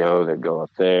St. Joe that go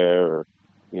up there, or,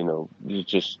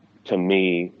 just to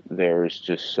me, there's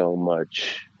just so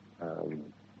much.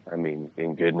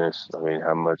 In goodness,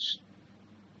 how much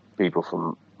people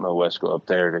from West go up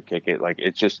there to kick it. Like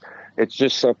it's just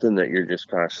something that you're just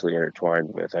constantly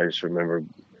intertwined with. I just remember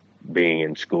being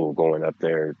in school, going up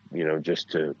there,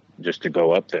 just to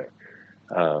go up there.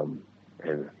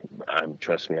 And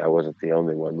trust me, I wasn't the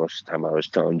only one. Most of the time, I was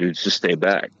telling dudes to stay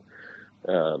back.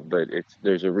 But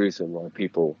there's a reason why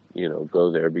people,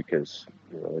 go there because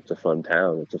it's a fun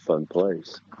town, it's a fun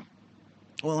place.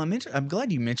 Well, I'm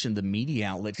glad you mentioned the media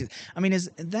outlet.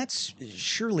 That's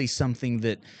surely something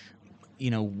that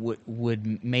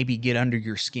would maybe get under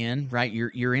your skin, right?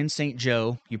 You're in St.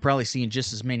 Joe. You're probably seeing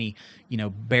just as many,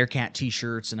 Bearcat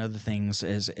T-shirts and other things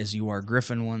as you are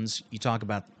Griffin ones. You talk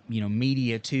about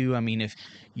media too. If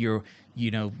you're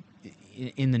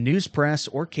in the news press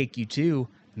or KQ2,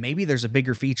 maybe there's a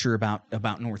bigger feature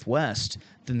about Northwest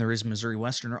than there is Missouri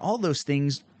Western, or all those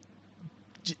things.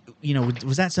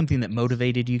 Was that something that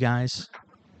motivated you guys?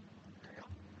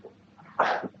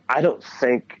 I don't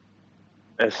think,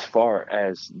 as far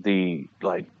as the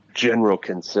like general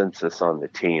consensus on the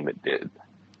team, it did.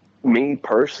 Me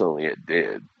personally, it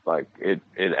did. Like it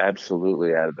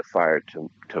absolutely added the fire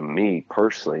to me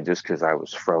personally, just because I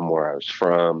was from where I was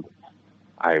from.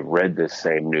 I read this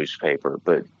same newspaper,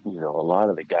 but a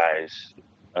lot of the guys,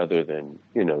 other than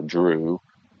Drew,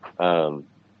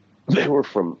 they were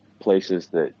from places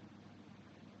that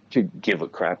could give a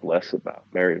crap less about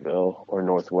Maryville or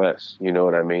Northwest. You know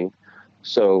what I mean?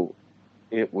 So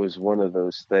it was one of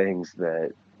those things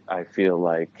that I feel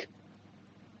like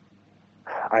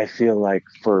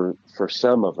for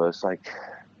some of us, like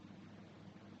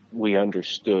we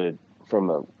understood from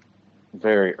a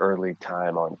very early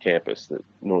time on campus that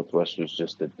Northwest was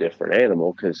just a different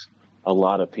animal, because a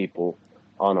lot of people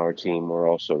on our team were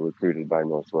also recruited by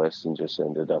Northwest and just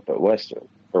ended up at Western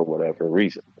for whatever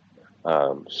reason.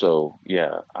 So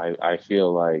yeah, I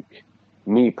feel like,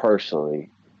 me personally,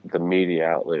 the media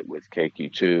outlet with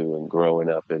KQ2 and growing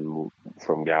up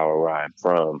from Gower, where I'm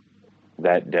from,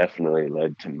 that definitely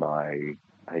led to my,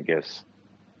 I guess,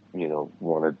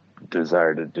 wanted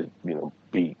desire to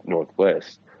beat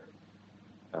Northwest,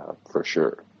 for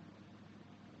sure.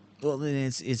 Well, then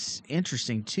it's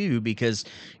interesting too, because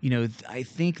I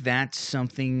think that's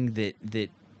something that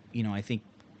I think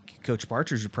Coach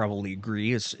Barters would probably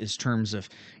agree, is terms of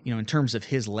in terms of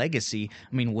his legacy.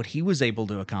 What he was able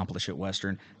to accomplish at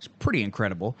Western is pretty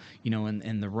incredible.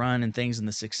 And the run and things and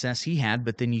the success he had.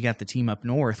 But then you got the team up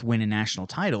north winning national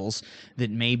titles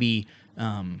that maybe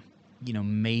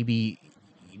maybe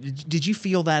did you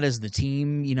feel that as the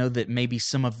team, that maybe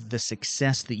some of the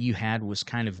success that you had was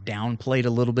kind of downplayed a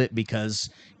little bit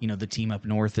because, the team up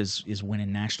north is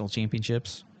winning national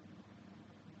championships?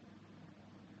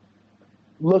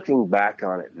 Looking back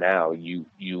on it now, you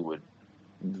would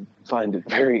find it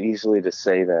very easily to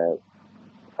say that.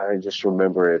 I just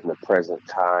remember it in the present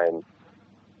time,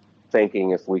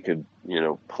 thinking if we could,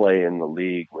 play in the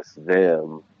league with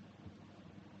them,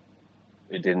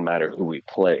 it didn't matter who we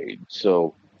played.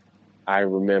 So I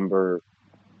remember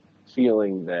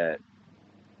feeling that,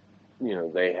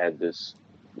 they had this,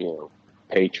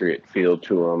 patriot feel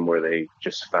to them, where they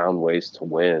just found ways to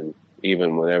win,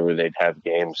 even whenever they'd have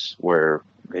games where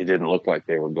they didn't look like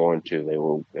they were going to.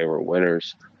 They were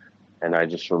winners, and I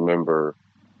just remember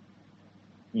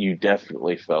you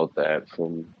definitely felt that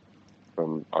from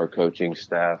our coaching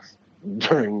staff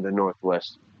during the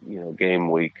Northwest,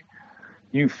 game week.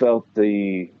 You felt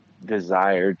the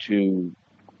desire to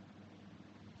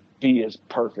be as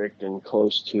perfect and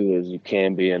close to as you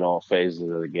can be in all phases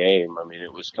of the game.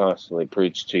 It was constantly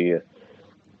preached to you,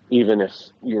 even if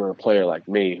you're a player like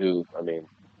me, who,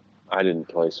 I didn't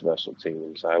play special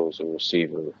teams. I was a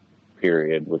receiver,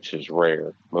 period, which is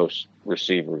rare. Most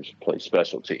receivers play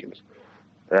special teams.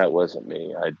 that wasn't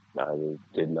me. I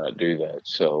did not do that.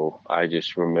 So I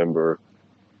just remember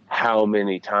how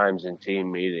many times in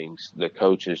team meetings the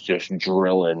coaches just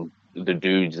drilling the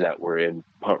dudes that were in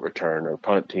punt return or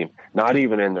punt team, not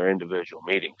even in their individual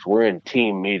meetings. We're in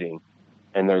team meeting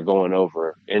and they're going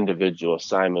over individual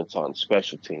assignments on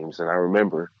special teams. And I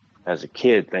remember as a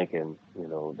kid thinking,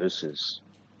 this is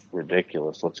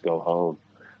ridiculous. Let's go home.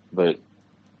 But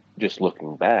just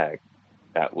looking back,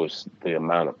 that was the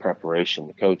amount of preparation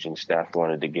the coaching staff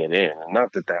wanted to get in. And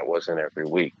not that that wasn't every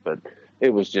week, but it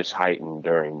was just heightened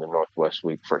during the Northwest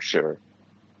week for sure.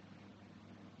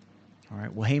 All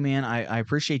right. Well, hey man, I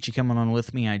appreciate you coming on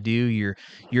with me. I do. You're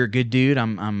a good dude.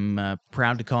 I'm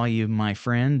proud to call you my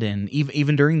friend, and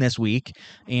even during this week.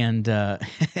 And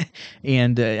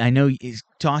I know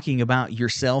talking about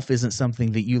yourself isn't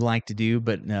something that you like to do,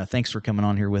 but thanks for coming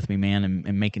on here with me, man,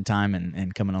 and making time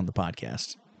and coming on the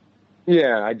podcast.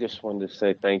 Yeah, I just wanted to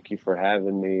say thank you for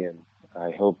having me, and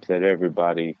I hope that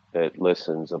everybody that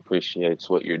listens appreciates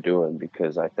what you're doing,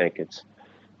 because I think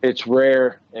it's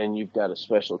rare, and you've got a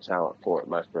special talent for it,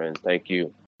 my friend. Thank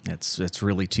you. That's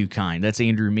really too kind. That's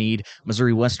Andrew Mead,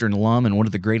 Missouri Western alum, and one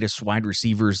of the greatest wide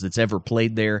receivers that's ever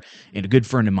played there, and a good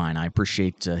friend of mine. I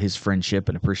appreciate his friendship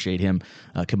and appreciate him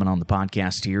coming on the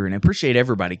podcast here, and I appreciate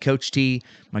everybody. Coach T,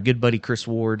 my good buddy Chris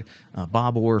Ward,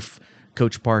 Bob Orff,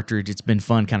 Coach Partridge. It's been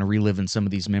fun kind of reliving some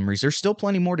of these memories. There's still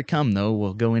plenty more to come, though.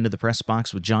 We'll go into the press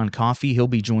box with John Coffey. He'll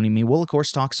be joining me. We'll, of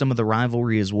course, talk some of the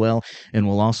rivalry as well, and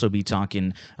we'll also be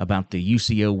talking about the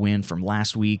UCO win from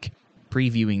last week,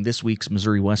 previewing this week's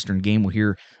Missouri Western game. We'll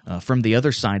hear from the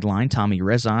other sideline, Tommy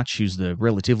Rezach, who's the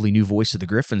relatively new voice of the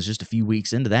Griffins, just a few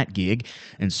weeks into that gig,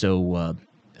 and so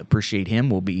appreciate him.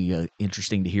 Will be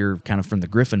interesting to hear kind of from the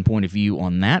Griffin point of view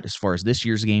on that as far as this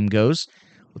year's game goes.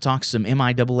 We'll talk some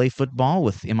MIAA football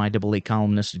with MIAA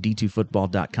columnist of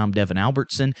D2Football.com, Devin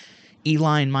Albertson.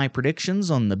 Eli and my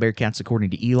predictions on the Bearcats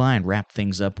according to Eli, and wrap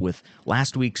things up with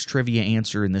last week's trivia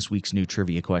answer and this week's new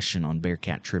trivia question on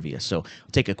Bearcat Trivia. So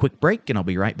we'll take a quick break, and I'll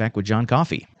be right back with John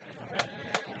Coffey.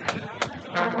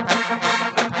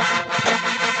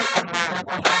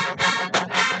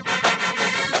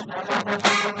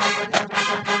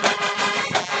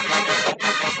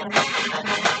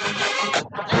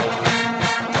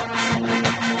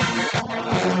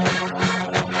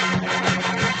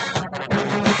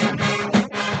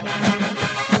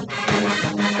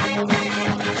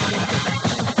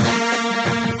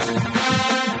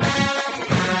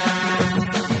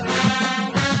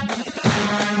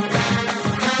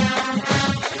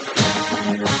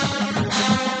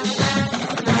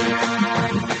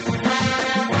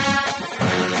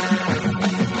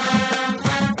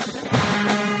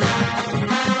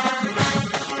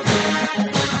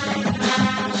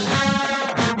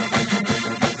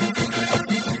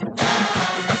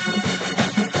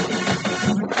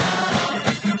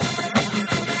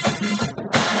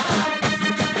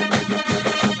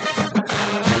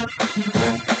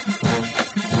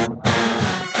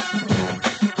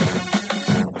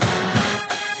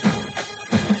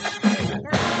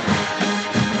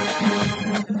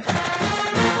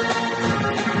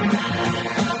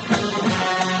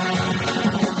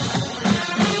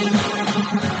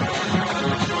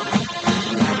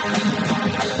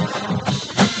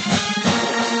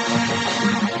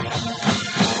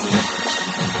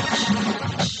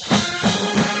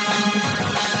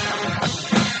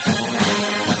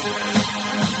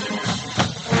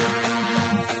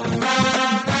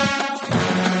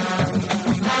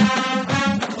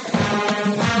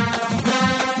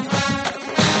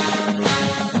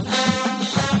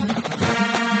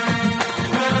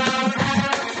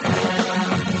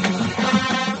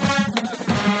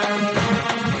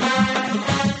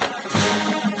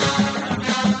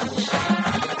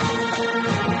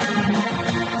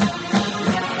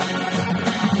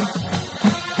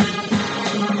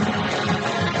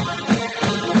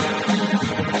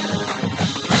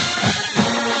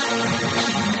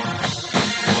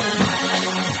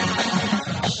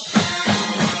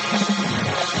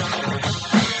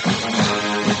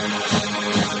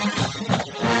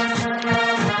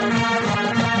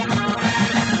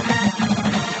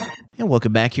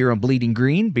 Welcome back here on Bleeding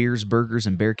Green, Beers, Burgers,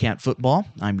 and Bearcat Football.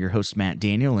 I'm your host, Matt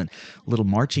Daniel, and a little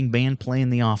marching band playing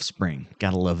The Offspring.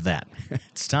 Gotta love that.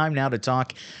 It's time now to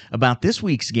talk about this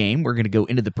week's game. We're going to go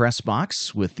into the press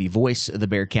box with the voice of the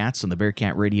Bearcats on the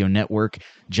Bearcat Radio Network,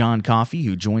 John Coffey,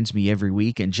 who joins me every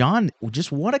week. And John,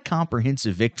 just what a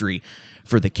comprehensive victory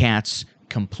for the Cats.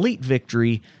 Complete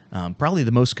victory, probably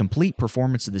the most complete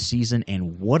performance of the season,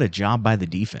 and what a job by the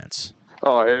defense.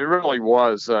 Oh, it really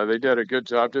was. They did a good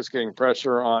job just getting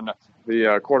pressure on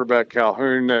the quarterback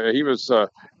Calhoun. He was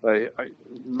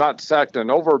not sacked an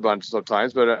over a bunch of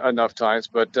times, but enough times.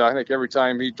 But I think every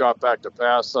time he dropped back to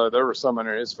pass, there was someone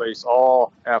in his face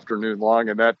all afternoon long,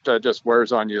 and that just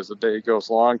wears on you as the day goes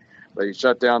along. They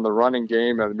shut down the running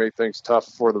game and made things tough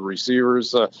for the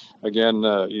receivers. Again,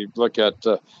 you look at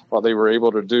what they were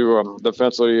able to do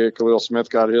defensively. Khalil Smith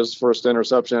got his first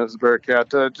interception as a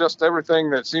Bearcat. Just everything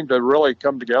that seemed to really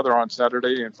come together on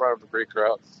Saturday in front of a great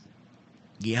crowd.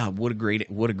 Yeah, what a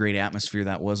great atmosphere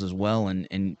that was as well.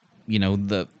 And you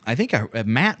know, I think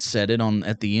Matt said it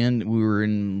at the end. We were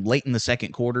late in the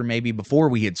second quarter, maybe before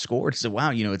we had scored. So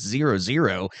wow, you know, it's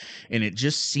 0-0, and it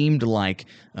just seemed like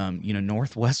you know,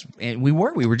 Northwest, and we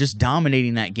were just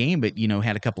dominating that game, but you know,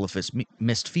 had a couple of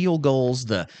missed field goals,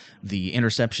 the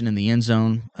interception in the end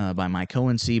zone by Mike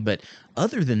Cohency, but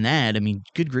other than that, I mean,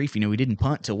 good grief, you know, we didn't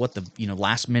punt till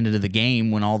last minute of the game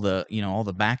when all the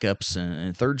backups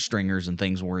and third stringers and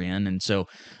things were in, and so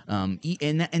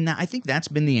and I think that's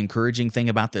been the encouraging thing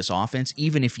about this offense.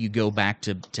 Even if you go back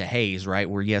to Hayes, right,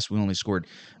 where yes, we only scored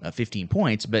 15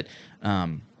 points, but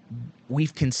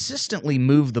we've consistently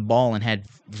moved the ball and had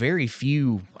very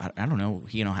few, I don't know,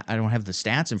 you know, I don't have the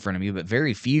stats in front of me, but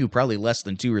very few, probably less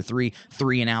than 2 or 3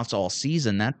 and outs all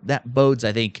season. That bodes,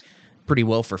 I think, pretty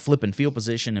well for flipping field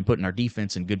position and putting our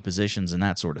defense in good positions and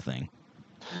that sort of thing.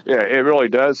 Yeah, it really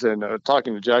does. And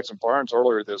talking to Jackson Barnes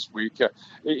earlier this week,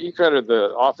 he credited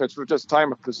the offense with just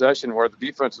time of possession where the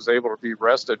defense was able to be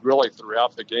rested really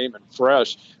throughout the game and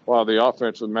fresh, while the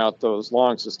offense would mount those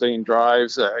long, sustained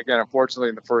drives. Again, unfortunately,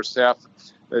 in the first half,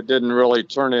 it didn't really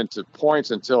turn into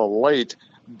points until late.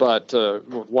 But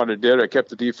what it did, it kept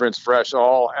the defense fresh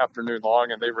all afternoon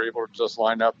long, and they were able to just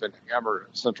line up and hammer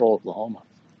Central Oklahoma.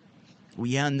 Well,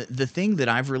 yeah, and the thing that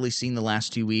I've really seen the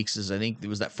last 2 weeks is I think it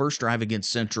was that first drive against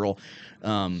Central.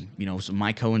 You know, so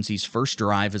Mike Cohensy's first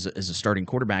drive as a starting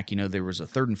quarterback, you know, there was a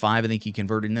 3rd and 5, I think he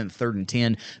converted, and then 3rd and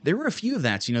 10. There were a few of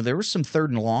that. You know, there was some 3rd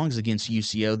and longs against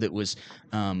UCO that was,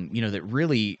 you know, that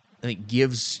really, I think,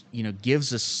 gives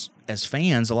us as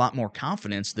fans a lot more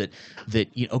confidence that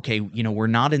okay, you know, we're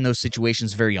not in those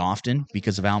situations very often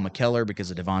because of Al McKellar,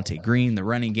 because of Devontae Green, the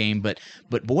running game, but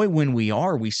boy, when we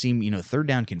are, we seem, you know, 3rd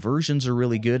down conversions are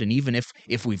really good, and even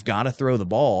if we've got to throw the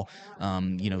ball,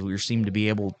 you know, we seem to be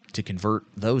able to convert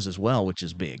those as well, which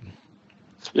is big.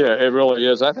 Yeah, it really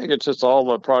is. I think it's just all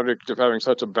the product of having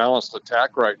such a balanced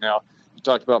attack right now. You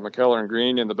talked about McKellar and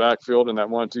Green in the backfield and that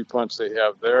 1-2 punch they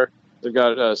have there. They've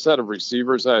got a set of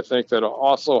receivers, I think, that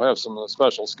also have some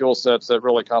special skill sets that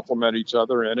really complement each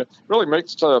other. And it really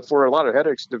makes for a lot of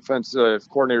headaches defensive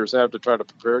coordinators have to try to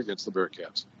prepare against the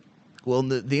Bearcats. Well,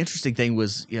 the interesting thing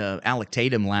was Alec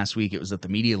Tatum last week. It was at the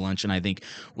media luncheon, I think,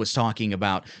 was talking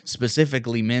about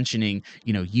specifically mentioning,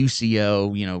 you know,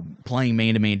 UCO, you know, playing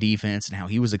man-to-man defense and how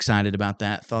he was excited about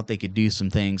that. Thought they could do some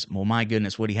things. Well, my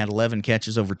goodness, he had 11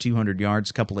 catches, over 200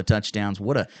 yards, a couple of touchdowns.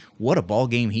 What a ball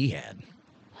game he had.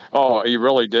 Oh, he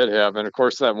really did have. And, of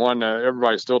course, that one,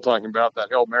 everybody's still talking about that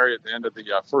Hail Mary at the end of the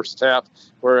first half,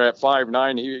 where at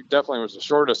 5'9", he definitely was the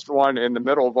shortest one in the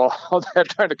middle of all that,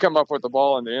 trying to come up with the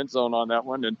ball in the end zone on that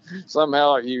one. And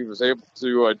somehow he was able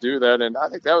to do that. And I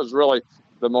think that was really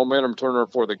the momentum turner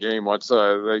for the game. Once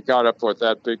they got up with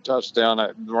that big touchdown,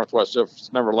 Northwest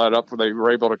just never let up. They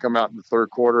were able to come out in the third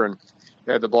quarter and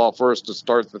had the ball first to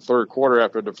start the third quarter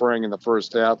after deferring in the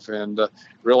first half, and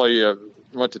really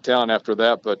went to town after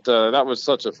that. But that was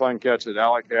such a fun catch that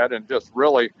Alec had, and just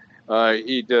really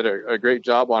he did a great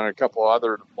job on a couple of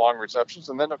other long receptions.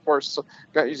 And then, of course,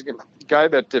 he's a guy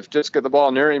that if just get the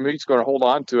ball near him, he's going to hold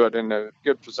on to it, and a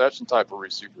good possession type of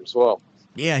receiver as well.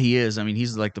 Yeah, he is. I mean,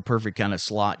 he's like the perfect kind of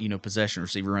slot, you know, possession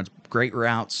receiver. Runs great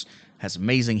routes, has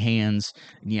amazing hands.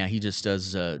 And yeah, he just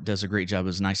does a great job. It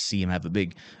was nice to see him have a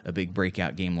big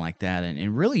breakout game like that.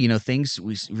 And really, you know, things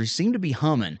we seem to be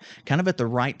humming kind of at the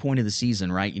right point of the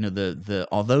season, right? You know, the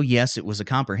although yes, it was a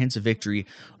comprehensive victory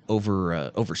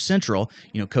over Central.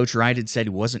 You know, Coach Wright had said he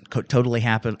wasn't totally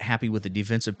happy with the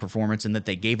defensive performance and that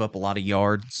they gave up a lot of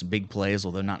yards, some big plays,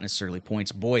 although not necessarily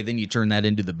points. Boy, then you turn that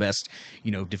into the best,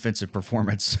 you know, defensive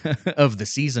performance of the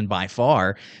season by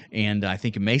far. And I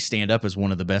think it may stand up as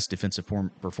one of the best defensive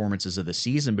performances of the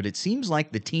season. But it seems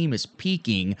like the team is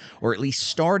peaking, or at least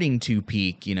starting to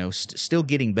peak, you know, still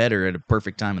getting better at a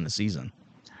perfect time in the season.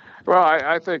 Well,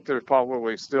 I think there's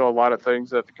probably still a lot of things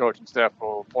that the coaching staff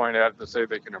will point at to say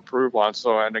they can improve on.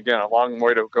 So, and again, a long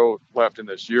way to go left in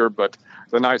this year. But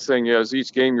the nice thing is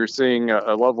each game you're seeing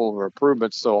a level of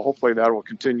improvement. So hopefully that will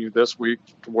continue this week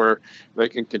to where they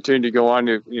can continue to go on.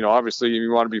 You know, obviously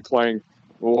you want to be playing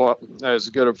as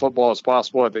good a football as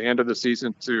possible at the end of the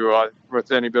season to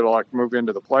with any bit of luck move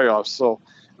into the playoffs. So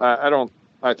I don't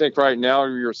I think right now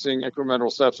you're seeing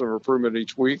incremental steps of improvement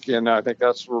each week, and I think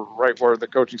that's right where the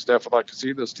coaching staff would like to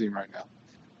see this team right now.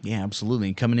 Yeah, absolutely.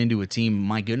 And coming into a team,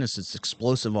 my goodness, it's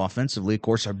explosive offensively. Of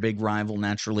course, our big rival,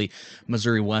 naturally,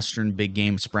 Missouri Western, big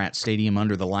game, Spratt Stadium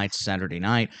under the lights Saturday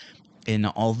night. And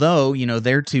although,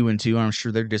 they're 2-2, I'm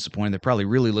sure they're disappointed. They're probably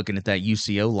really looking at that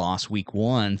UCO loss week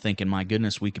 1, thinking, my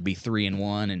goodness, we could be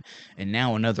 3-1, and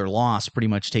now another loss pretty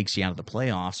much takes you out of the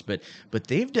playoffs. But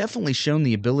they've definitely shown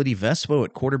the ability. Vespo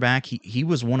at quarterback, he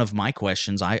was one of my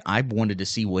questions. I wanted to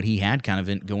see what he had kind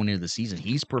of going into the season.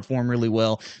 He's performed really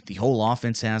well. The whole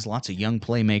offense has lots of young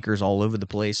playmakers all over the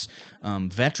place.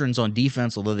 Veterans on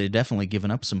defense, although they've definitely given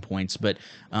up some points. But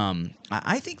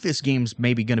I think this game's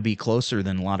maybe going to be closer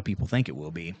than a lot of people think it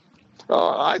will be.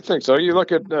 I think so. You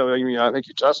look at, I think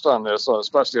you touched on this,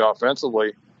 especially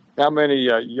offensively, how many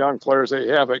young players they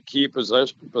have at key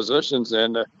positions,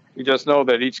 and you just know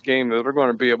that each game that they're going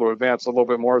to be able to advance a little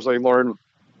bit more as they learn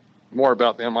more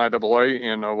about the MIAA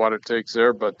and what it takes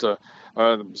there. But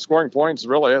scoring points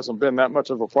really hasn't been that much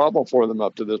of a problem for them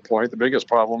up to this point. The biggest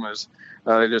problem is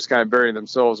they just kind of bury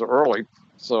themselves early.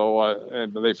 So,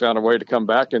 and they found a way to come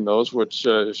back in those, which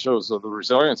shows the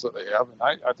resilience that they have. And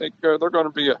I think they're going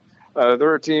to be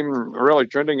they're a team really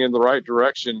trending in the right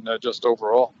direction just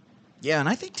overall. Yeah, and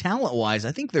I think talent-wise,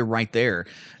 I think they're right there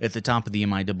at the top of the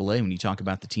MIAA when you talk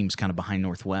about the teams kind of behind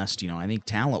Northwest. I think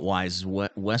talent-wise,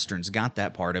 Western's got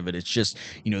that part of it. It's just,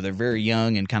 they're very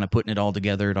young and kind of putting it all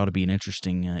together. It ought to be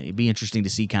it'd be interesting to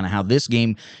see kind of how this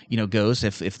game, goes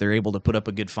if they're able to put up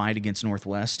a good fight against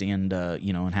Northwest and,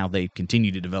 and how they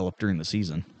continue to develop during the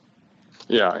season.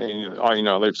 Yeah,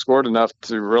 and, they've scored enough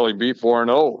to really be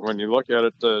 4-0. When you look at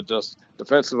it, just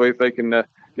defensively, if they can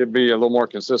be a little more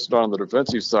consistent on the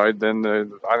defensive side, then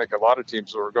I think a lot of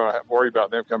teams are going to worry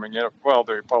about them coming in. Well,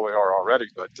 they probably are already,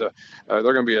 but they're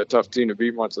going to be a tough team to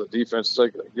beat once the defense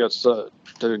gets to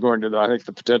going to, I think,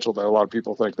 the potential that a lot of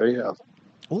people think they have.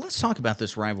 Well, let's talk about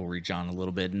this rivalry, John, a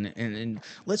little bit, and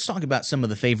let's talk about some of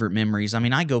the favorite memories. I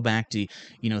mean, I go back to,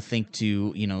 think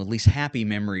to, at least happy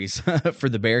memories for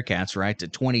the Bearcats, right, to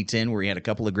 2010, where we had a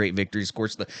couple of great victories. Of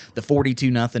course, the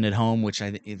 42-0 at home, which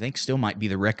I think still might be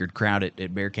the record crowd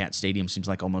at Bearcat Stadium. Seems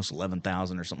like almost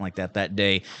 11,000 or something like that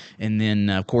day. And then,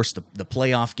 of course, the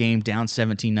playoff game down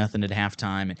 17-0 at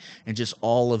halftime, and just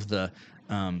all of the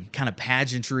kind of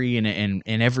pageantry and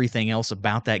everything else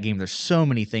about that game. There's so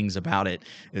many things about it.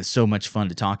 It's so much fun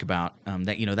to talk about.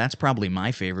 That's probably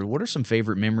my favorite. What are some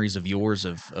favorite memories of yours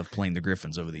of playing the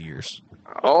Griffins over the years?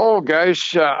 Oh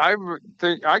gosh, I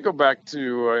think I go back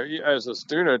to as a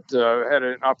student, had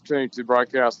an opportunity to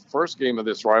broadcast the first game of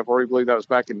this rivalry. I believe that was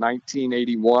back in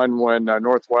 1981 when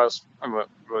Northwest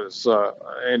was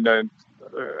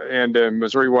and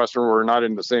Missouri Western were not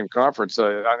in the same conference.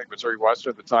 I think Missouri Western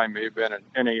at the time may have been an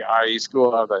NAIA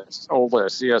school out of the old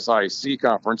CSIC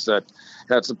conference that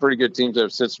had some pretty good teams that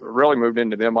have since really moved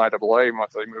into the MIAA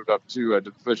once they moved up to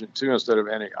Division II instead of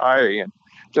NAIA. And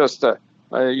just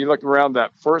you look around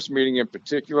that first meeting in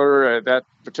particular, at that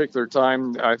particular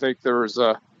time, I think there was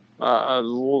a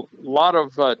lot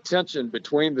of tension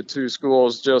between the two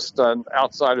schools just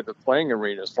outside of the playing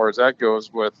arena as far as that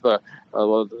goes, with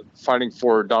fighting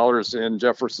for dollars in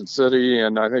Jefferson City.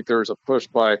 And I think there was a push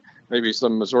by maybe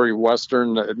some Missouri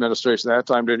Western administration at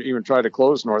that time to even try to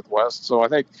close Northwest. So I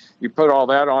think you put all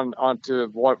that onto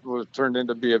what was turned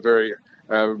into be a very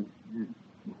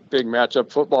big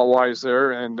matchup football-wise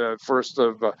there, and first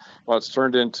of what's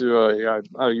turned into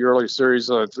a yearly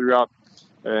series throughout.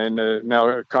 And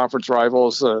now conference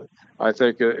rivals, I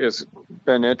think it's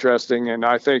been interesting. And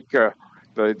I think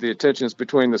the tensions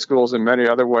between the schools in many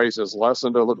other ways has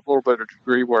lessened a little bit of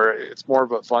degree where it's more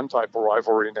of a fun type of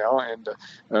rivalry now.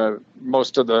 And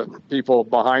most of the people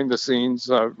behind the scenes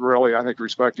really, I think,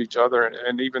 respect each other.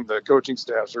 And even the coaching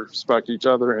staffs respect each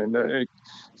other. And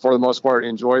for the most part,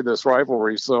 enjoy this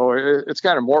rivalry. So it's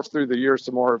kind of morphed through the years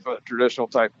to more of a traditional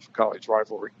type of college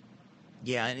rivalry.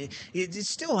 Yeah, and it's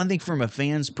still, I think, from a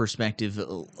fan's perspective,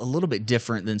 a little bit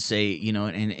different than, say,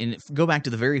 and go back to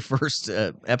the very first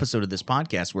episode of this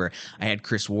podcast where I had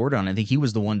Chris Ward on. I think he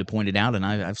was the one to point it out, and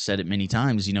I've said it many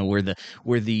times, where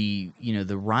the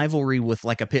rivalry with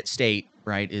like a Pitt State,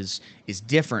 right, is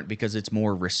different because it's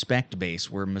more respect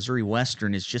based, where Missouri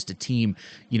Western is just a team,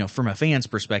 from a fan's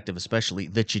perspective especially,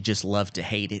 that you just love to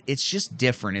hate. It's just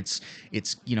different.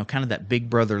 It's kind of that big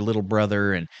brother little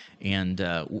brother, and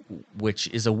which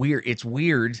is it's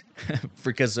weird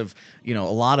because of a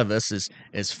lot of us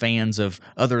as fans of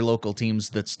other local teams,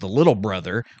 that's the little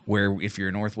brother, where if you're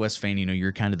a Northwest fan,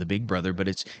 you're kind of the big brother, but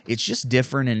it's just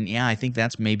different. And yeah, I think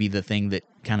that's maybe the thing that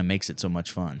kind of makes it so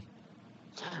much fun.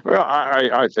 Well,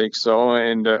 I think so,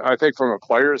 and I think from a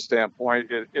player's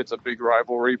standpoint, it's a big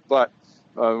rivalry. But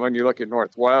when you look at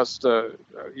Northwest,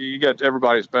 you get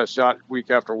everybody's best shot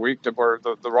week after week. To where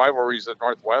the rivalries that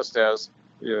Northwest has,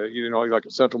 like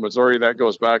in Central Missouri, that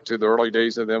goes back to the early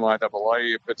days of the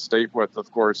MIAA. Pitt State, with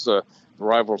of course the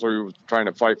rivalry was trying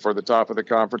to fight for the top of the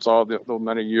conference all the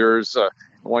many years.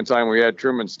 One time we had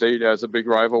Truman State as a big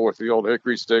rival with the old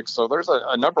Hickory Sticks. So there's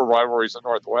a number of rivalries that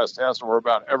Northwest has, and we're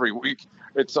about every week.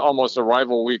 It's almost a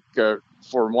rival week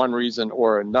for one reason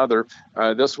or another.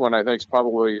 This one, I think, is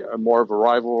probably more of a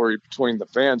rivalry between the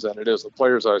fans than it is the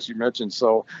players, as you mentioned.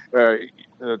 So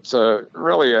it's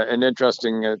really an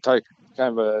interesting kind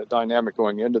of a dynamic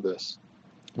going into this.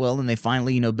 Well, and they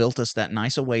finally, built us that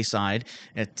nice away side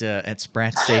at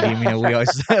Spratt Stadium. We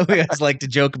always we always like to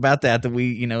joke about that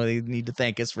we, they need to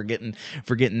thank us for getting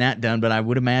that done. But I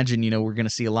would imagine, we're going to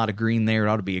see a lot of green there. It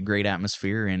ought to be a great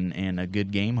atmosphere and a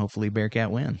good game. Hopefully,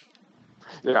 Bearcat win.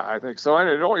 Yeah, I think so, and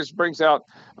it always brings out,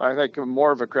 I think,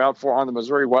 more of a crowd on the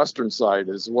Missouri Western side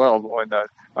as well. And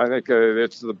I think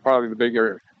it's probably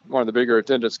one of the bigger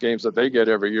attendance games that they get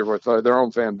every year with their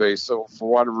own fan base. So for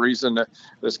whatever reason,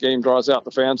 this game draws out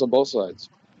the fans on both sides.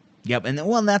 Yep,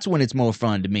 and that's when it's more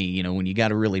fun to me. When you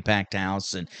got a really packed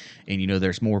house and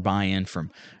there's more buy-in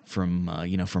from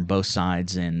both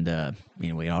sides, and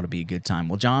it ought to be a good time.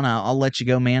 Well, John, I'll let you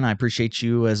go, man. I appreciate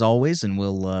you as always, and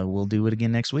we'll do it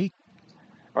again next week.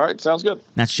 All right, sounds good.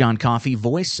 That's John Coffey,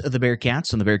 voice of the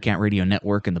Bearcats on the Bearcat Radio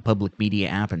Network and the Public Media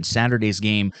app. And Saturday's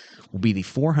game will be the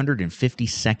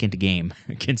 452nd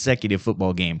consecutive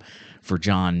football game for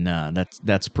John.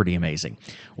 That's pretty amazing.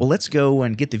 Well, let's go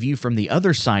and get the view from the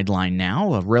other sideline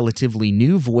now. A relatively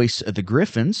new voice of the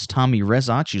Griffins, Tommy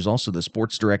Rezach, who's also the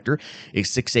sports director at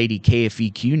 680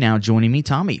 KFEQ, now joining me.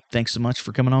 Tommy, thanks so much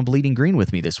for coming on Bleeding Green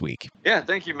with me this week. Yeah,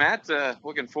 thank you, Matt.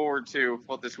 Looking forward to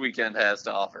what this weekend has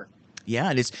to offer.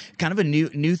 Yeah, and it's kind of a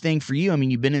new thing for you. I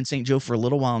mean, you've been in St. Joe for a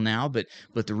little while now, but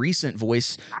the recent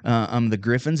voice, the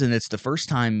Griffins, and it's the first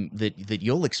time that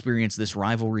you'll experience this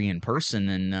rivalry in person.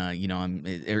 And are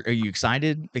you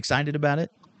excited about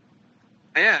it?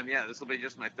 I am. Yeah, this will be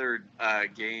just my third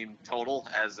game total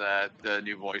as the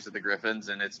new voice of the Griffins,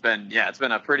 and it's been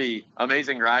a pretty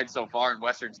amazing ride so far. And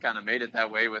Western's kind of made it that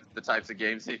way with the types of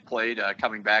games they've played,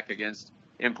 coming back against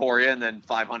Emporia and then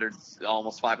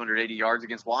almost 580 yards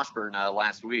against Washburn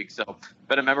last week. So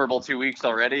been a memorable 2 weeks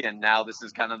already, and now this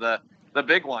is kind of the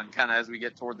big one, kind of as we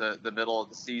get toward the middle of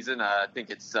the season. I think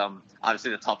it's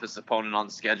obviously the toughest opponent on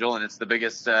the schedule, and it's the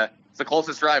biggest, it's the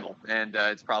closest rival, and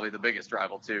it's probably the biggest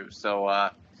rival too.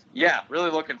 So really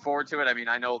looking forward to it. I mean,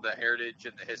 I know the heritage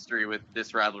and the history with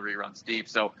this rivalry runs deep,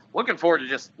 so looking forward to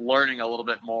just learning a little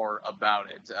bit more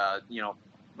about it.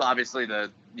 Obviously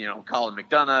Colin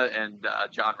McDonough and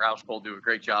John Rauschkold do a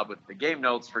great job with the game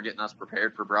notes for getting us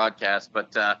prepared for broadcast.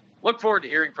 But look forward to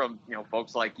hearing from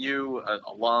folks like you,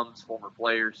 alums, former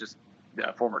players, just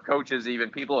former coaches,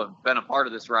 even people who have been a part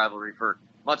of this rivalry for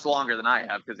much longer than I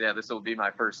have. Because this will be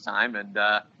my first time, and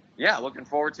looking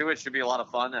forward to it. Should be a lot of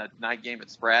fun. A night game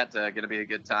at Spratt, going to be a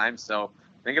good time. So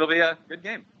I think it'll be a good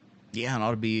game. Yeah, it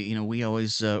ought to be, we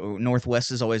always,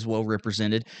 Northwest is always well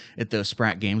represented at those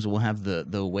Spratt games. We'll have the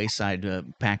away side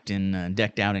packed in,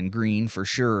 decked out in green for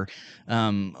sure.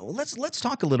 Let's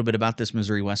talk a little bit about this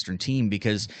Missouri Western team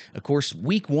because, of course,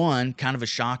 week one, kind of a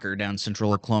shocker down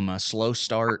Central Oklahoma, slow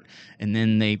start, and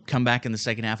then they come back in the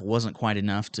second half. It wasn't quite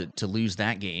enough to lose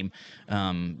that game.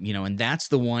 And that's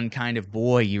the one kind of,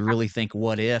 you really think,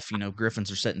 what if, Griffins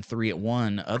are setting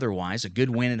 3-1 otherwise. A good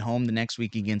win at home the next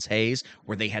week against Hayes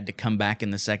where they had to come back in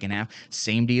the second half.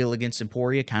 Same deal against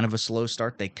Emporia, kind of a slow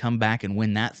start. They come back and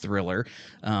win that thriller.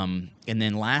 And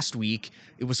then last week,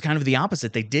 it was kind of the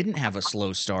opposite. They didn't have a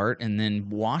slow start. And then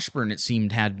Washburn, it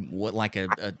seemed, had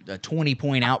a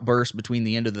 20-point outburst between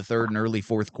the end of the third and early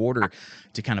fourth quarter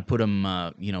to kind of put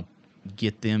them,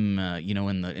 get them,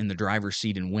 in the driver's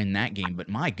seat and win that game. But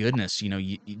my goodness,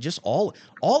 you just all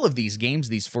of these games,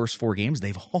 these first four games,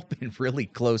 they've all been really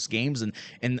close games,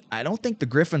 and I don't think the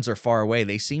Griffins are far away.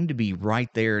 They seem to be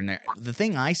right there. And the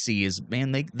thing I see is,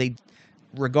 man, they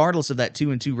regardless of that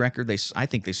 2-2 record, I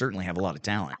think they certainly have a lot of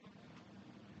talent.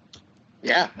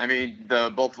 Yeah, I mean,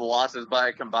 both the losses by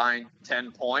a combined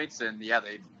 10 points, and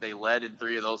they led in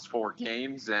 3 of those 4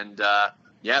 games, and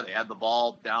they had the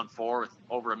ball down 4 with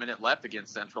over a minute left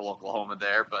against Central Oklahoma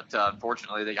there, but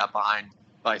unfortunately they got behind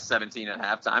by 17 at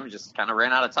halftime and just kind of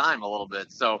ran out of time a little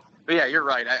bit. So, but yeah, you're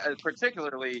right.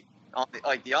 Particularly on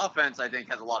the offense, I think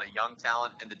has a lot of young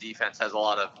talent, and the defense has a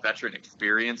lot of veteran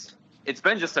experience. It's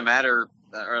been just a matter,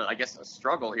 or I guess a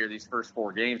struggle here these first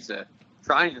 4 games to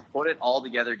try and just put it all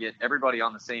together, get everybody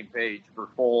on the same page for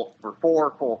 4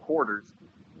 full quarters.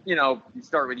 You know, you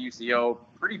start with UCO,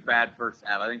 pretty bad first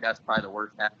half. I think that's probably the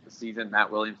worst half of the season.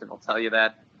 Matt Williamson will tell you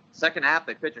that. Second half,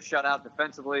 they pitch a shutout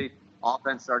defensively.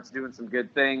 Offense starts doing some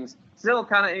good things. Still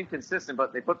kind of inconsistent,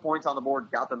 but they put points on the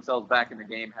board, got themselves back in the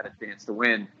game, had a chance to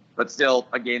win. But still,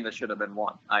 a game that should have been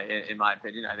won, in my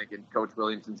opinion. I think in Coach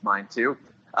Williamson's mind, too.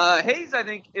 Hayes, I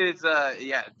think, is,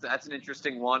 that's an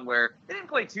interesting one where they didn't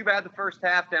play too bad the first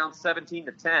half, down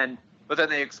 17-10, but then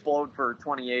they explode for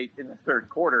 28 in the third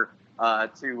quarter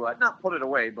to not put it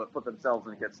away, but put themselves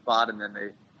in a good spot, and then they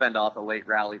fend off a late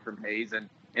rally from Hayes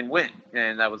and win.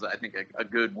 And that was, I think, a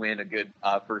good win, a good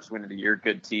first win of the year,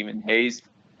 good team in Hayes.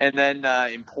 And then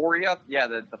Emporia,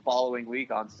 the following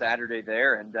week on Saturday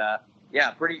there. And,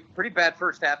 pretty bad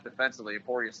first half defensively.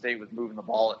 Emporia State was moving the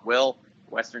ball at will.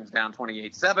 Western's down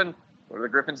 28-7. What do the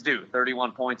Griffins do?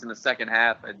 31 points in the second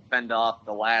half and fend off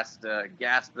the last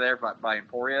gasp there by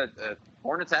Emporia.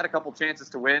 Hornets had a couple chances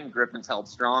to win. Griffins held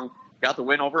strong. Got the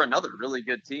win over another really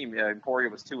good team. Emporia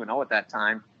was 2-0 at that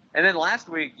time. And then last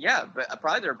week,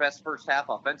 probably their best first half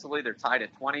offensively. They're tied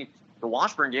at 20. The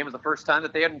Washburn game was the first time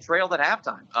that they hadn't trailed at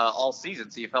halftime all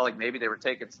season. So you felt like maybe they were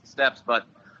taking some steps. But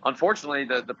unfortunately,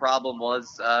 the problem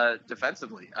was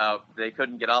defensively. They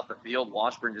couldn't get off the field.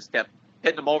 Washburn just kept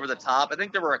hitting them over the top. I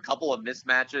think there were a couple of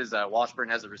mismatches. Washburn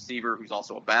has a receiver who's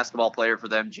also a basketball player for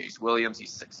them, Jace Williams.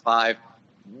 He's 6'5".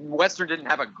 Western didn't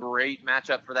have a great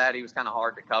matchup for that. He was kind of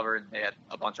hard to cover, and they had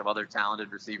a bunch of other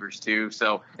talented receivers too.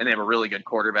 So, and they have a really good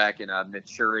quarterback in Mitch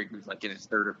Schurig, who's like in his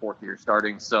third or fourth year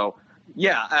starting. So,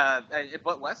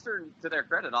 but Western, to their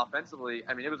credit, offensively,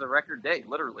 I mean, it was a record day,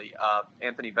 literally.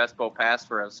 Anthony Vespo passed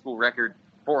for a school record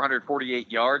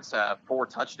 448 yards, 4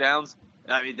 touchdowns.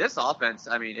 I mean, this offense,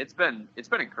 I mean, it's been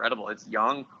incredible. It's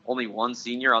young, only one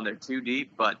senior on their 2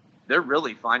 deep, but they're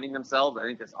really finding themselves. I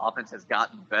think this offense has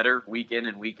gotten better week in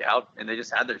and week out, and they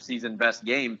just had their season best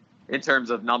game in terms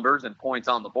of numbers and points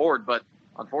on the board. But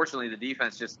unfortunately, the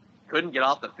defense just couldn't get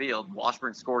off the field.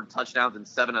 Washburn scored touchdowns in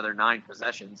 7 of their 9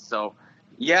 possessions. So,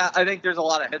 I think there's a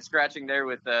lot of head scratching there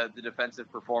with the defensive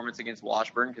performance against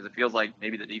Washburn, because it feels like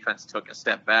maybe the defense took a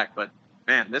step back. But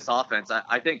man, this offense,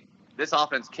 I think this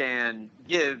offense can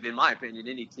give, in my opinion,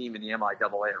 any team in the MIAA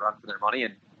a run for their money,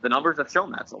 and the numbers have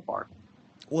shown that so far.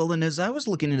 Well, and as I was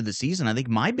looking into the season, I think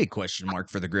my big question mark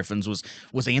for the Griffins was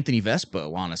Anthony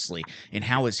Vespo, honestly, and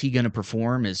how is he going to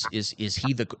perform? Is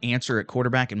he the answer at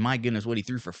quarterback? And my goodness, what he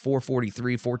threw for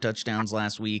 443, 4 touchdowns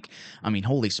last week. I mean,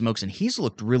 holy smokes! And he's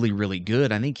looked really, really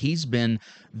good. I think he's been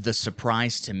the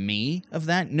surprise to me of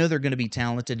that. No, they're going to be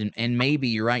talented, and maybe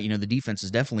you're right. You know, the defense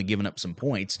has definitely given up some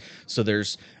points, so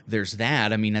there's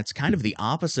that. I mean, that's kind of the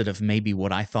opposite of maybe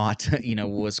what I thought.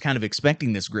 Was kind of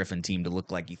expecting this Griffin team to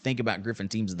look like. You think about Griffin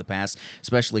teams of the past,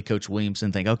 especially Coach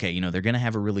Williamson, think, okay, they're going to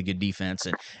have a really good defense,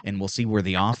 and we'll see where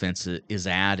the offense is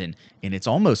at, and it's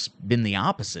almost been the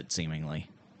opposite, seemingly.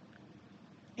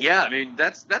 Yeah, I mean,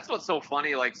 that's what's so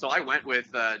funny. Like, so I went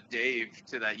with Dave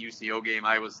to that UCO game.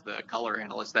 I was the color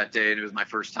analyst that day, and it was my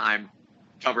first time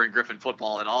covering Griffin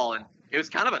football at all, and it was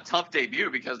kind of a tough debut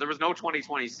because there was no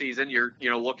 2020 season. You're,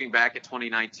 looking back at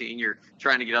 2019, you're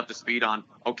trying to get up to speed on,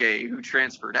 okay, who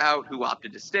transferred out, who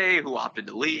opted to stay, who opted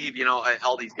to leave,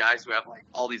 all these guys who have like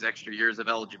all these extra years of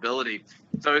eligibility.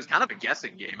 So it was kind of a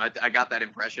guessing game. I got that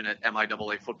impression at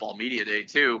MIAA Football Media Day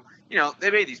too.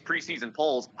 They made these preseason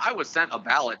polls. I was sent a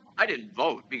ballot. I didn't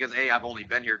vote because I've only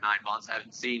been here 9 months. I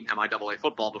haven't seen MIAA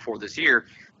football before this year.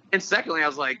 And secondly, I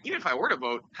was like, even if I were to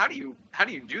vote, how do you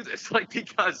do this? Like,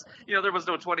 because, there was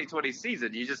no 2020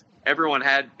 season.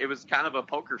 It was kind of a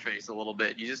poker face a little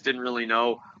bit. You just didn't really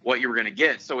know what you were going to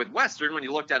get. So with Western, when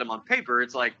you looked at them on paper,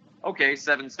 it's like, okay,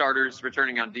 7 starters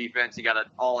returning on defense. You got an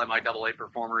all MIAA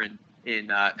performer in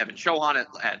Evan Shohan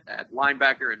at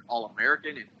linebacker, and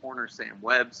All-American in corner Sam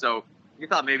Webb. So you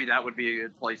thought maybe that would be a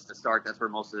good place to start. That's where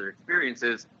most of their experience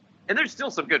is. And there's still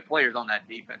some good players on that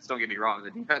defense. Don't get me wrong.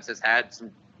 The defense has had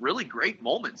some really great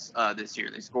moments this year.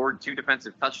 They scored 2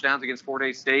 defensive touchdowns against Fort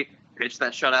Hays State, pitched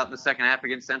that shutout in the second half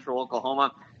against Central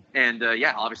Oklahoma, and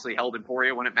obviously held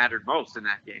Emporia when it mattered most in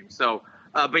that game. So,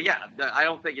 I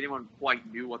don't think anyone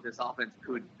quite knew what this offense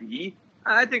could be.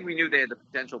 I think we knew they had the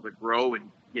potential to grow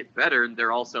and get better, and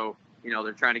they're also,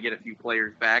 they're trying to get a few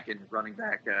players back, and running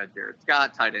back Jared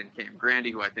Scott, tight end Cam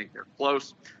Grandy, who I think they're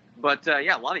close. But,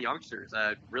 a lot of youngsters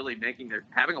really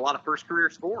having a lot of first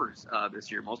career scores this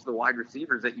year. Most of the wide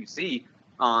receivers that you see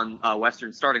on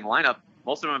Western starting lineup,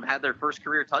 most of them have had their first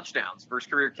career touchdowns, first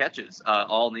career catches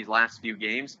all in these last few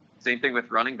games. Same thing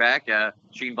with running back,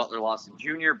 Sheen Butler Lawson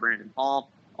Jr., Brandon Hall,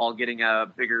 all getting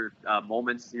bigger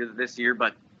moments this year.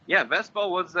 But, Yeah, Vespo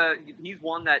was he's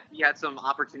one that he had some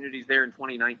opportunities there in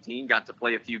 2019, got to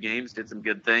play a few games, did some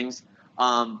good things.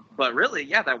 But really,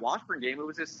 yeah, that Washburn game, it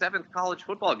was his 7th college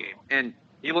football game, and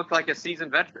he looked like a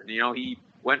seasoned veteran. You know, he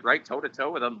went right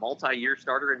toe-to-toe with a multi-year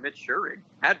starter in Mitch Schurig,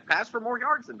 had passed for more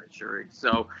yards than Mitch Schurig.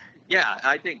 So, yeah,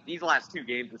 I think these last 2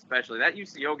 games especially, that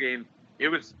UCO game, it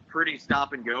was pretty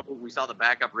stop and go. We saw the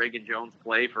backup Reagan Jones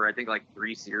play for, I think, like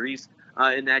 3 series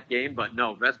in that game. But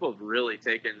no, Vespo's really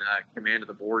taken command of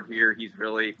the board here. He's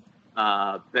really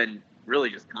been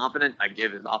really just confident. I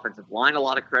give his offensive line a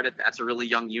lot of credit. That's a really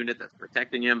young unit that's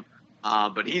protecting him.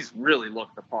 But he's really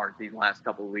looked the part these last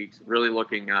couple of weeks, really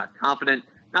looking confident.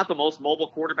 Not the most mobile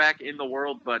quarterback in the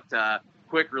world, but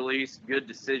quick release, good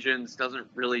decisions, doesn't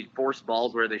really force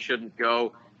balls where they shouldn't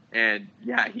go. And,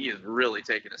 yeah, he has really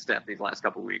taken a step these last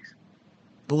couple of weeks.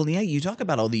 Well, yeah, you talk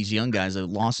about all these young guys,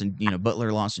 Lawson,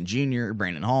 Butler Lawson Jr.,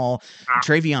 Brandon Hall,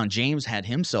 Travion James had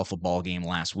himself a ball game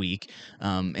last week.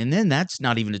 And then that's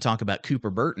not even to talk about Cooper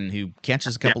Burton, who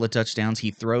catches a couple of touchdowns.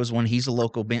 He throws one. He's a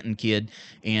local Benton kid,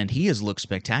 and he has looked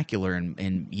spectacular.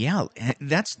 And yeah,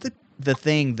 that's the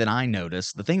thing that I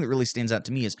noticed. The thing that really stands out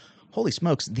to me is, holy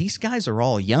smokes, these guys are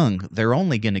all young. They're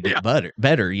only going to get better.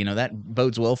 That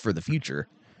bodes well for the future.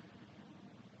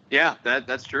 Yeah,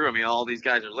 that's true. I mean, all these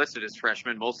guys are listed as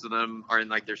freshmen. Most of them are in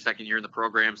like their 2nd year in the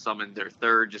program, some in their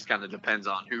 3rd. Just kind of depends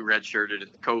on who redshirted in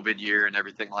the COVID year and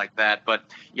everything like that. But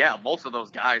yeah, most of those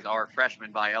guys are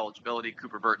freshmen by eligibility.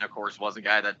 Cooper Burton, of course, was a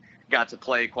guy that got to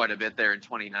play quite a bit there in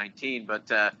 2019. But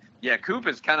yeah, Coop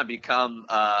has kind of become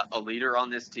a leader on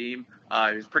this team.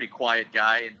 He's a pretty quiet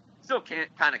guy and still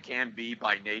can be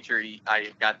by nature. I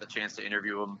got the chance to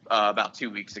interview him about 2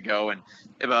 weeks ago, and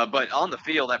but on the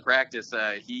field at practice,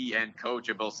 he and coach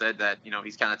have both said that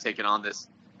he's kind of taken on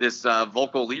this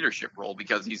vocal leadership role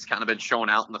because he's kind of been showing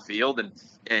out in the field,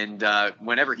 and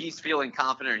whenever he's feeling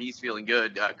confident and he's feeling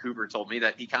good, Cooper told me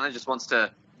that he kind of just wants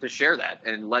to share that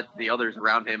and let the others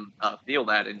around him feel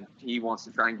that, and he wants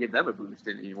to try and give them a boost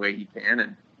in any way he can.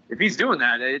 And if he's doing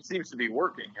that, it seems to be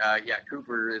working. Yeah,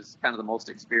 Cooper is kind of the most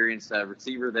experienced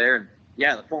receiver there. And,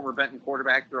 yeah, the former Benton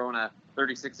quarterback throwing a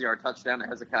 36-yard touchdown to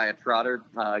Hezekiah Trotter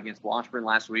against Washburn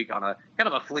last week on a kind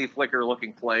of a flea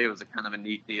flicker-looking play. It was a kind of a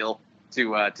neat deal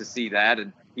to see that.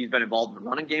 And he's been involved in the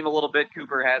running game a little bit.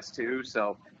 Cooper has too.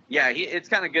 So, yeah, it's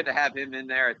kind of good to have him in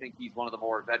there. I think he's one of the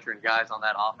more veteran guys on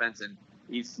that offense. And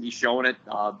he's showing it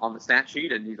on the stat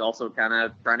sheet. And he's also kind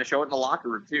of trying to show it in the locker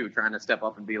room too, trying to step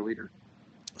up and be a leader.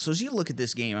 So as you look at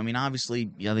this game, I mean, obviously,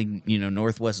 I think,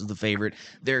 Northwest is the favorite.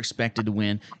 They're expected to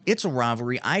win. It's a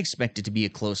rivalry. I expect it to be a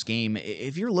close game.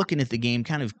 If you're looking at the game,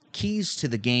 kind of keys to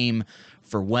the game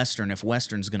for Western, if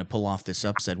Western's going to pull off this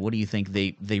upset, what do you think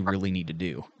they really need to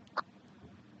do?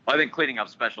 I think cleaning up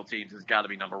special teams has got to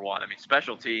be number one. I mean,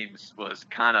 special teams was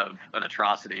kind of an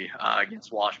atrocity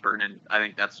against Washburn, and I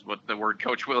think that's what the word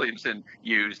Coach Williamson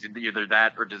used, either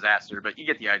that or disaster, but you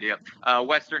get the idea.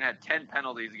 Western had 10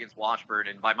 penalties against Washburn,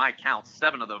 and by my count,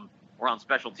 7 of them were on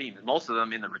special teams, most of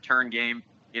them in the return game.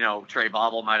 Trey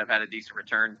Bobble might have had a decent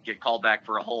return, get called back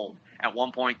for a hold. At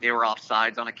one point, they were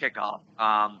offsides on a kickoff.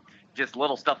 Just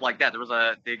little stuff like that.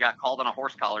 They got called on a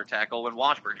horse collar tackle when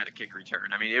Washburn had a kick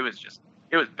return. I mean, it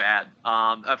was bad.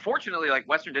 Fortunately,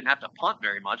 Western didn't have to punt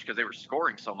very much because they were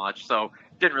scoring so much, so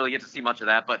didn't really get to see much of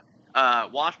that. But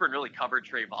Washburn really covered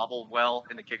Trey Bobble well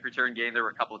in the kick return game. There were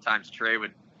a couple of times Trey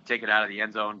would take it out of the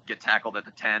end zone, get tackled at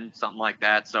the 10, something like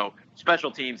that. So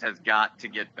special teams has got to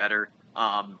get better.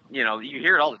 You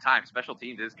hear it all the time. Special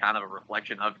teams is kind of a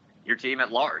reflection of your team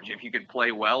at large. If you can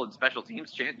play well in special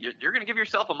teams, you're going to give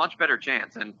yourself a much better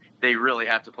chance, and they really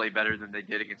have to play better than they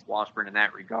did against Washburn in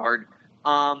that regard.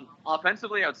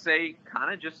 Offensively, I would say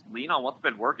kind of just lean on what's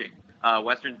been working.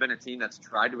 Western's been a team that's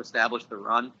tried to establish the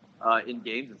run in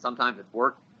games, and sometimes it's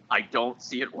worked. I don't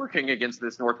see it working against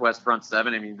this Northwest front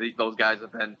 7. I mean, those guys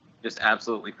have been just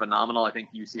absolutely phenomenal. I think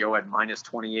UCO had minus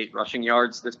 28 rushing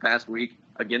yards this past week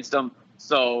against them.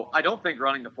 So I don't think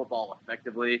running the football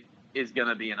effectively is going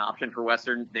to be an option for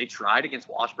Western. They tried against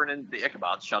Washburn, and the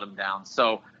Ichabod shut them down.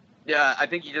 So, yeah, I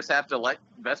think you just have to let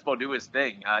Vespo do his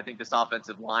thing. I think this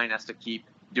offensive line has to keep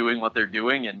doing what they're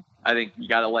doing, and I think you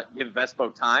got to give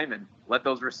Vespo time and let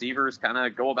those receivers kind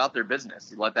of go about their business.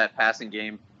 You let that passing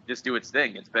game just do its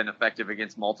thing. It's been effective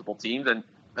against multiple teams, and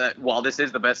while this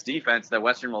is the best defense that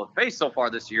Western will have faced so far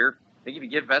this year, I think if you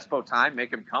give Vespo time,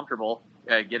 make him comfortable,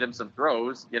 get him some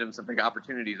throws, get him some big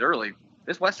opportunities early,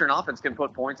 this Western offense can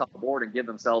put points on the board and give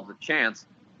themselves a chance.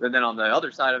 And then on the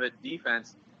other side of it,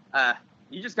 defense,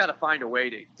 you just got to find a way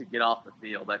to get off the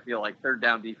field. I feel like third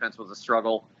down defense was a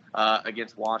struggle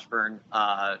against Washburn.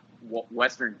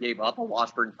 Western gave up a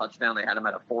Washburn touchdown. They had them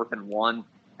at a 4th and 1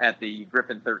 at the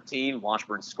Griffin 13.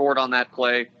 Washburn scored on that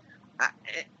play.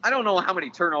 I don't know how many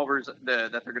turnovers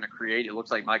that they're going to create. It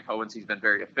looks like Mike Hohensy's been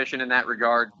very efficient in that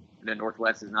regard. And then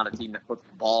Northwest is not a team that puts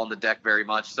the ball on the deck very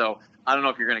much. So I don't know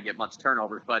if you're going to get much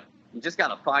turnovers, but you just got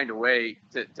to find a way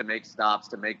to make stops,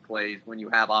 to make plays when you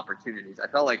have opportunities. I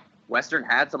felt like Western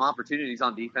had some opportunities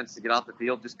on defense to get off the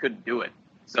field, just couldn't do it.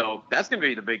 So that's going to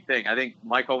be the big thing. I think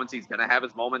Mike Hohensy's going to have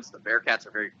his moments. The Bearcats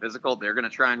are very physical. They're going to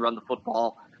try and run the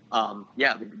football. The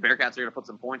Bearcats are going to put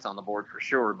some points on the board for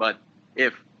sure. But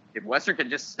if Western can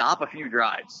just stop a few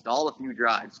drives, stall a few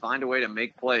drives, find a way to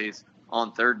make plays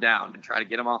on third down and try to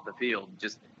get them off the field,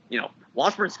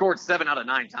 Washburn scored 7 out of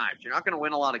 9 times. You're not going to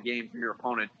win a lot of games when your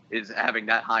opponent is having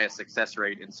that high a success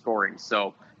rate in scoring.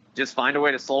 So just find a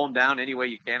way to slow them down any way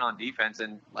you can on defense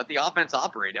and let the offense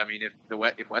operate. I mean,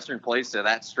 if Western plays to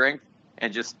that strength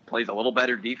and just plays a little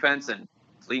better defense and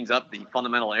cleans up the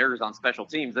fundamental errors on special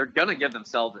teams, they're going to give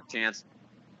themselves a chance.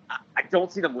 I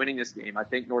don't see them winning this game. I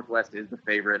think Northwest is the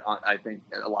favorite. I think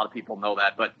a lot of people know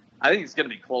that, but I think it's going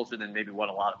to be closer than maybe what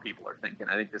a lot of people are thinking.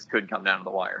 I think this could come down to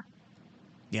the wire.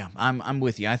 Yeah, I'm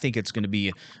with you. I think it's going to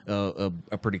be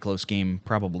a pretty close game,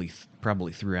 probably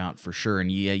throughout for sure. And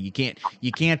yeah, you can't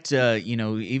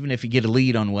even if you get a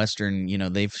lead on Western,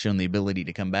 they've shown the ability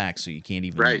to come back, so you can't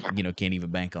even can't even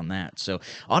bank on that. So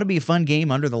ought to be a fun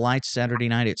game under the lights Saturday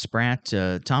night at Spratt.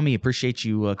 Tommy, appreciate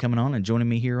you coming on and joining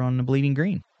me here on the Bleeding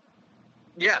Green.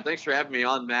 Yeah, thanks for having me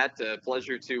on, Matt.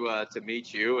 Pleasure to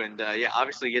meet you, and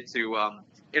obviously get to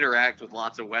interact with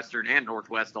lots of Western and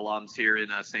Northwest alums here in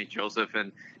St. Joseph,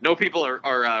 and know people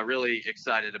are really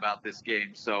excited about this game.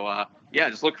 So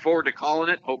just look forward to calling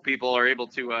it. Hope people are able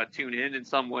to tune in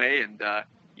some way, and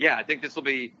I think this will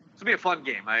be a fun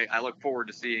game. I look forward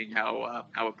to seeing how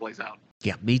it plays out.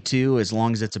 Yeah, me too, as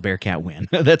long as it's a Bearcat win.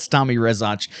 That's Tommy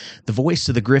Rezach, the voice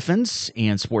of the Griffins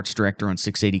and sports director on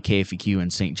 680 KFEQ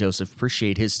in St. Joseph.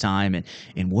 Appreciate his time,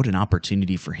 and what an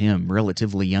opportunity for him.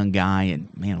 Relatively young guy, and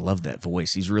man, I love that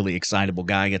voice. He's a really excitable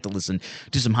guy. I got to listen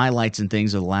to some highlights and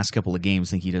things of the last couple of games.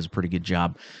 I think he does a pretty good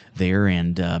job there,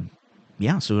 and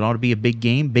so it ought to be a big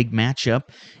game, big matchup.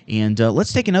 And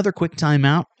let's take another quick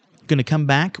timeout. Going to come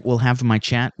back. We'll have my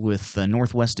chat with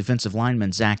Northwest defensive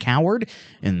lineman Zach Howard,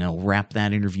 and they'll wrap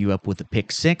that interview up with a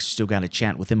pick six. Still got a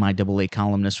chat with MIAA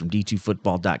columnist from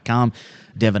D2Football.com,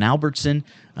 Devin Albertson,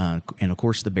 and of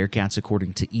course the Bearcats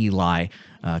according to Eli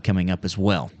coming up as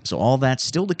well. So all that's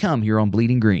still to come here on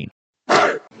Bleeding Green.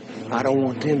 I don't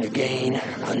want them to gain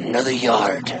another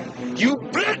yard. You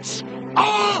blitz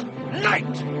all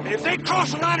night, and if they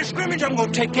cross the line of scrimmage, I'm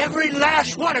going to take every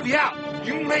last one of you out.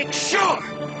 You make sure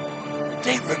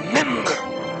they remember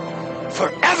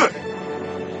forever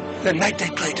the night they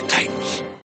played the Titans.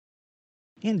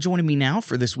 And joining me now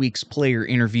for this week's player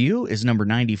interview is number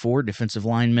 94, defensive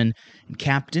lineman and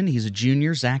captain. He's a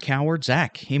junior, Zach Howard.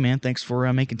 Zach, hey man, thanks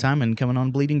for making time and coming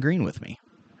on Bleeding Green with me.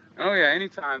 Oh yeah,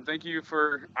 anytime. Thank you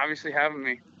for obviously having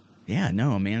me. Yeah,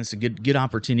 no, man, it's a good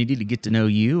opportunity to get to know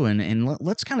you, and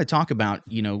let's kind of talk about,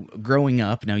 growing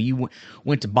up. Now, you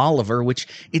went to Bolivar, which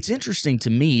it's interesting to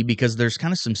me because there's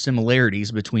kind of some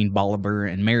similarities between Bolivar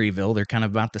and Maryville. They're kind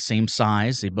of about the same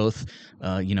size. They both,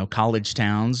 college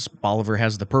towns. Bolivar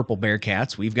has the purple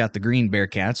Bearcats. We've got the green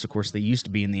Bearcats. Of course, they used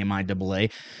to be in the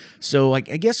MIAA. So I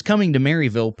guess coming to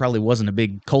Maryville probably wasn't a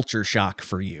big culture shock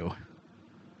for you.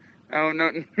 Oh,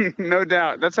 no, no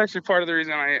doubt. That's actually part of the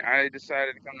reason I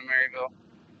decided to come to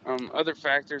Maryville. Other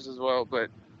factors as well, but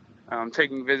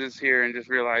taking visits here and just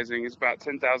realizing it's about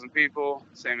 10,000 people,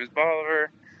 same as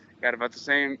Bolivar. Got about the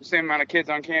same amount of kids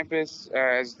on campus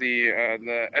as the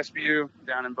SBU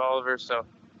down in Bolivar. So,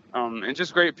 and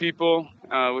just great people,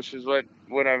 which is what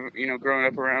I've growing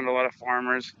up around a lot of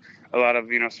farmers, a lot of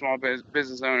small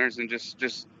business owners, and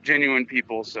just genuine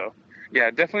people. So. Yeah,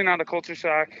 definitely not a culture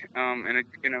shock, and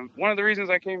one of the reasons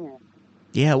I came here.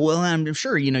 Yeah, well, I'm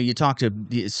sure you talk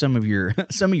to some of your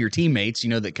teammates,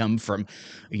 that come from,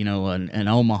 an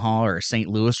Omaha or St.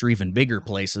 Louis or even bigger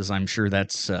places. I'm sure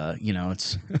that's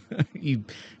it's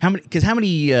how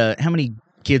many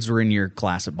kids were in your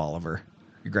class at Bolivar,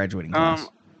 your graduating class?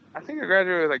 I think I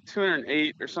graduated with like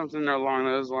 208 or something along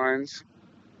those lines.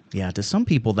 Yeah, to some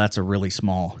people that's a really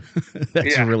small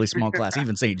a really small class,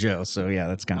 even St. Joe. So yeah,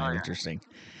 that's kind of interesting.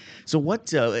 So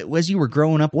what as you were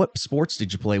growing up, what sports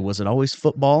did you play? Was it always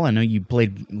football? I know you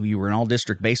were an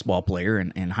all-district baseball player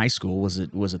in high school. Was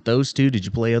it those two? Did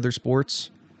you play other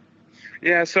sports?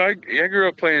 Yeah, so I grew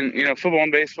up playing football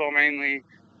and baseball mainly.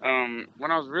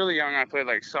 When I was really young, I played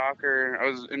like soccer. I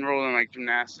was enrolled in like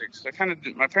gymnastics. So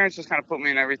my parents just kind of put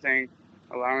me in everything,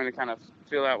 allowing me to kind of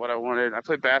feel out what I wanted. I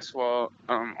played basketball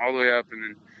all the way up,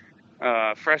 and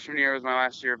then freshman year was my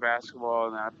last year of basketball,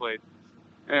 and then I played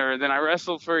or then I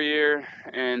wrestled for a year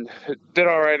and did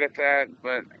all right at that,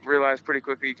 but realized pretty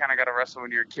quickly you kind of got to wrestle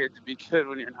when you're a kid to be good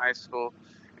when you're in high school.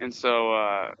 And so,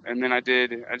 and then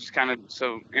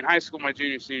so in high school, my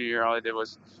junior, senior year, all I did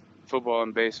was football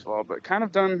and baseball, but kind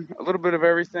of done a little bit of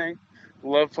everything.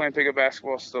 Love playing pickup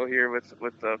basketball still here with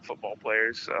the football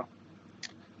players. So.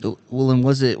 Well, and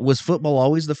was football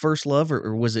always the first love,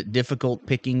 or was it difficult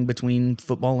picking between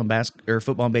football and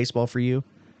football and baseball for you?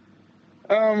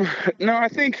 No, I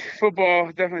think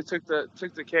football definitely took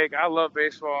the cake. I love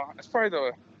baseball. That's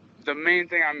probably the main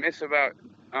thing I miss about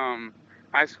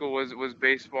high school was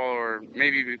baseball, or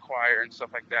maybe even choir and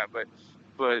stuff like that.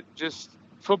 But just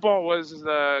football was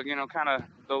the kind of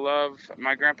the love.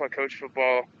 My grandpa coached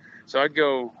football, so I'd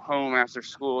go home after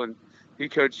school, and he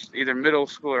coached either middle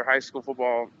school or high school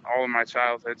football all of my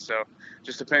childhood. So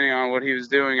just depending on what he was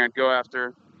doing, I'd go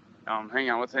after, hang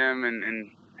out with him,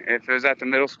 and if it was at the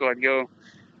middle school, I'd go.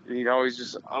 And he'd always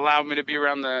just allow me to be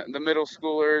around the middle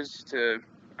schoolers.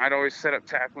 I'd always set up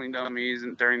tackling dummies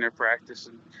during their practice,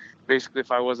 and basically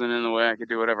if I wasn't in the way, I could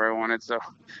do whatever I wanted. So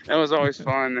that was always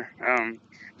fun.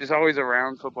 Just always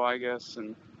around football, I guess,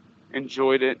 and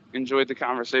enjoyed the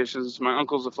conversations. My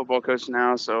uncle's a football coach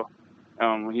now, so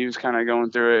he was kind of going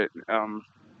through it,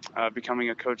 becoming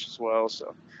a coach as well.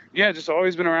 So yeah, just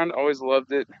always been around, always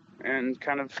loved it, and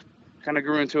kind of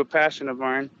grew into a passion of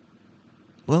mine.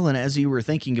 Well, and as you were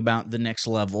thinking about the next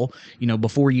level,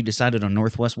 before you decided on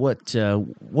Northwest, what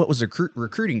was the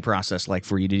recruiting process like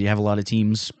for you? Did you have a lot of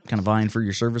teams kind of vying for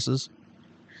your services?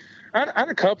 I had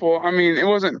a couple. I mean, it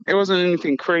wasn't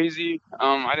anything crazy.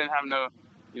 I didn't have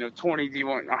no 20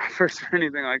 D1 offers or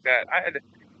anything like that. I had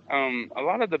a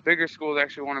lot of the bigger schools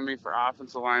actually wanted me for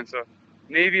offensive line. So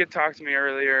Navy had talked to me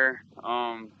earlier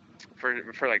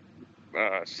for like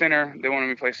center. They wanted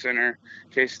me to play center.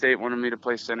 K-State wanted me to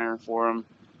play center for them.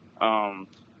 So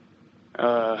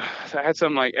I had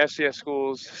some like FCS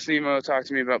schools. SEMO talked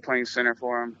to me about playing center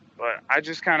for them, but I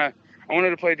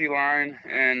wanted to play D-line,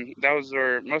 and that was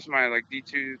where most of my like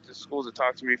D2, the schools that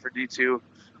talked to me for D2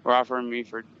 were offering me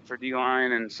for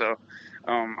D-line. And so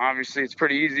obviously it's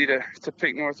pretty easy to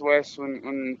pick Northwest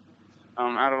when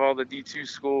out of all the D2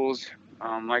 schools,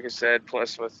 like I said,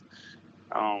 plus with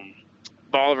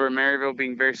Bolivar and Maryville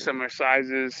being very similar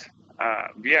sizes.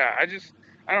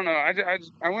 I don't know.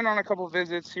 I went on a couple of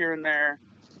visits here and there,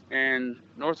 and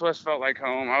Northwest felt like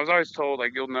home. I was always told,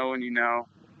 like, you'll know when you know.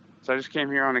 So I just came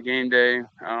here on a game day.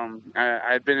 I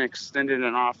had been extended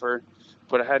an offer,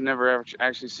 but I had never ever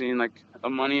actually seen like a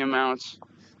money amount.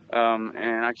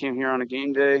 And I came here on a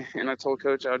game day, and I told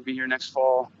Coach I would be here next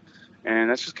fall. And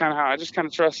that's just kind of how I just kind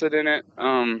of trusted in it.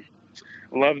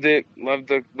 Loved it. Loved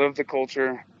the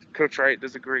culture. Coach Wright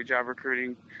does a great job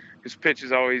recruiting. His pitch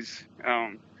is always,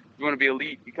 you want to be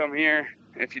elite, you come here.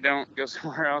 If you don't, go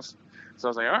somewhere else. So I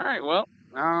was like, all right, well,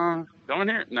 going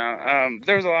here. No,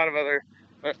 there was a lot of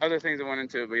other things that went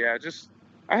into it, but yeah,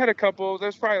 I had a couple.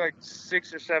 There's probably like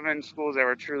 6 or 7 schools that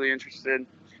were truly interested,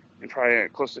 and probably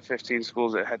close to 15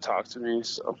 schools that had talked to me.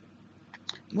 So.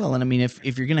 Well, and I mean,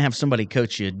 if you're gonna have somebody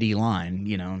coach you D-line,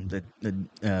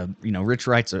 Rich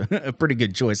Wright's a pretty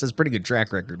good choice. That's a pretty good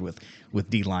track record with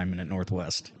D linemen at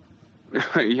Northwest.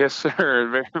 Yes, sir.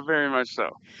 Very, very much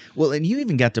so. Well, and you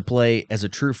even got to play as a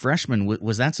true freshman.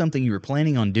 Was that something you were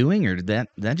planning on doing, or did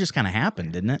that just kind of happen,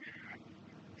 didn't it?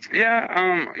 Yeah,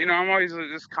 I'm always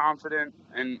just confident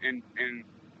in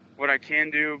what I can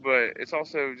do, but it's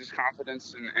also just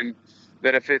confidence and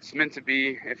that if it's meant to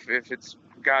be, if it's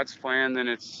God's plan, then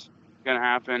it's gonna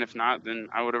happen. If not, then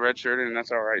I would have redshirted, and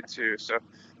that's all right too. So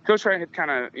Coach Wright had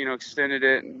kind of extended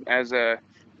it as a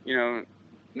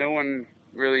no one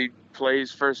really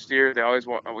plays first year. They always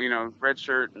want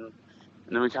redshirt, and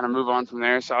then we kind of move on from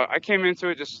there. So I came into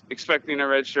it just expecting a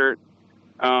red shirt.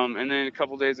 And then a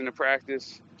couple days into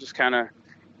practice, just kind of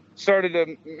started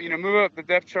to, move up the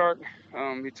depth chart.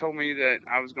 He told me that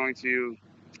I was going to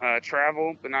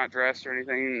travel, but not dress or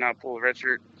anything, not pull a red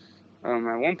shirt at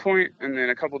one point. And then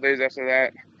a couple days after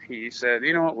that, he said,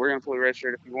 you know what, we're going to pull a red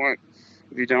shirt if you want.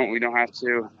 If you don't, we don't have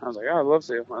to. I was like, oh, I'd love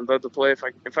to. I'd love to play if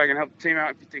I can help the team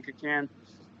out, if you think I can.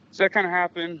 So that kind of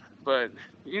happened. But,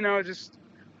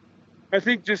 I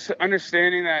think just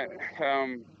understanding that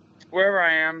wherever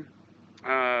I am,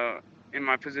 in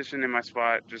my position, in my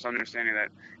spot, just understanding that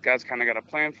God's kind of got a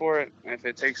plan for it. And if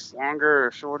it takes longer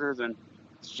or shorter, then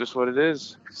it's just what it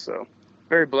is. So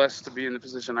very blessed to be in the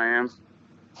position I am.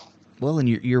 Well, and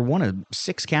you're one of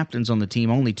 6 captains on the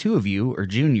team. Only 2 of you are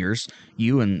juniors,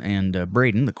 you and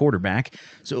Braden, the quarterback.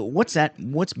 So what's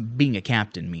being a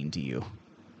captain mean to you?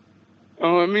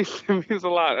 Oh, it means a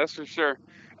lot, that's for sure.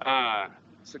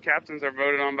 So captains are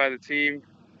voted on by the team,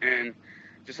 and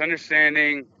just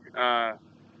understanding, what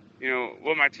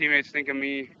my teammates think of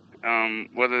me,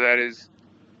 whether that is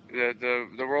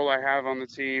the role I have on the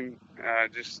team.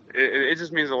 It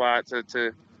just means a lot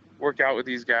to work out with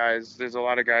these guys. There's a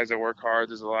lot of guys that work hard.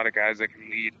 There's a lot of guys that can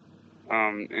lead.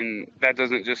 And that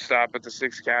doesn't just stop at the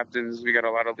 6 captains. We got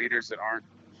a lot of leaders that aren't.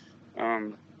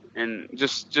 And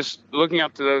just looking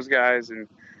up to those guys and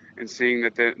seeing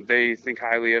that they think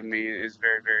highly of me is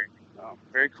very, very,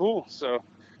 very cool. So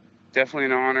definitely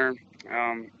an honor.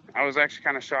 I was actually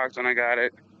kind of shocked when I got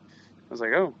it. I was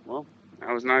like, oh, well,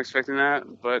 I was not expecting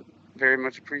that, but very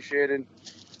much appreciated.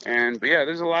 But yeah,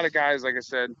 there's a lot of guys, like I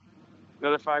said, the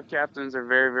other 5 captains are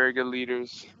very, very good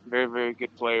leaders, very, very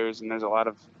good players, and there's a lot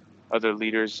of other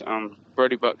leaders.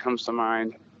 Brody Buck comes to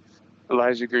mind.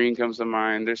 Elijah Green comes to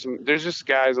mind. There's just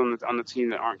guys on the team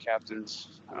that aren't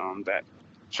captains that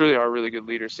truly are really good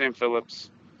leaders. Sam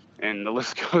Phillips, and the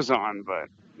list goes on. But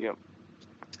yep.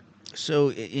 So,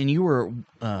 and you were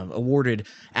awarded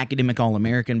Academic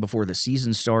All-American before the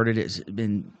season started. Is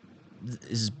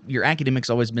your academics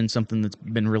always been something that's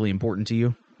been really important to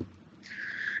you?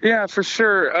 Yeah, for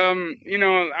sure. I'm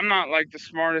not like the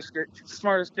smartest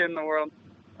kid in the world.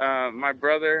 My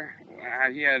brother,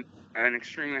 he had an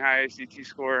extremely high ACT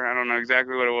score. I don't know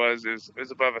exactly what it was. It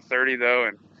was above a 30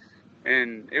 though,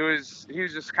 and he was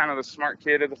just kind of the smart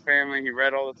kid of the family. He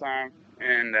read all the time,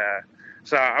 and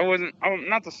so I'm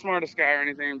not the smartest guy or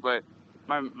anything, but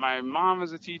my mom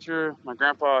is a teacher. My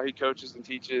grandpa, he coaches and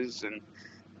teaches, and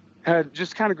had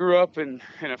just kind of grew up in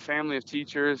a family of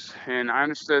teachers, and I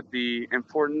understood the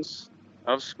importance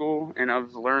of school and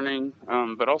of learning,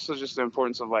 but also just the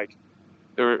importance of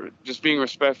just being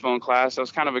respectful in class. I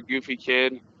was kind of a goofy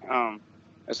kid,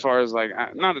 as far as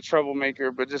not a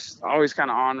troublemaker, but just always kind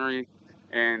of ornery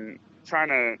and trying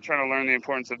to learn the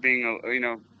importance of being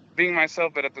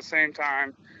myself, but at the same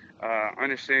time,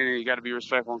 understanding you got to be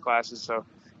respectful in classes. So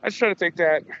I just try to take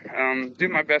that, do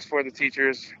my best for the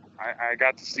teachers. I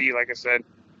got to see, like I said,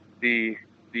 the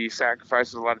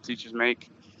sacrifices a lot of teachers make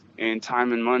in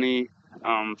time and money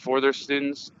for their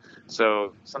students.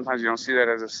 So sometimes you don't see that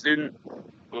as a student.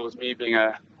 But with me being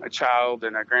a child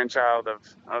and a grandchild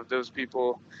of those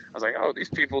people, I was like, oh, these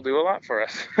people do a lot for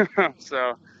us.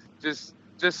 So just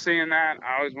seeing that,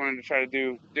 I always wanted to try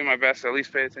to do my best to at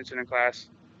least pay attention in class.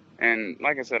 And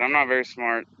like I said, I'm not very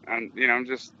smart. I'm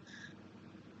just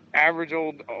average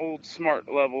old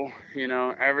smart level,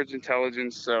 average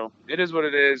intelligence. So it is what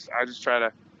it is. I just try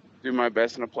to do my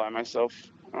best and apply myself.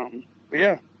 But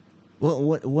yeah.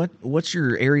 Well, what's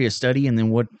your area of study, and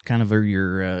then what kind of are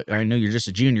your? I know you're just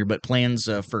a junior, but plans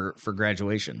for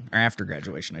graduation or after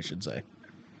graduation, I should say.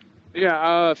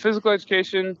 Yeah, physical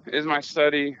education is my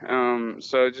study.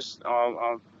 So just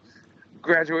I'll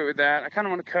graduate with that. I kind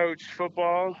of want to coach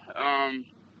football,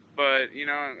 but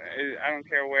I don't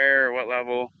care where or what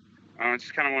level. I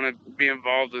just kind of want to be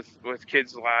involved with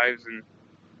kids' lives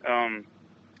and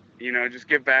just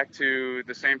give back to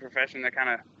the same profession that kind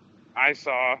of I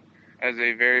saw as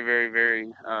a very, very,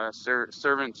 very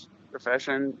servant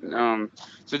profession.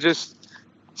 So just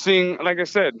seeing, like I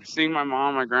said, seeing my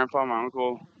mom, my grandpa, my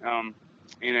uncle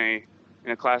in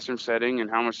a classroom setting and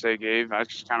how much they gave, I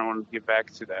just kind of wanted to give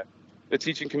back to the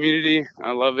teaching community.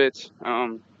 I love it.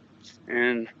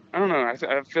 And I don't know,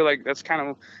 I feel like that's kind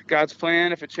of God's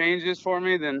plan. If it changes for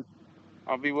me, then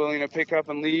I'll be willing to pick up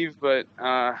and leave. But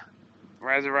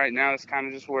as of right now, that's kind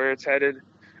of just where it's headed.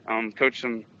 Coach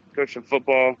some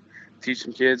football, teach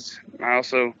some kids. I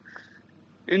also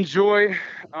enjoy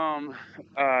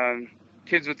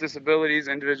kids with disabilities,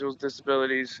 individuals with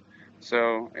disabilities.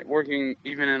 So working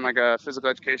even in like a physical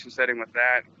education setting with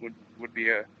that would be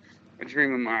a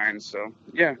dream of mine. So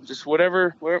yeah, just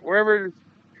wherever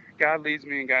God leads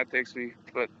me and God takes me.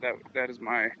 But that is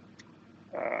my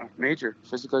major,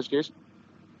 physical education.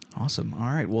 Awesome. All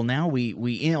right. Well, now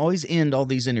we always end all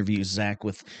these interviews, Zach,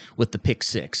 with the pick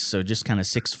six. So just kind of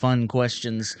 6 fun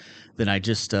questions that I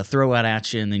just throw out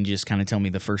at you, and then you just kind of tell me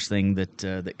the first thing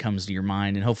that comes to your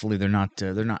mind, and hopefully they're not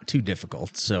too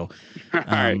difficult. So,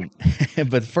 Right. But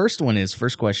the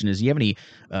first question is, do you have any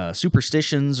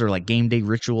superstitions or like game day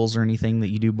rituals or anything that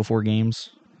you do before games?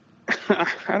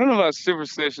 I don't know about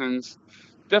superstitions.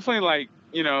 Definitely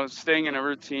staying in a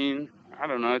routine. I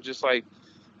don't know, just like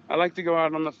I like to go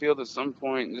out on the field at some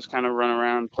point and just kind of run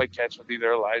around, play catch with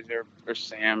either Elijah or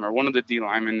Sam or one of the D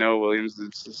linemen, Noah Williams.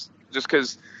 It's just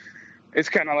because it's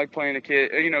kind of like playing a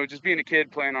kid, just being a kid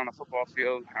playing on a football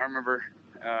field. I remember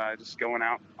just going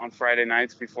out on Friday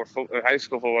nights before high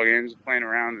school football games, playing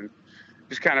around and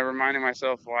just kind of reminding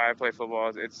myself why I play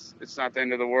football. It's not the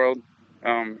end of the world.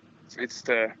 it's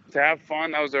to have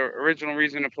fun. That was the original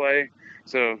reason to play.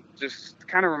 So just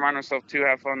kind of remind myself to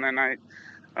have fun that night.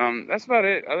 That's about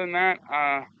it. Other than that,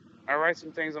 I write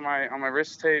some things on my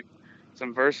wrist tape,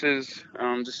 some verses,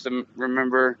 just to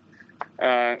remember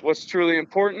what's truly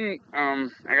important. I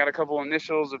got a couple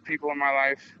initials of people in my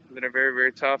life that are very,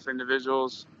 very tough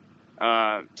individuals.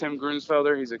 Tim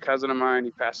Grunsfelder, he's a cousin of mine.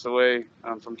 He passed away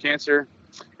from cancer,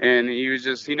 and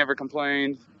he never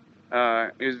complained.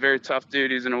 He was a very tough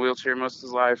dude. He was in a wheelchair most of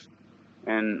his life,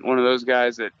 and one of those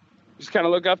guys that just kind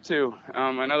of look up to.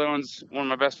 Another one's one of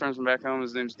my best friends from back home.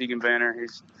 His name's Deegan Banner.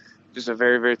 He's just a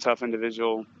very, very tough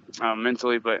individual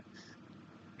mentally, but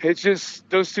it's just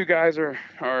those two guys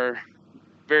are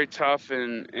very tough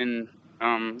and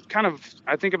kind of,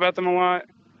 I think about them a lot,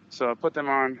 so I put them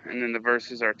on, and then the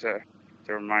verses are to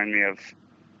remind me of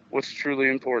what's truly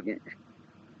important.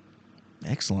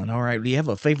 Excellent. All right. Do you have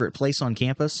a favorite place on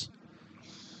campus?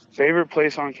 Favorite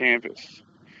place on campus?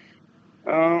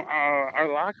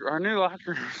 Our new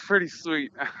locker is pretty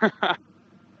sweet.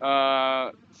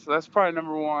 So that's probably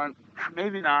number one.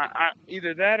 Maybe not.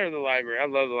 Either that or the library. I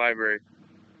love the library.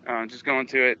 Just going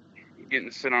to it, getting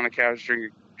to sit on a couch,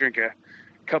 drink a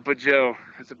cup of Joe.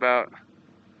 That's about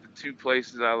the two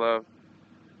places I love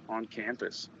on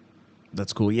campus.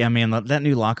 That's cool. Yeah, man, that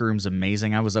new locker room's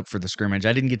amazing. I was up for the scrimmage.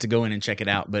 I didn't get to go in and check it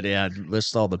out, but yeah, I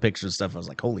just saw the pictures and stuff. I was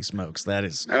like, holy smokes, that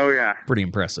is pretty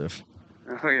impressive.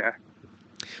 Oh, yeah.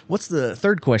 What's the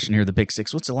third question here, the Pick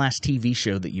Six? What's the last TV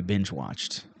show that you binge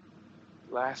watched?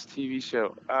 Last TV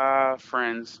show?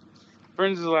 Friends.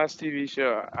 Friends is the last TV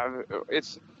show.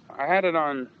 I had it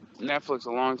on Netflix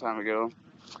a long time ago,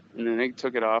 and then they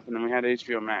took it off, and then we had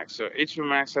HBO Max. So HBO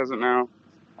Max has it now.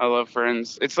 I love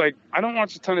Friends. It's like, I don't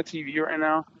watch a ton of TV right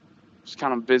now. It's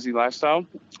kind of busy lifestyle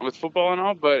with football and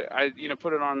all, but I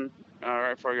put it on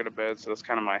right before I go to bed. So that's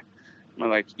kind of my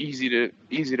like easy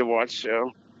to watch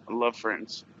show. I love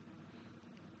Friends.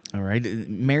 All right.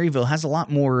 Maryville has a lot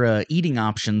more eating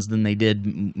options than they did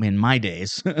in my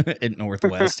days at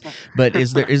Northwest. But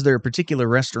is there a particular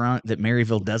restaurant that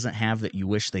Maryville doesn't have that you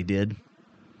wish they did?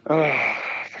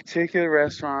 Particular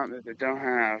restaurant that they don't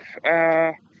have.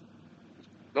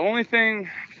 The only thing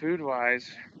food-wise,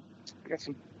 I got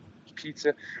some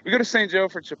pizza. We go to St. Joe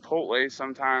for Chipotle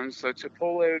sometimes, so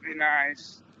Chipotle would be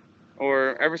nice.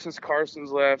 Or ever since Carson's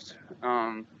left,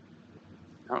 I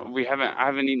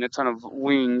haven't eaten a ton of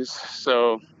wings,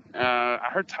 so I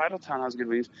heard Titletown has good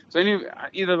wings. So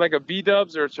either like a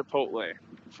B-Dubs or a Chipotle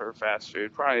for fast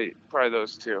food. Probably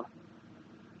those two.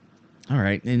 All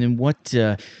right. And then what,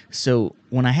 so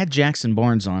when I had Jackson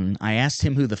Barnes on, I asked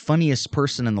him who the funniest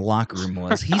person in the locker room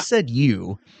was. He said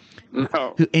you.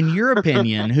 No. In your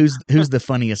opinion, who's the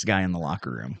funniest guy in the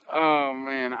locker room? Oh,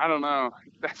 man, I don't know.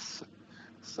 That's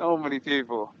so many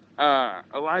people.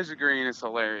 Elijah Green is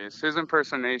hilarious. His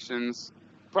impersonations,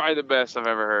 probably the best I've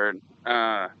ever heard.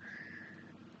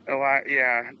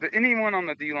 Anyone on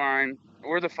the D-line,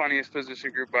 we're the funniest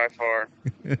position group by far.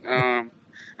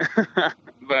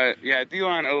 But yeah,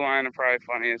 D-line, O-line are probably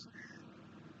funniest.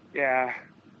 Yeah,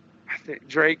 I think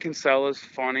Drake Kinsella's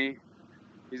funny.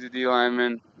 He's a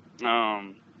D-lineman.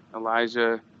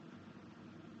 Elijah,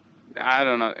 I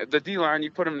don't know. The D-line, you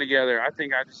put them together, I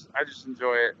think I just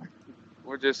enjoy it.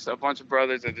 We're just a bunch of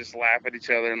brothers that just laugh at each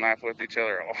other and laugh with each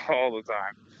other all the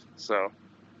time. So.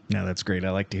 No, that's great.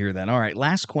 I like to hear that. All right,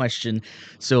 last question.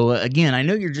 So again, I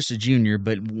know you're just a junior,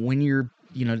 but when you're,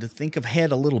 to think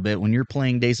ahead a little bit, when your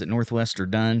playing days at Northwest are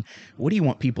done, what do you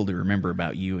want people to remember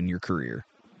about you and your career?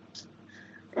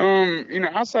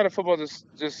 Outside of football,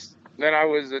 just that I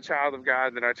was a child of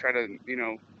God, that I try to,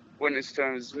 witness to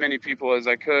as many people as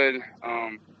I could,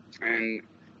 and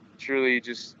truly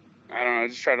just, I don't know,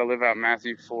 just try to live out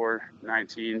Matthew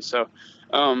 4:19. So,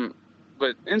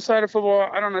 but inside of football,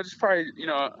 I don't know, just probably,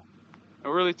 a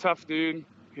really tough dude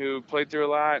who played through a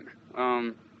lot,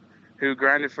 who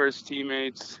grinded for his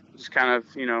teammates, just kind of,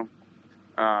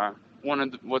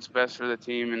 wanted what's best for the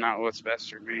team and not what's best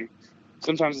for me.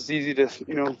 Sometimes it's easy to,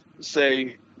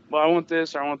 say, well, I want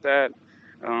this or I want that,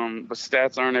 but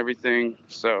stats aren't everything.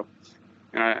 So,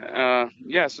 so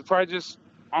probably just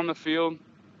on the field,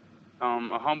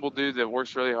 a humble dude that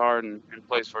works really hard and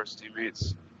plays for his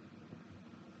teammates.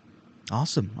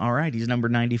 Awesome. All right. He's number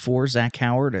 94, Zach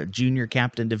Howard, a junior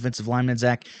captain, defensive lineman.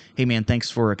 Zach, hey, man,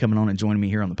 thanks for coming on and joining me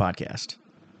here on the podcast.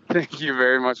 Thank you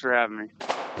very much for having me.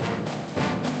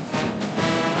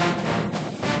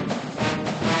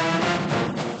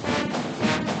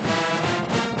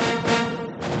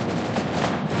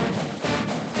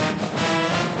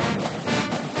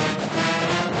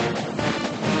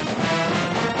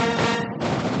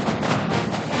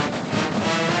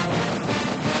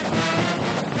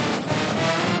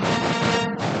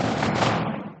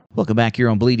 Welcome back here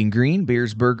on Bleeding Green,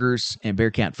 Bears, Burgers, and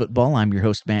Bearcat Football. I'm your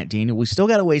host, Matt Daniel. We still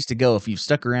got a ways to go. If you've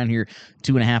stuck around here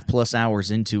 2.5+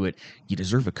 hours into it, you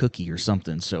deserve a cookie or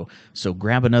something. So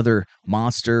grab another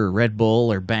Monster or Red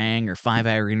Bull or Bang or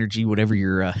 5-Hour Energy, whatever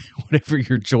your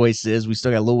choice is. We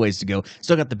still got a little ways to go.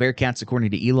 Still got the Bearcats,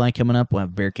 according to Eli, coming up. We'll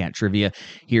have Bearcat trivia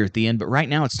here at the end. But right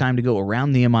now it's time to go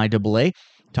around the MIAA.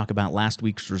 Talk about last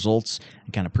week's results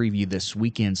and kind of preview this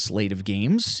weekend's slate of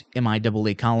games.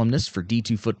 MIAA columnist for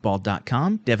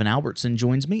D2Football.com, Devin Albertson,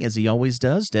 joins me as he always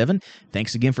does. Devin,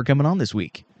 thanks again for coming on this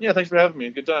week. Yeah, thanks for having me.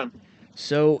 Good time.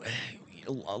 So,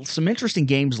 some interesting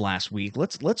games last week.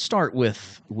 Let's start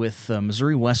with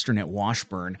Missouri Western at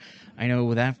Washburn. I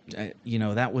know that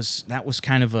that was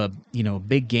kind of a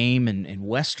big game, and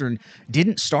Western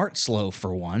didn't start slow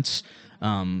for once.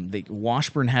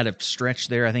 Washburn had a stretch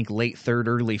there, I think late third,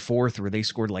 early fourth, where they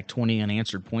scored like 20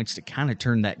 unanswered points to kind of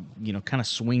turn that, kind of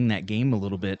swing that game a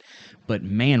little bit. But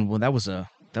man, well, that was a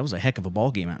heck of a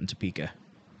ball game out in Topeka.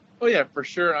 Oh yeah, for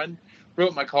sure. I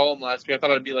wrote my column last week. I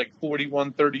thought it'd be like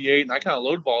 41-38, and I kind of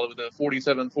lowballed it with a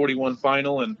 47-41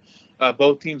 final, and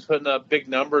both teams putting up big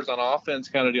numbers on offense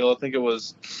kind of deal. I think it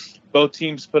was both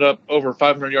teams put up over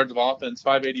 500 yards of offense,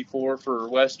 584 for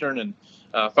Western and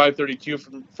 532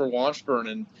 for Washburn,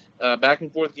 and back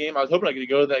and forth game. I was hoping I could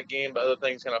go to that game, but other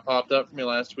things kind of popped up for me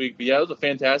last week. But yeah, it was a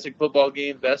fantastic football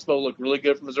game. Vespo looked really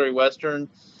good for Missouri Western.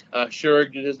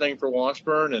 Schurig did his thing for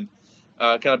Washburn, and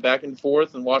kind of back and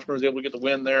forth, and Washburn was able to get the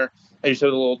win there. They just had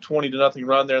a little 20-0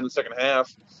 run there in the second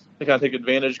half. They kind of take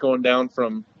advantage going down, I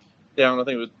think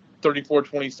it was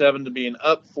 34-27 to being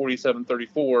up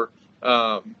 47-34.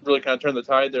 Really kind of turned the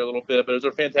tide there a little bit, but it was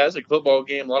a fantastic football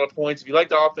game, a lot of points. If you like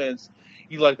the offense,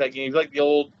 you like that game. If you like the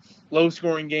old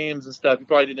low-scoring games and stuff, you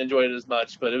probably didn't enjoy it as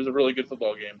much, but it was a really good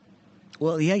football game.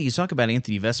 Well, yeah, you talk about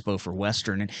Anthony Vespo for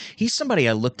Western, and he's somebody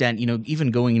I looked at,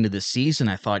 even going into the season,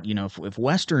 I thought, if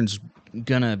Western's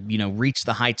going to, reach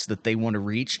the heights that they want to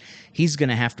reach, he's going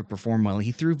to have to perform well.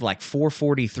 He threw like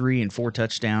 443 and 4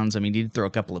 touchdowns. I mean, he did throw a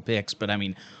couple of picks, but I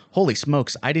mean, holy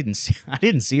smokes, I didn't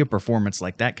see a performance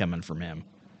like that coming from him.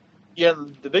 Yeah,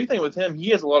 the big thing with him, he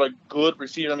has a lot of good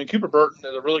receivers. I mean, Cooper Burton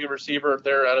is a really good receiver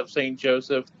there out of St.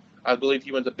 Joseph. I believe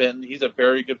he went to Benton. He's a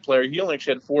very good player. He only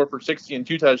actually had 4 for 60 and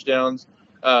 2 touchdowns.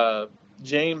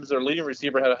 James, their leading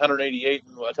receiver, had 188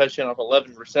 and a touchdown off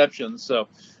 11 receptions. So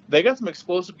they got some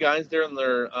explosive guys there in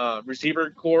their receiver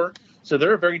core. So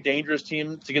they're a very dangerous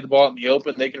team to get the ball out in the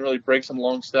open. They can really break some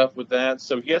long stuff with that.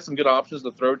 So he has some good options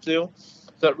to throw to.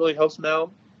 So that really helps him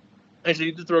out. Actually,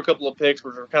 he did throw a couple of picks,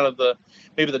 which are kind of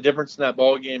maybe the difference in that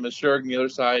ball game. Is Schurig on the other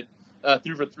side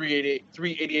threw for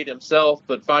 388 himself,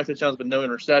 but 5 touchdowns but no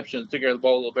interceptions. Took care of the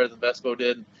ball a little better than Vespo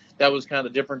did. That was kind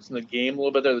of the difference in the game a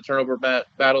little bit there. The turnover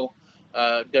battle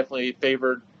definitely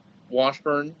favored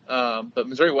Washburn. But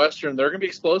Missouri Western, they're going to be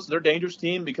explosive. They're a dangerous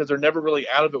team because they're never really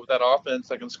out of it with that offense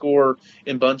that can score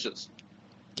in bunches.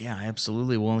 Yeah,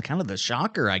 absolutely. Well, kind of the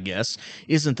shocker, I guess,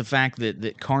 isn't the fact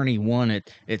that Kearney won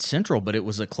at Central, but it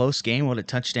was a close game. What a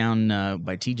touchdown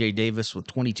by T.J. Davis with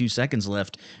 22 seconds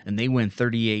left, and they win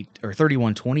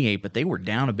 31-28. But they were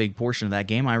down a big portion of that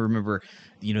game. I remember,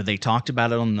 they talked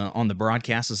about it on the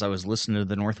broadcast as I was listening to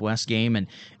the Northwest game,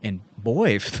 and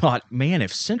boy, I thought, man,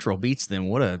 if Central beats them,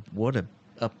 what a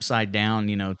upside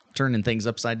down, turning things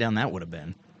upside down that would have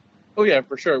been. Oh, yeah,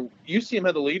 for sure. UCM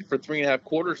had the lead for 3.5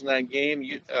 quarters in that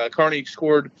game. Kearney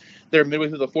scored there midway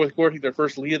through the fourth quarter, their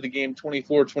first lead of the game,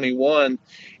 24-21.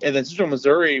 And then Central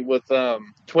Missouri with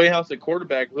Twayhouse at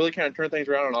quarterback really kind of turned things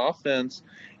around on offense.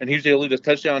 And he was able to lead a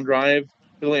touchdown drive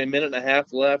with only a minute and a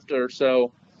half left or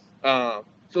so. So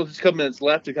just a couple minutes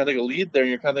left to kind of take a lead there. And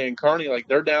you're kind of thinking Kearney, like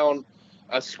they're down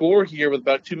a score here with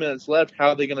about 2 minutes left. How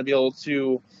are they going to be able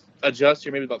to adjust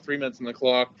here, maybe about 3 minutes on the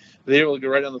clock? They were able to go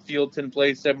right down the field, 10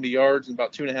 plays, 70 yards in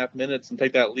about 2.5 minutes and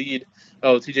take that lead.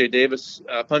 T.J. Davis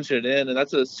punching it in, and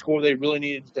that's a score they really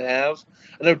needed to have.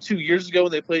 I know 2 years ago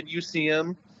when they played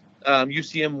UCM,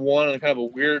 UCM won on kind of a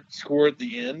weird score at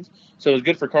the end. So it was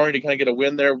good for Kearney to kind of get a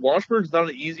win there. Washburn's not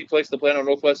an easy place to play. I know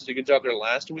Northwest did a good job there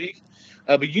last week.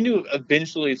 But you knew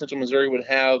eventually Central Missouri would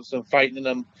have some fight in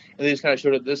them, and they just kind of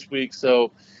showed it this week.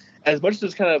 So as much as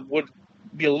this kind of would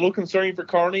be a little concerning for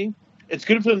Kearney, it's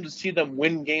good for them to see them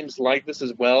win games like this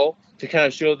as well, to kind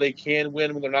of show they can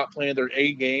win when they're not playing their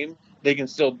A game. They can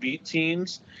still beat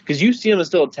teams, because UCM is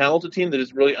still a talented team that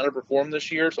has really underperformed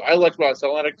this year. So I liked what I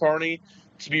saw out of Kearney,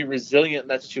 to be resilient in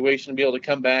that situation and be able to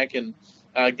come back and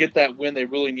get that win they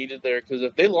really needed there. Because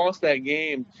if they lost that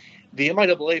game, the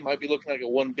MIAA might be looking like a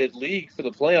one-bid league for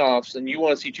the playoffs, and you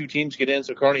want to see 2 teams get in,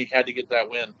 so Kearney had to get that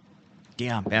win.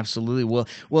 Yeah, absolutely.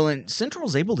 Well, and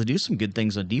Central's able to do some good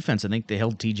things on defense. I think they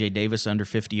held T.J. Davis under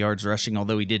 50 yards rushing,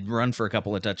 although he did run for a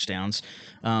couple of touchdowns.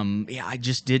 Yeah, I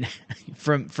just did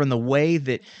from the way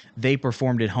that they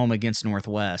performed at home against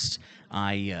Northwest.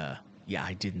 I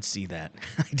didn't see that.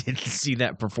 I didn't see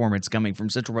that performance coming from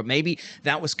Central, but maybe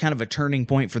that was kind of a turning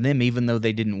point for them, even though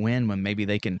they didn't win. When maybe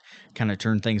they can kind of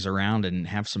turn things around and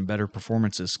have some better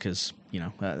performances, because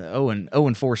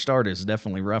 0-4 start is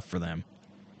definitely rough for them.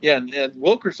 Yeah, and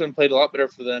Wilkerson played a lot better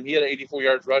for them. He had 84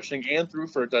 yards rushing and threw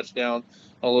for a touchdown.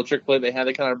 A little trick play they had.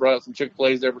 They kind of brought out some trick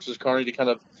plays there versus Kearney to kind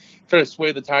of try to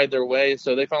sway the tide their way.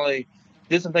 So they finally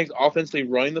did some things offensively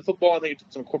running the football. I think it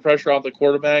took some pressure off the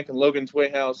quarterback, and Logan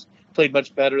Twayhouse played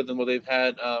much better than what they've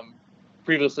had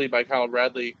previously by Kyle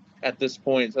Bradley at this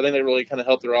point. So I think they really kind of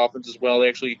helped their offense as well. They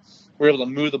actually were able to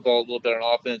move the ball a little bit on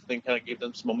offense. I think kind of gave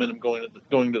them some momentum going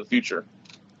into the future.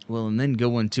 Well, and then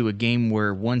go into a game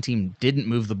where one team didn't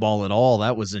move the ball at all.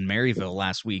 That was in Maryville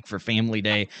last week for Family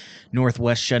Day.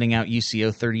 Northwest shutting out UCO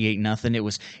 38-0. It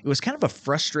was kind of a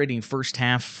frustrating first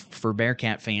half for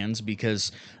Bearcat fans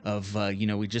because of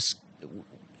we just.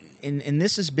 And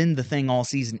this has been the thing all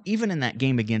season. Even in that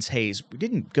game against Hayes, we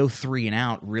didn't go 3 and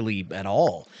out really at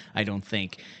all, I don't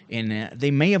think. And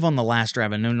they may have on the last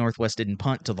drive. I know Northwest didn't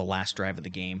punt till the last drive of the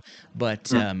game,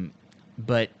 but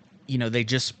they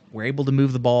just were able to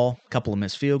move the ball. A couple of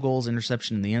missed field goals,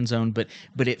 interception in the end zone, but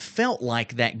it felt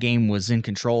like that game was in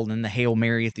control. And then the Hail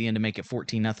Mary at the end to make it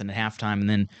 14-0 at halftime, and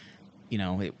then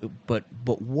but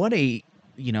what a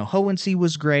Hohensee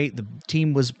was great. The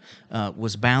team was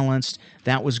balanced.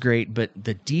 That was great. But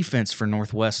the defense for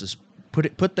Northwest has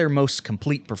put their most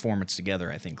complete performance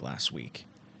together, I think, last week.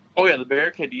 Oh yeah, the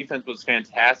Bearcat defense was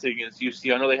fantastic against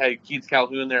UC. I know they had Keith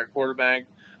Calhoun there at quarterback,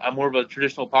 more of a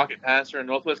traditional pocket passer, and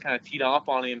Northwest kind of teed off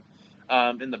on him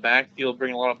in the backfield,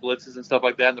 bringing a lot of blitzes and stuff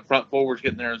like that, and the front forwards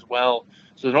getting there as well.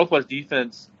 So the Northwest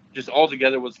defense just all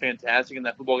together was fantastic in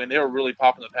that football game. They were really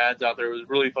popping the pads out there. It was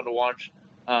really fun to watch.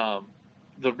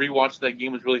 The rewatch of that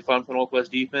game was really fun for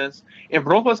Northwest defense. And for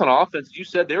Northwest on offense, you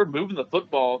said they were moving the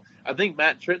football. I think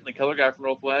Matt Trenton, the color guy from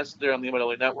Northwest, there on the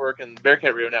MLA Network and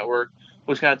Bearcat Radio Network,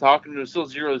 was kind of talking. It was still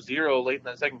 0-0 late in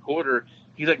that second quarter.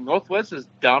 He's like, Northwest has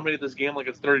dominated this game like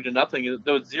it's 30-0.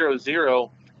 Though it's 0-0,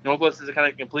 Northwest is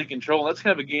kind of complete control. And that's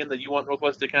kind of a game that you want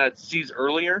Northwest to kind of seize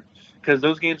earlier, because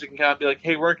those games can kind of be like,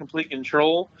 hey, we're in complete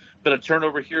control, but a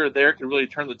turnover here or there can really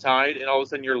turn the tide, and all of a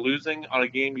sudden you're losing on a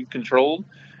game you've controlled.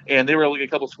 And they were able to get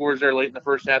a couple scores there late in the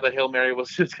first half. That Hail Mary was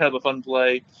just kind of a fun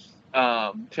play,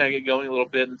 trying to get going a little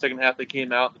bit. In the second half, they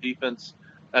came out. The defense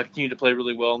continued to play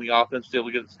really well, and the offense was able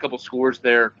to get a couple scores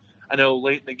there. I know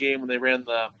late in the game when they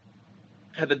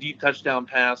had the deep touchdown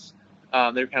pass, they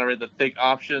kind of ran the fake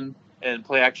option and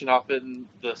play action off it, and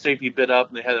the safety bit up,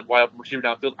 and they had a wide open receiver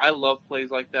downfield. I love plays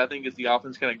like that. I think it's the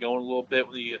offense kind of going a little bit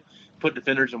when you put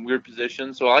defenders in weird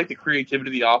positions. So I like the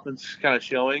creativity the offense kind of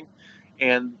showing,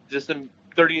 and just them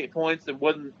 38 points. They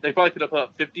probably could have put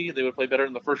up 50. They would play better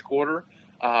in the first quarter,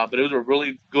 but it was a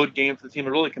really good game for the team.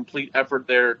 A really complete effort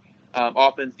there.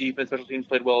 Offense, defense, special teams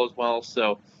played well as well.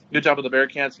 So good job of the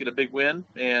Bearcats to get a big win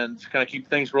and kind of keep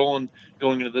things rolling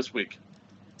going into this week.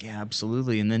 Yeah,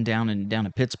 absolutely. And then down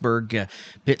in Pittsburgh,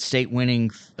 Pitt State winning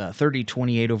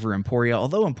 30-28 over Emporia.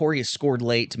 Although Emporia scored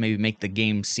late to maybe make the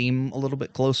game seem a little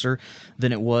bit closer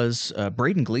than it was,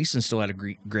 Braden Gleason still had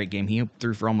a great game. He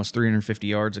threw for almost 350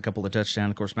 yards, a couple of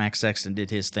touchdowns. Of course, Max Sexton did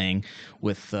his thing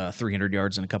with 300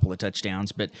 yards and a couple of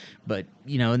touchdowns. But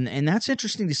and that's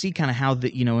interesting to see kind of how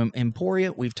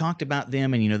Emporia, we've talked about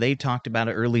them, and they talked about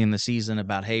it early in the season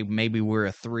about, hey, maybe we're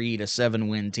a 3 to 7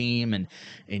 win team, and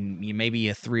maybe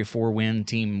a 3 or 4 win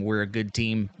team. We're a good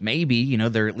team. Maybe,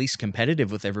 they're at least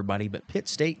competitive with everybody, but Pitt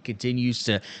State continues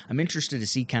to, I'm interested to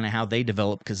see kind of how they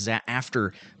develop, because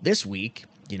after this week,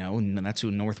 and that's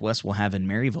who Northwest will have in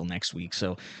Maryville next week.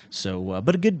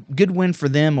 But a good win for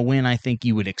them, a win I think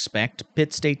you would expect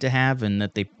Pitt State to have, and a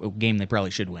game they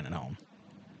probably should win at home.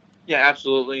 Yeah,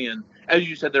 absolutely. And as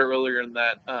you said there earlier in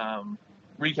that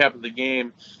recap of the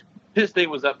game, Pitt State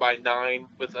was up by 9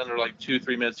 with under 2-3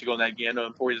 minutes to go in that game.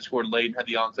 Emporia scored late and had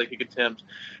the onside kick attempt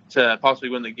to possibly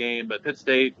win the game. But Pitt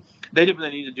State, they did what they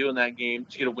needed to do in that game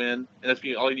to get a win, and that's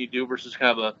all you need to do versus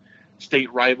kind of a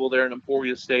state rival there in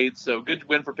Emporia State. So good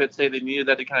win for Pitt State. They needed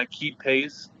that to kind of keep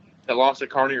pace. That loss to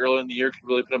Kearney earlier in the year could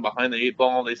really put them behind the 8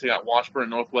 ball. They still got Washburn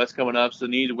and Northwest coming up, so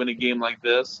they need to win a game like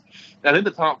this. And I think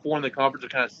the top 4 in the conference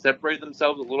have kind of separated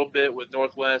themselves a little bit with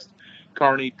Northwest,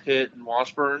 Kearney, Pitt, and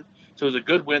Washburn. So it was a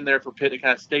good win there for Pitt to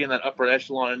kind of stay in that upper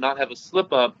echelon and not have a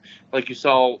slip up like you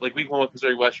saw, like week 1 with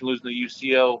Missouri Western losing to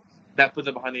UCO that put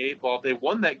them behind the 8 ball. If they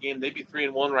won that game, they'd be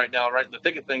 3-1 right now, right in the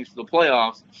thick of things for the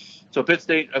playoffs. So Pitt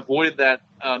State avoided that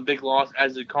big loss,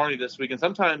 as did Kearney this week. And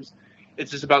sometimes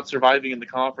it's just about surviving in the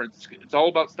conference. It's all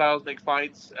about styles make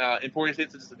fights. Emporia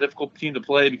State's just a difficult team to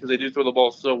play because they do throw the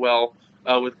ball so well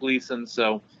with Gleason.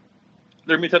 So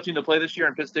they're going to be a tough team to play this year,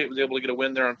 and Pitt State was able to get a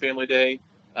win there on Family Day.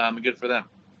 Good for them.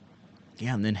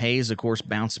 Yeah, and then Hayes, of course,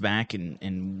 bounced back,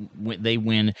 and they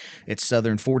win at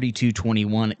Southern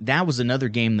 42-21. That was another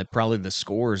game that probably the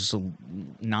scores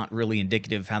not really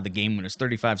indicative of how the game went. It was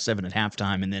 35-7 at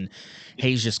halftime, and then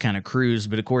Hayes just kind of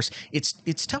cruised. But, of course,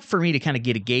 it's tough for me to kind of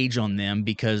get a gauge on them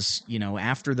because,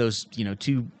 after those,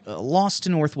 two loss to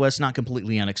Northwest, not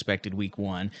completely unexpected week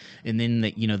one, and then,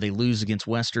 they lose against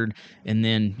Western, and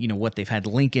then, what they've had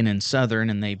Lincoln and Southern,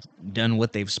 and they've done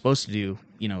what they've supposed to do,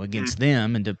 against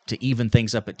them, and to even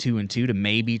things up at 2-2 to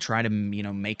maybe try to,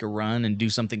 make a run and do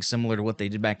something similar to what they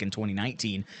did back in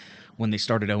 2019 when they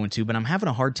started 0-2. But I'm having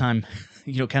a hard time,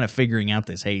 kind of figuring out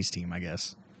this Hayes team, I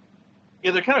guess. Yeah,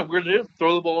 they're kind of weird. They didn't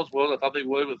throw the ball as well as I thought they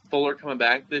would with Fuller coming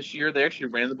back this year. They actually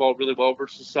ran the ball really well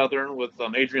versus Southern with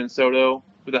Adrian Soto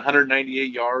with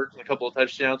 198 yards and a couple of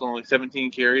touchdowns on only 17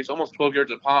 carries, almost 12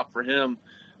 yards a pop for him.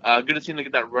 Good to see them to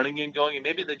get that running game going, and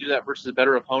maybe they do that versus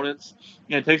better opponents.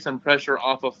 Take some pressure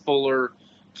off of Fuller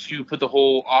to put the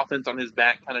whole offense on his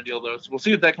back kind of deal, though. So we'll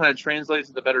see if that kind of translates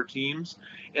into better teams.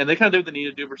 And they kind of did what they need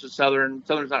to do versus Southern.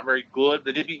 Southern's not very good.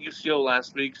 They did beat UCO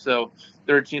last week, so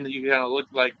they're a team that you kind of look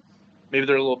like maybe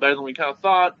they're a little better than we kind of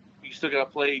thought. You still got to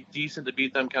play decent to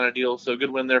beat them kind of deal. So good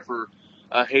win there for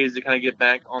Hayes to kind of get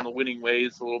back on the winning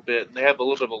ways a little bit. And they have a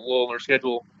little bit of a lull in their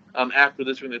schedule after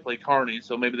this week. They play Kearney,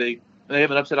 so maybe they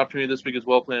have an upset opportunity this week as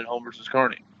well, playing at home versus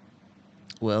Kearney.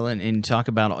 Well, and talk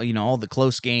about, all the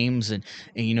close games and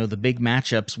the big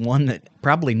matchups, one that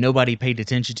probably nobody paid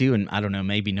attention to, and I don't know,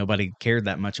 maybe nobody cared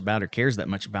that much about or cares that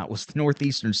much about, was the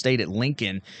Northeastern State at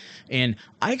Lincoln. And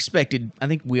I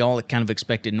think we all kind of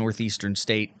expected Northeastern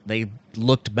State, they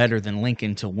looked better than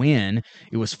Lincoln to win.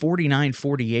 It was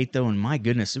 49-48, though, and my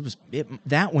goodness,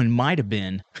 that one might have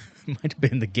been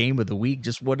the game of the week.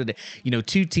 Just what did it,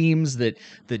 two teams that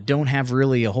don't have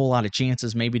really a whole lot of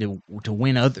chances maybe to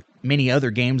win many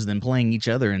other games than playing each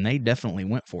other, and they definitely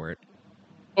went for it.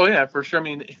 Oh yeah, for sure. I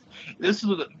mean, this is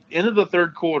the end of the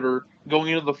third quarter, going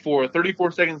into the fourth.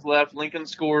 34 seconds left. Lincoln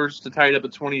scores to tie it up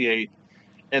at 28,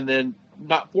 and then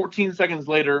not 14 seconds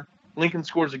later, Lincoln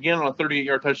scores again on a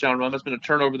 38-yard touchdown run. That's been a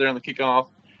turnover there on the kickoff,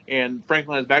 and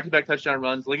Franklin has back-to-back touchdown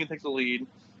runs. Lincoln takes the lead.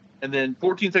 And then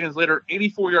 14 seconds later,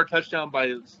 84-yard touchdown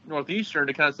by Northeastern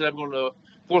to kind of set up going to the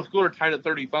fourth quarter, tied at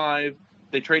 35.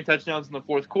 They trade touchdowns in the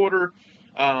fourth quarter.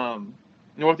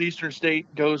 Northeastern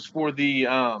State goes for the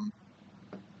and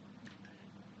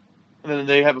then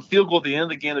they have a field goal at the end of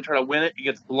the game to try to win it. It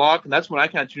gets blocked, and that's when I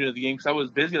kind of tuned into the game because I was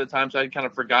busy at the time, so I had kind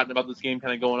of forgotten about this game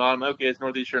kind of going on. I'm like, okay, it's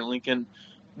Northeastern and Lincoln.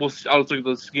 I'll just look at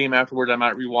this game afterwards. I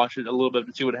might rewatch it a little bit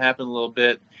to see what happened a little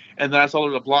bit. And then I saw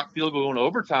there was a blocked field goal going to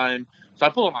overtime. So I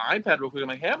pulled up my iPad real quick. I'm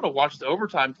like, hey, I'm going to watch the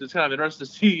overtime because it's kind of interesting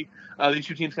to see these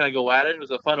two teams kind of go at it. It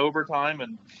was a fun overtime,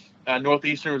 and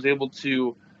Northeastern was able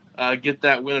to get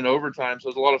that win in overtime. So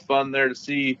it was a lot of fun there to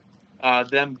see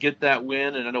them get that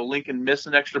win. And I know Lincoln missed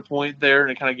an extra point there,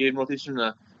 and it kind of gave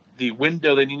Northeastern the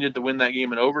window they needed to win that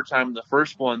game in overtime in the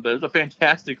first one. But it was a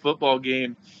fantastic football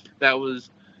game that was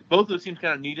 – both of those teams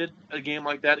kind of needed a game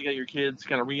like that to get your kids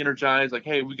kind of re-energized, like,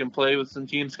 hey, we can play with some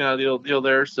teams kind of deal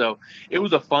there. So it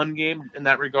was a fun game in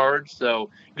that regard. So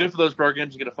good for those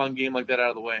programs to get a fun game like that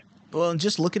out of the way. Well, and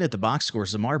just looking at the box score,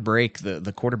 Zamar Brake,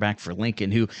 the quarterback for Lincoln,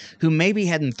 who maybe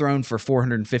hadn't thrown for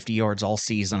 450 yards all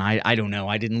season. I don't know.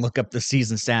 I didn't look up the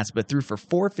season stats, but threw for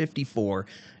 454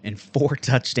 and 4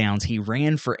 touchdowns. He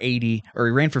ran for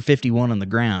 51 on the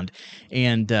ground.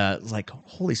 And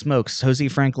holy smokes, Jose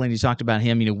Franklin, you talked about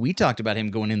him. We talked about him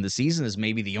going into the season as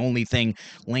maybe the only thing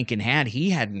Lincoln had. He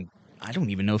hadn't. I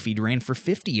don't even know if he'd ran for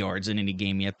 50 yards in any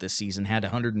game yet this season. Had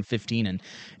 115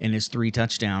 in his 3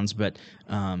 touchdowns, but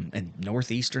and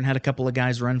Northeastern had a couple of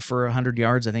guys run for 100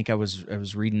 yards. I think I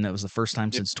was reading that was the first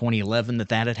time since 2011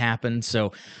 that had happened.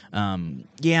 So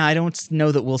I don't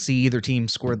know that we'll see either team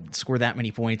score that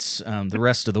many points the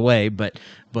rest of the way, but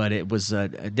it was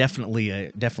definitely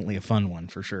a fun one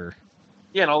for sure.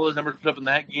 Yeah, and all those numbers put up in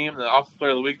that game. The Offensive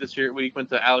Player of the Week this week went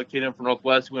to Alec Tatum from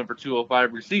Northwest, who went for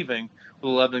 205 receiving with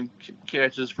 11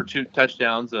 catches for 2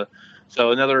 touchdowns.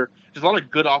 So another just a lot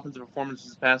of good offensive performances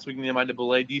this past week in the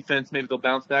MIAA. Defense, maybe they'll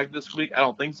bounce back this week. I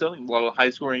don't think so. A lot of high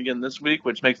scoring again this week,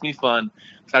 which makes me fun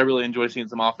because I really enjoy seeing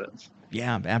some offense.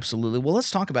 Yeah, absolutely. Well,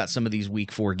 let's talk about some of these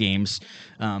week 4 games.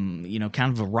 Kind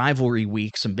of a rivalry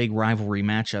week, some big rivalry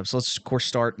matchups. Let's, of course,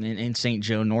 start in St.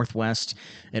 Joe, Northwest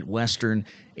at Western.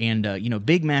 And,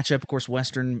 big matchup, of course,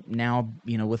 Western now,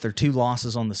 with their 2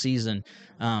 losses on the season.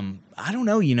 I don't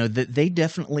know, that they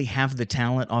definitely have the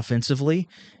talent offensively.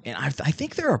 And I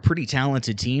think they're a pretty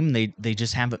talented team. They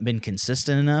just haven't been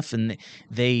consistent enough. And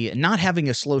they not having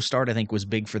a slow start, I think, was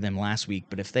big for them last week.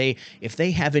 But if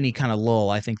they have any kind of lull,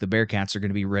 I think the Bearcats are going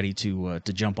to be ready to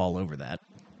jump all over that.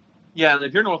 Yeah, and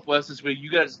if you're Northwest this week, you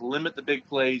got to just limit the big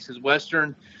plays because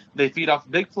Western, they feed off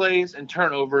big plays and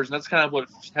turnovers, and that's kind of what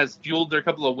has fueled their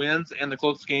couple of wins and the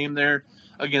close game there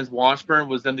against Washburn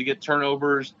was them to get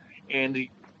turnovers and to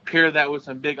pair that with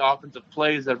some big offensive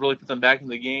plays that really put them back in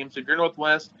the game. So if you're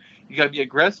Northwest, you got to be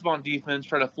aggressive on defense,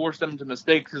 try to force them into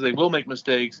mistakes because they will make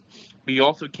mistakes, but you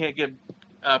also can't get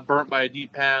burnt by a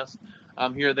deep pass.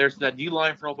 Here or there. So that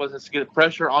D-line for Northwest has to get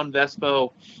pressure on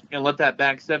Vespo and let that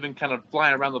back 7 kind of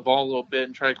fly around the ball a little bit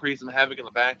and try to create some havoc in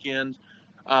the back end.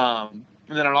 And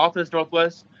then on offense,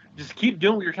 Northwest, just keep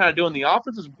doing what you're kind of doing. The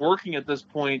offense is working at this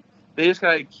point. They just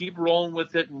got to keep rolling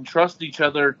with it and trust each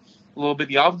other a little bit.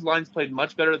 The offensive line's played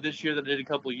much better this year than it did a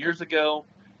couple of years ago.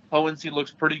 Hohensee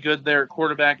looks pretty good there at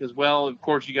quarterback as well. Of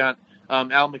course, you got Al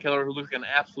McKellar, who looks like an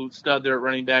absolute stud there at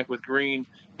running back with Green,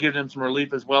 giving him some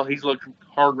relief as well. He's looked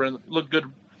good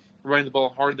running the ball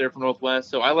hard there for Northwest.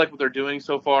 So I like what they're doing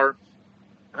so far.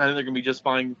 I think they're going to be just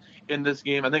fine in this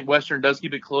game. I think Western does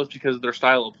keep it close because of their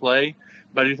style of play,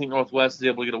 but I do think Northwest is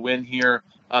able to get a win here.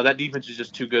 That defense is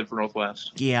just too good for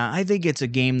Northwest. Yeah, I think it's a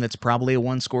game that's probably a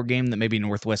 1-score game that maybe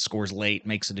Northwest scores late,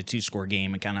 makes it a 2-score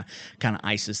game, and kind of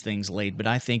ices things late. But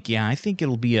I think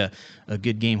it'll be a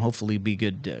good game. Hopefully, be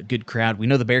good crowd. We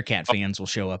know the Bearcat fans will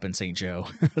show up in St. Joe,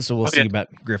 so we'll see about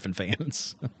Griffin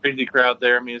fans. Crazy crowd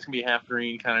there. I mean, it's gonna be a half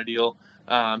green kind of deal.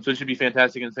 So it should be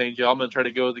fantastic in St. Joe. I'm gonna try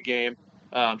to go to the game.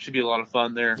 Should be a lot of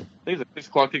fun there. I think it's a 6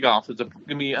 o'clock kickoff. It's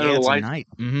gonna be under the lights. Night.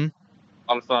 Mm-hmm.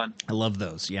 A lot of fun. I love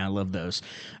those. Yeah, I love those.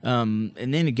 And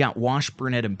then you got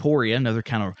Washburn at Emporia, another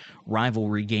kind of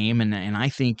rivalry game. And I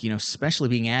think, especially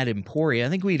being at Emporia, I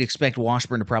think we'd expect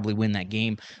Washburn to probably win that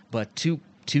game. But too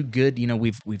good.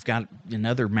 We've got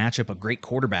another matchup of great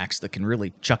quarterbacks that can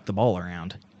really chuck the ball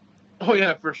around. Oh,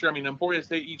 yeah, for sure. I mean, Emporia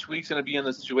State each week's going to be in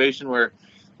the situation where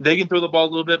they can throw the ball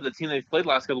a little bit, but the team they've played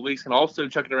last couple of weeks can also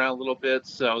chuck it around a little bit.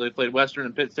 So they played Western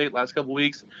and Pitt State last couple of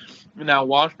weeks. And now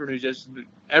Washburn, who's just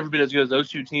every bit as good as those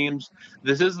two teams.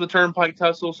 This is the Turnpike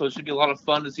Tussle, so it should be a lot of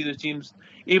fun to see those teams.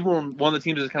 Even when one of the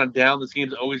teams is kind of down, this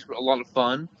game's always a lot of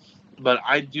fun. But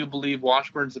I do believe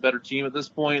Washburn's a better team at this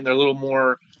point. They're a little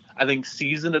more, I think,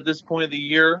 seasoned at this point of the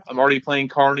year. I'm already playing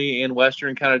Kearney and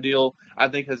Western kind of deal. I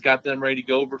think has got them ready to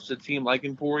go versus a team like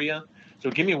Emporia. So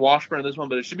give me Washburn in this one,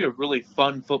 but it should be a really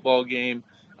fun football game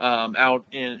out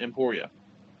in Emporia.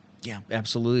 Yeah,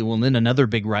 absolutely. Well, and then another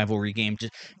big rivalry game,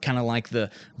 just kind of like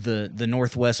the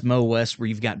Northwest Mo West, where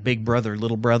you've got big brother,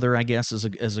 little brother, I guess is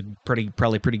a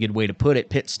probably pretty good way to put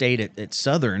it. Pitt State at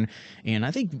Southern, and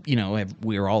I think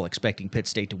we are all expecting Pitt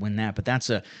State to win that, but that's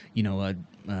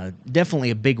definitely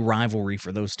a big rivalry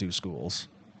for those two schools.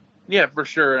 Yeah, for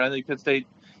sure. I think Pitt State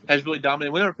has really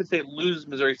dominated. Whenever Pitt State loses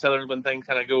Missouri Southern, when things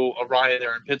kind of go awry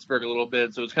there in Pittsburgh a little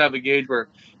bit. So it's kind of a gauge where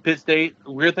Pitt State,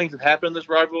 weird things have happened in this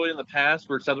rivalry in the past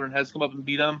where Southern has come up and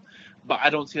beat them. But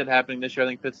I don't see that happening this year. I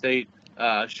think Pitt State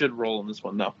should roll in this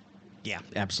one, though. Yeah,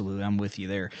 absolutely. I'm with you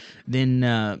there. Then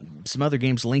some other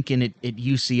games, Lincoln at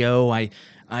UCO.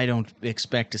 I don't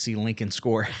expect to see Lincoln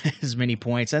score as many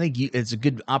points. I think it's a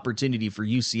good opportunity for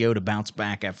UCO to bounce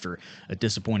back after a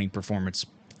disappointing performance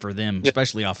for them,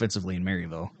 especially offensively in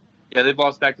Maryville. Yeah, they've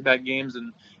lost back-to-back games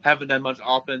and haven't done much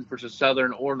offense versus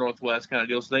Southern or Northwest kind of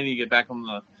deal. So they need to get back on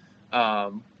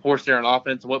the horse there on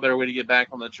offense. And what better way to get back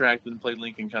on the track than play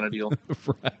Lincoln kind of deal?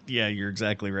 Right. Yeah, you're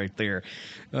exactly right there.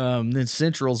 Then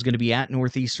Central's going to be at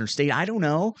Northeastern State. I don't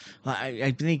know.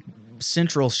 I think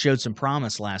Central showed some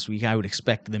promise last week. I would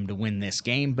expect them to win this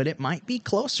game, but it might be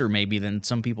closer maybe than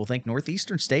some people think.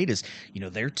 Northeastern State is,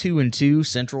 they're 2-2.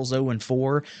 Central's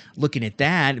 0-4. Looking at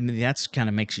that, I mean, that's kind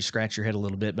of makes you scratch your head a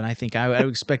little bit, but I think I would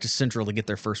expect Central to get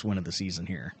their first win of the season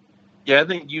here. Yeah, I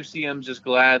think UCM's just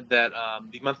glad that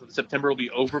the month of September will be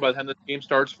over by the time the game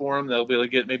starts for them. They'll be able to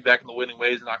get maybe back in the winning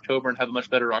ways in October and have a much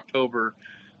better October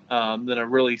than a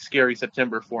really scary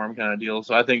September for them kind of deal.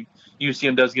 So I think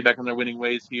UCM does get back on their winning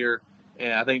ways here.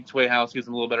 And I think Tway House gives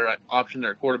them a little better option.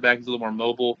 Their quarterback is a little more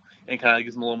mobile and kind of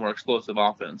gives them a little more explosive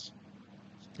offense.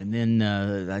 And then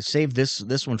I saved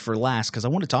this one for last because I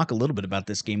want to talk a little bit about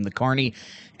this game, the Kearney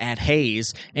at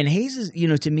Hayes. And Hayes is,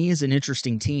 to me, is an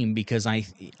interesting team because I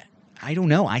don't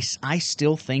know. I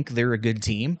still think they're a good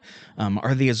team.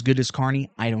 Are they as good as Kearney?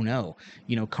 I don't know.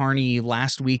 Kearney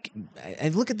last week, I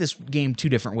look at this game two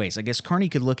different ways. I guess Kearney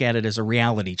could look at it as a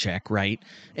reality check, right?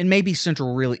 And maybe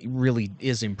Central really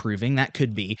is improving. That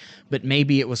could be. But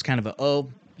maybe it was kind of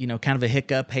kind of a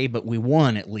hiccup. Hey, but we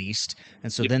won at least.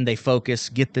 And so then they focus,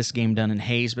 get this game done in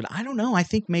Hayes. But I don't know. I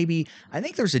think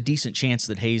there's a decent chance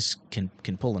that Hayes can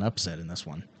pull an upset in this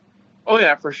one. Oh,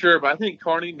 yeah, for sure. But I think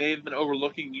Kearney may have been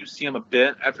overlooking UCM a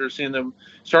bit after seeing them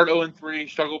start 0-3,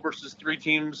 struggle versus two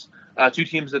teams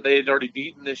that they had already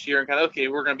beaten this year, and kind of, okay,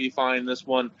 we're going to be fine in this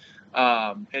one.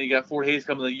 And you got Fort Hayes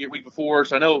coming the week before.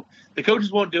 So I know the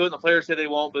coaches won't do it, and the players say they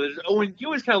won't. But you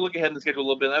always kind of look ahead in the schedule a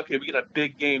little bit. Okay, we get a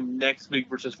big game next week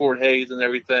versus Fort Hayes and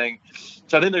everything.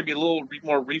 So I think there'd be a little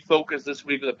more refocus this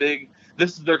week with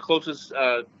this is their closest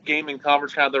game in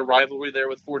conference, kind of their rivalry there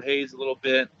with Fort Hayes a little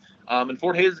bit. And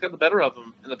Fort Hayes has got the better of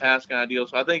them in the past kind of deal.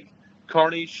 So I think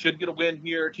Kearney should get a win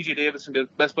here. TJ Davis can get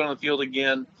the best player on the field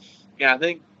again. Yeah, I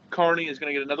think Kearney is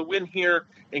going to get another win here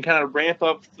and kind of ramp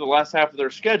up the last half of their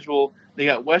schedule. They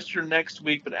got Western next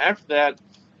week, but after that,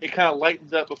 it kind of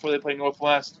lightens up before they play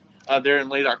Northwest there in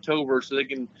late October, so they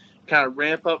can kind of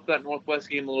ramp up that Northwest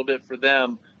game a little bit for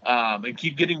them and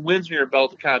keep getting wins in your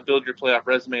belt to kind of build your playoff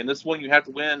resume. And this one you have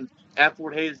to win at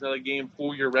Fort Hayes, another game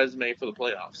for your resume for the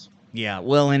playoffs. Yeah,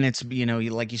 well, and it's,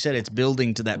 like you said, it's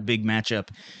building to that big matchup,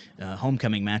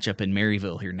 homecoming matchup in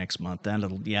Maryville here next month.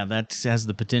 That has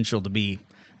the potential to be,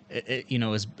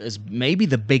 as maybe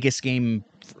the biggest game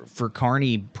for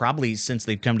Kearney probably since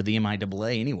they've come to the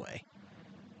MIAA anyway.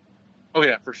 Oh,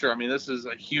 yeah, for sure. I mean, this is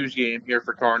a huge game here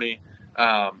for Kearney.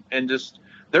 And just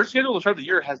their schedule to start the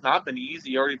year has not been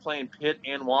easy. Already playing Pitt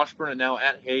and Washburn and now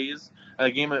at Hayes. A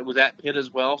game that was at Pitt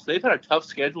as well. So they've had a tough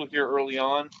schedule here early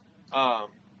on.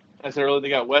 I said earlier, they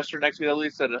got Western next week. At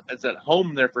least it's at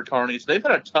home there for Kearney. So they've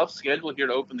had a tough schedule here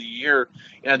to open the year.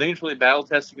 And I think it's really battle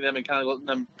testing them and kind of letting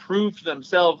them prove to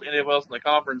themselves and anyone else in the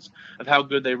conference of how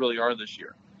good they really are this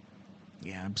year.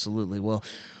 Yeah, absolutely. Well,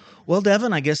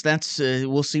 Devin, I guess that's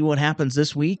we'll see what happens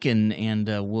this week, and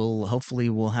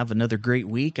we'll have another great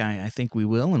week. I think we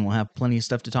will, and we'll have plenty of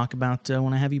stuff to talk about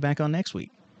when I have you back on next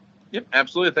week. Yep,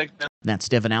 absolutely. Thanks, man. That's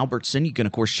Devin Albertson. You can,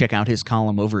 of course, check out his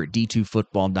column over at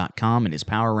d2football.com and his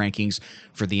power rankings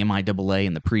for the MIAA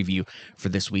and the preview for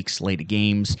this week's slate of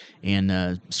games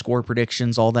and score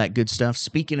predictions, all that good stuff.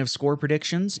 Speaking of score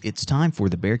predictions, it's time for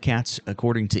the Bearcats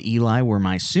according to Eli, where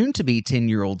my soon-to-be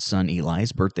 10-year-old son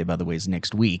Eli's birthday, by the way, is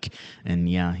next week. And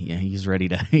yeah, he's ready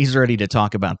to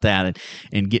talk about that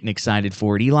and getting excited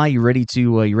for it. Eli, you ready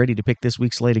to pick this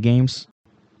week's slate of games?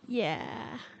 Yeah.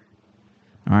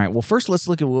 All right, well, first let's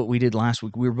look at what we did last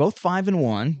week. We were both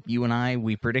 5-1. You and I,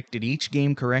 we predicted each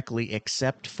game correctly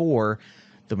except for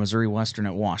the Missouri Western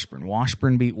at Washburn.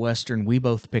 Washburn beat Western. We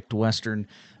both picked Western.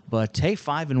 But, hey,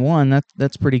 5-1,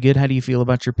 that's pretty good. How do you feel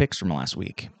about your picks from last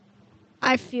week?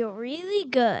 I feel really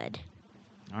good.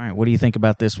 All right, what do you think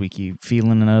about this week? You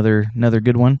feeling another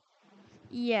good one?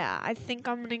 Yeah, I think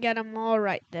I'm going to get them all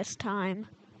right this time.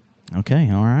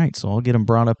 Okay, all right. So I'll get them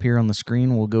brought up here on the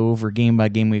screen. We'll go over game by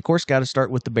game. We, of course, got to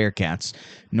start with the Bearcats.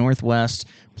 Northwest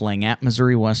playing at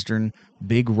Missouri Western.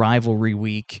 Big rivalry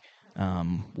week.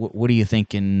 What are you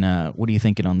thinking? What are you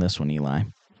thinking on this one, Eli?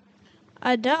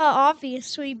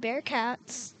 Obviously,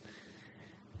 Bearcats.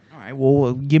 All right,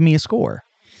 well, give me a score.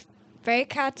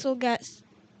 Bearcats will get,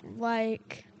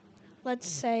 let's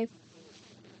say,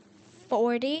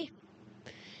 40.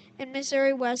 And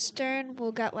Missouri Western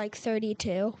will get,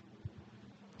 32.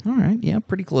 All right, yeah,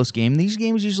 pretty close game. These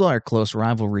games usually are close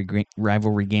rivalry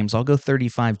games. I'll go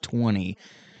 35-20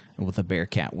 with a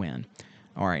Bearcat win.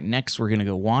 All right, next we're going to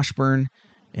go Washburn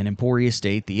and Emporia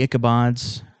State, the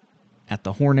Ichabods at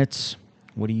the Hornets.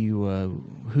 Who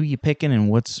you picking, and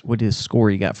what is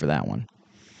score you got for that one?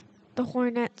 The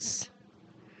Hornets.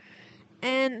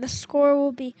 And the score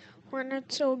will be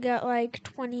Hornets will get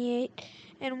 28,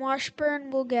 and Washburn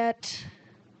will get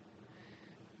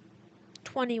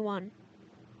 21.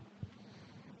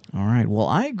 All right. Well,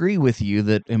 I agree with you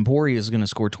that Emporia is going to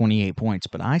score 28 points,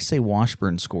 but I say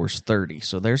Washburn scores 30.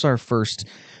 So there's our first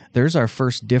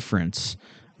difference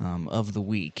of the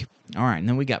week. All right, and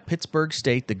then we got Pittsburgh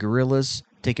State, the Gorillas,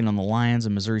 taking on the Lions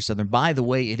of Missouri Southern. By the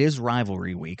way, it is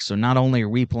rivalry week, so not only are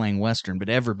we playing Western, but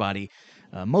everybody,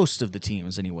 most of the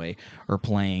teams anyway, are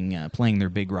playing their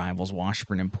big rivals,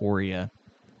 Washburn, Emporia,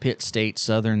 Pitt State,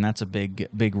 Southern. That's a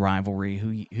big rivalry. Who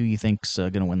you think's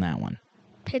going to win that one?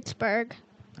 Pittsburgh.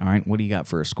 All right, what do you got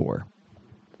for a score?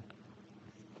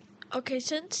 Okay,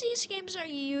 since these games are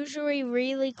usually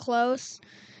really close,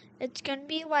 it's going to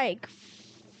be like,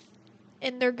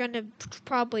 and they're going to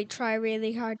probably try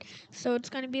really hard. So it's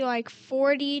going to be like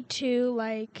 40 to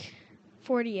like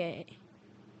 48.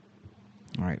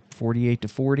 All right,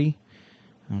 48-40.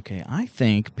 Okay, I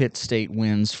think Pitt State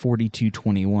wins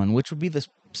 42-21, which would be the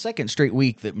second straight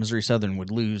week that Missouri Southern would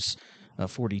lose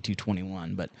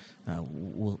 42-21. But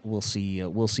we'll see.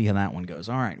 We'll see how that one goes.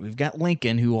 All right, we've got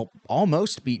Lincoln, who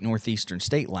almost beat Northeastern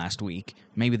State last week.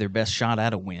 Maybe their best shot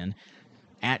at a win.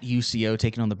 At UCO,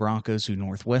 taking on the Broncos, who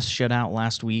Northwest shut out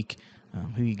last week.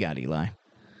 Who you got, Eli?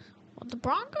 Well, the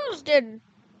Broncos did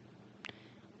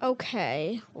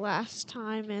okay last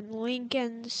time, and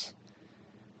Lincoln's.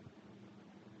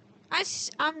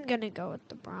 I'm gonna go with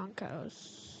the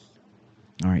Broncos.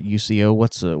 All right, UCO.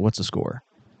 What's the score?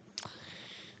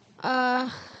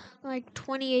 Like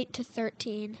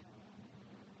 28-13.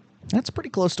 That's pretty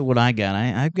close to what I got.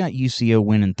 I've got UCO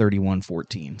winning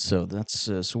 31-14. So that's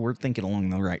so we're thinking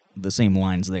along the same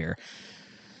lines there.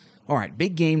 All right,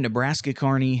 big game. Nebraska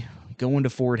Kearney going to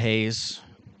Fort Hays.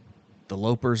 The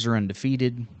Lopers are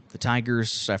undefeated. The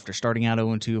Tigers, after starting out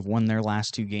 0-2, have won their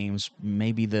last two games.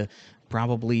 Maybe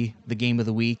probably the game of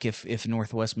the week if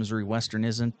Northwest Missouri Western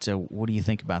isn't. What do you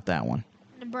think about that one?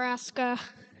 Nebraska.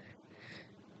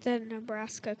 The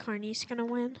Nebraska Kearney's gonna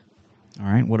win. All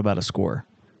right. What about a score?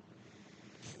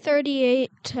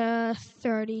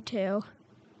 38-32.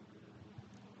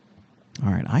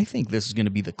 All right. I think this is going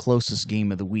to be the closest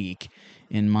game of the week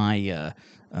in my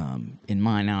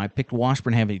Now, I picked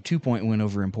Washburn having a 2-point win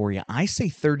over Emporia. I say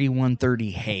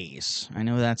 31-30 Hayes. I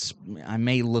know I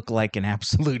may look like an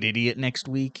absolute idiot next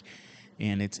week,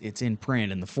 and it's in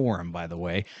print in the forum, by the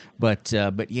way. But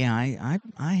yeah,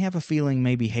 I have a feeling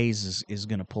maybe Hayes is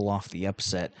going to pull off the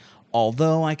upset.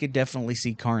 Although I could definitely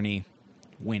see Kearney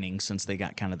winning since they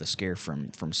got kind of the scare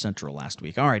from Central last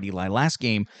week. All right, Eli. Last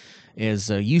game is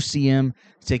UCM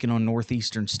taking on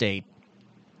Northeastern State.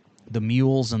 The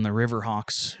Mules and the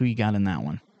Riverhawks. Who you got in that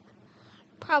one?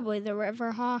 Probably the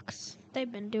Riverhawks.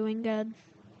 They've been doing good.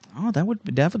 Oh, that would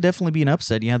definitely be an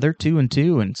upset. Yeah, they're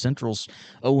 2-2 and Central's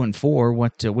 0-4.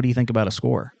 What do you think about a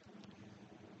score?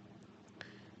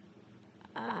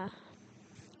 I'm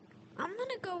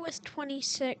gonna go with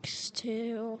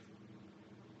 26-30.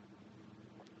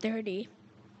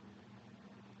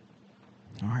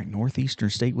 All right, Northeastern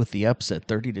State with the upset,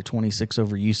 30-26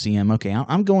 over UCM. Okay,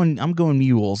 I'm going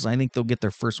Mules. I think they'll get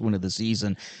their first win of the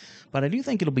season, but I do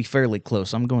think it'll be fairly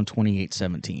close. I'm going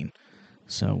 28-17.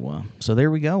 So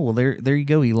there we go. Well, there you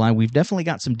go, Eli. We've definitely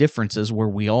got some differences where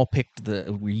we all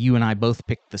you and I both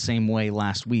picked the same way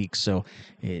last week. So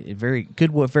it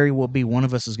could very well be one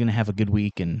of us is going to have a good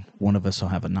week and one of us will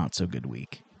have a not so good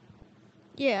week.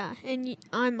 Yeah, and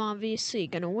I'm obviously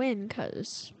gonna win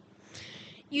because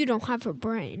you don't have a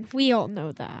brain. We all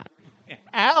know that.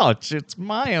 Ouch! It's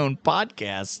my own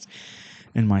podcast,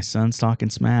 and my son's talking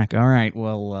smack. All right,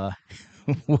 well.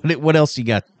 What else you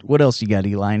got? What else you got,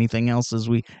 Eli? Anything else as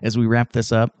we wrap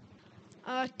this up?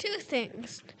 Two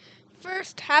things.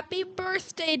 First, happy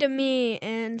birthday to me,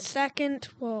 and second,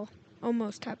 well,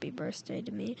 almost happy birthday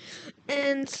to me.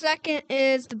 And second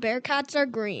is the Bearcats are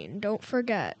green. Don't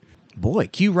forget. Boy,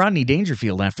 cue Rodney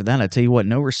Dangerfield after that. I tell you what,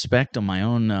 no respect on my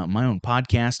own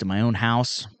podcast in my own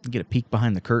house. Get a peek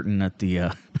behind the curtain at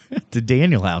the the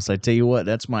Daniel house. I tell you what,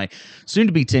 that's my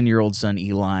soon-to-be 10-year-old son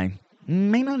Eli.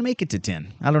 May not make it to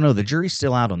 10. I don't know. The jury's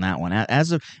still out on that one.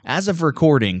 As of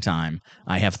recording time,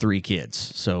 I have 3 kids.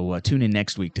 So tune in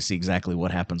next week to see exactly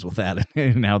what happens with that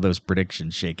and how those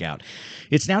predictions shake out.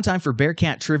 It's now time for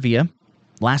Bearcat Trivia.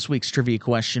 Last week's trivia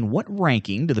question, what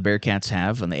ranking do the Bearcats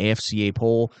have on the AFCA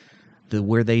poll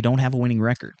where they don't have a winning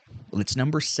record? Well, it's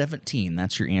number 17.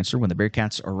 That's your answer. When the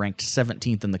Bearcats are ranked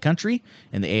 17th in the country,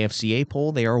 in the AFCA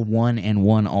poll, they are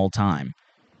 1-1 all time.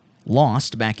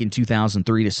 Lost back in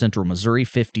 2003 to Central Missouri,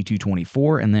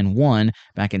 52-24, and then won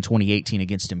back in 2018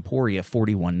 against Emporia,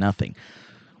 41-0.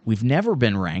 We've never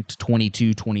been ranked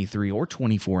 22, 23, or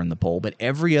 24 in the poll, but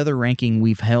every other ranking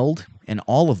we've held, and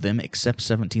all of them except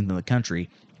 17th in the country,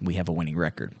 we have a winning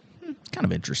record. Kind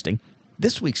of interesting.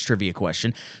 This week's trivia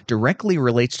question directly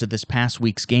relates to this past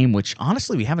week's game, which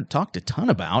honestly we haven't talked a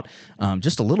ton about,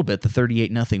 just a little bit, the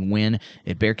 38-0 win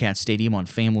at Bearcat Stadium on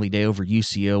Family Day over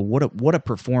UCO. What a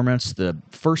performance. The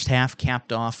first half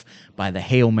capped off by the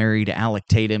Hail Mary to Alec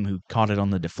Tatum, who caught it on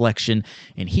the deflection,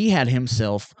 and he had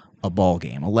himself a ball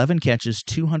game. 11 catches,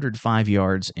 205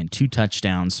 yards, and 2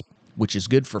 touchdowns, which is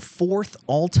good for 4th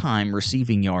all-time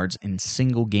receiving yards in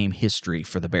single-game history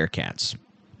for the Bearcats.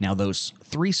 Now, those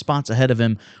 3 spots ahead of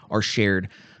him are shared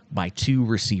by 2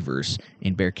 receivers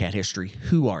in Bearcat history.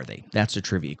 Who are they? That's a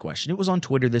trivia question. It was on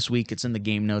Twitter this week. It's in the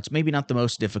game notes. Maybe not the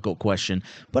most difficult question,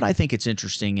 but I think it's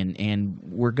interesting, and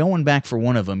we're going back for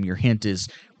one of them. Your hint is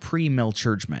pre-Mel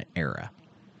Churchman era.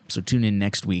 So tune in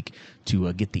next week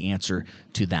to get the answer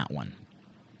to that one.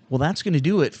 Well, that's going to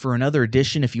do it for another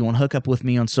edition. If you want to hook up with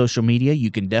me on social media,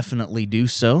 you can definitely do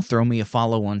so. Throw me a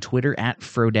follow on Twitter at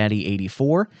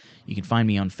FroDaddy84. You can find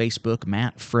me on Facebook,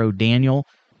 Matt FroDaniel.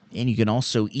 And you can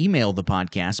also email the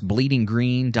podcast,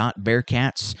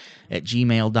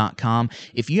 bleedinggreen.bearcats@gmail.com.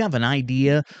 If you have an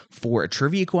idea for a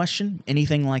trivia question,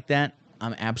 anything like that,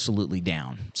 I'm absolutely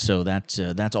down. So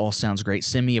that all sounds great.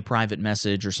 Send me a private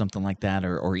message or something like that,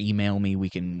 or email me. We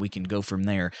can go from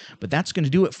there. But that's going to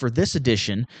do it for this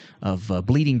edition of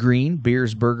Bleeding Green,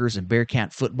 Beers, Burgers, and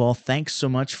Bearcat Football. Thanks so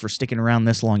much for sticking around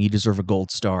this long. You deserve a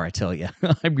gold star, I tell you.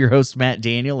 I'm your host, Matt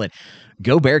Daniel, and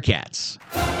go Bearcats.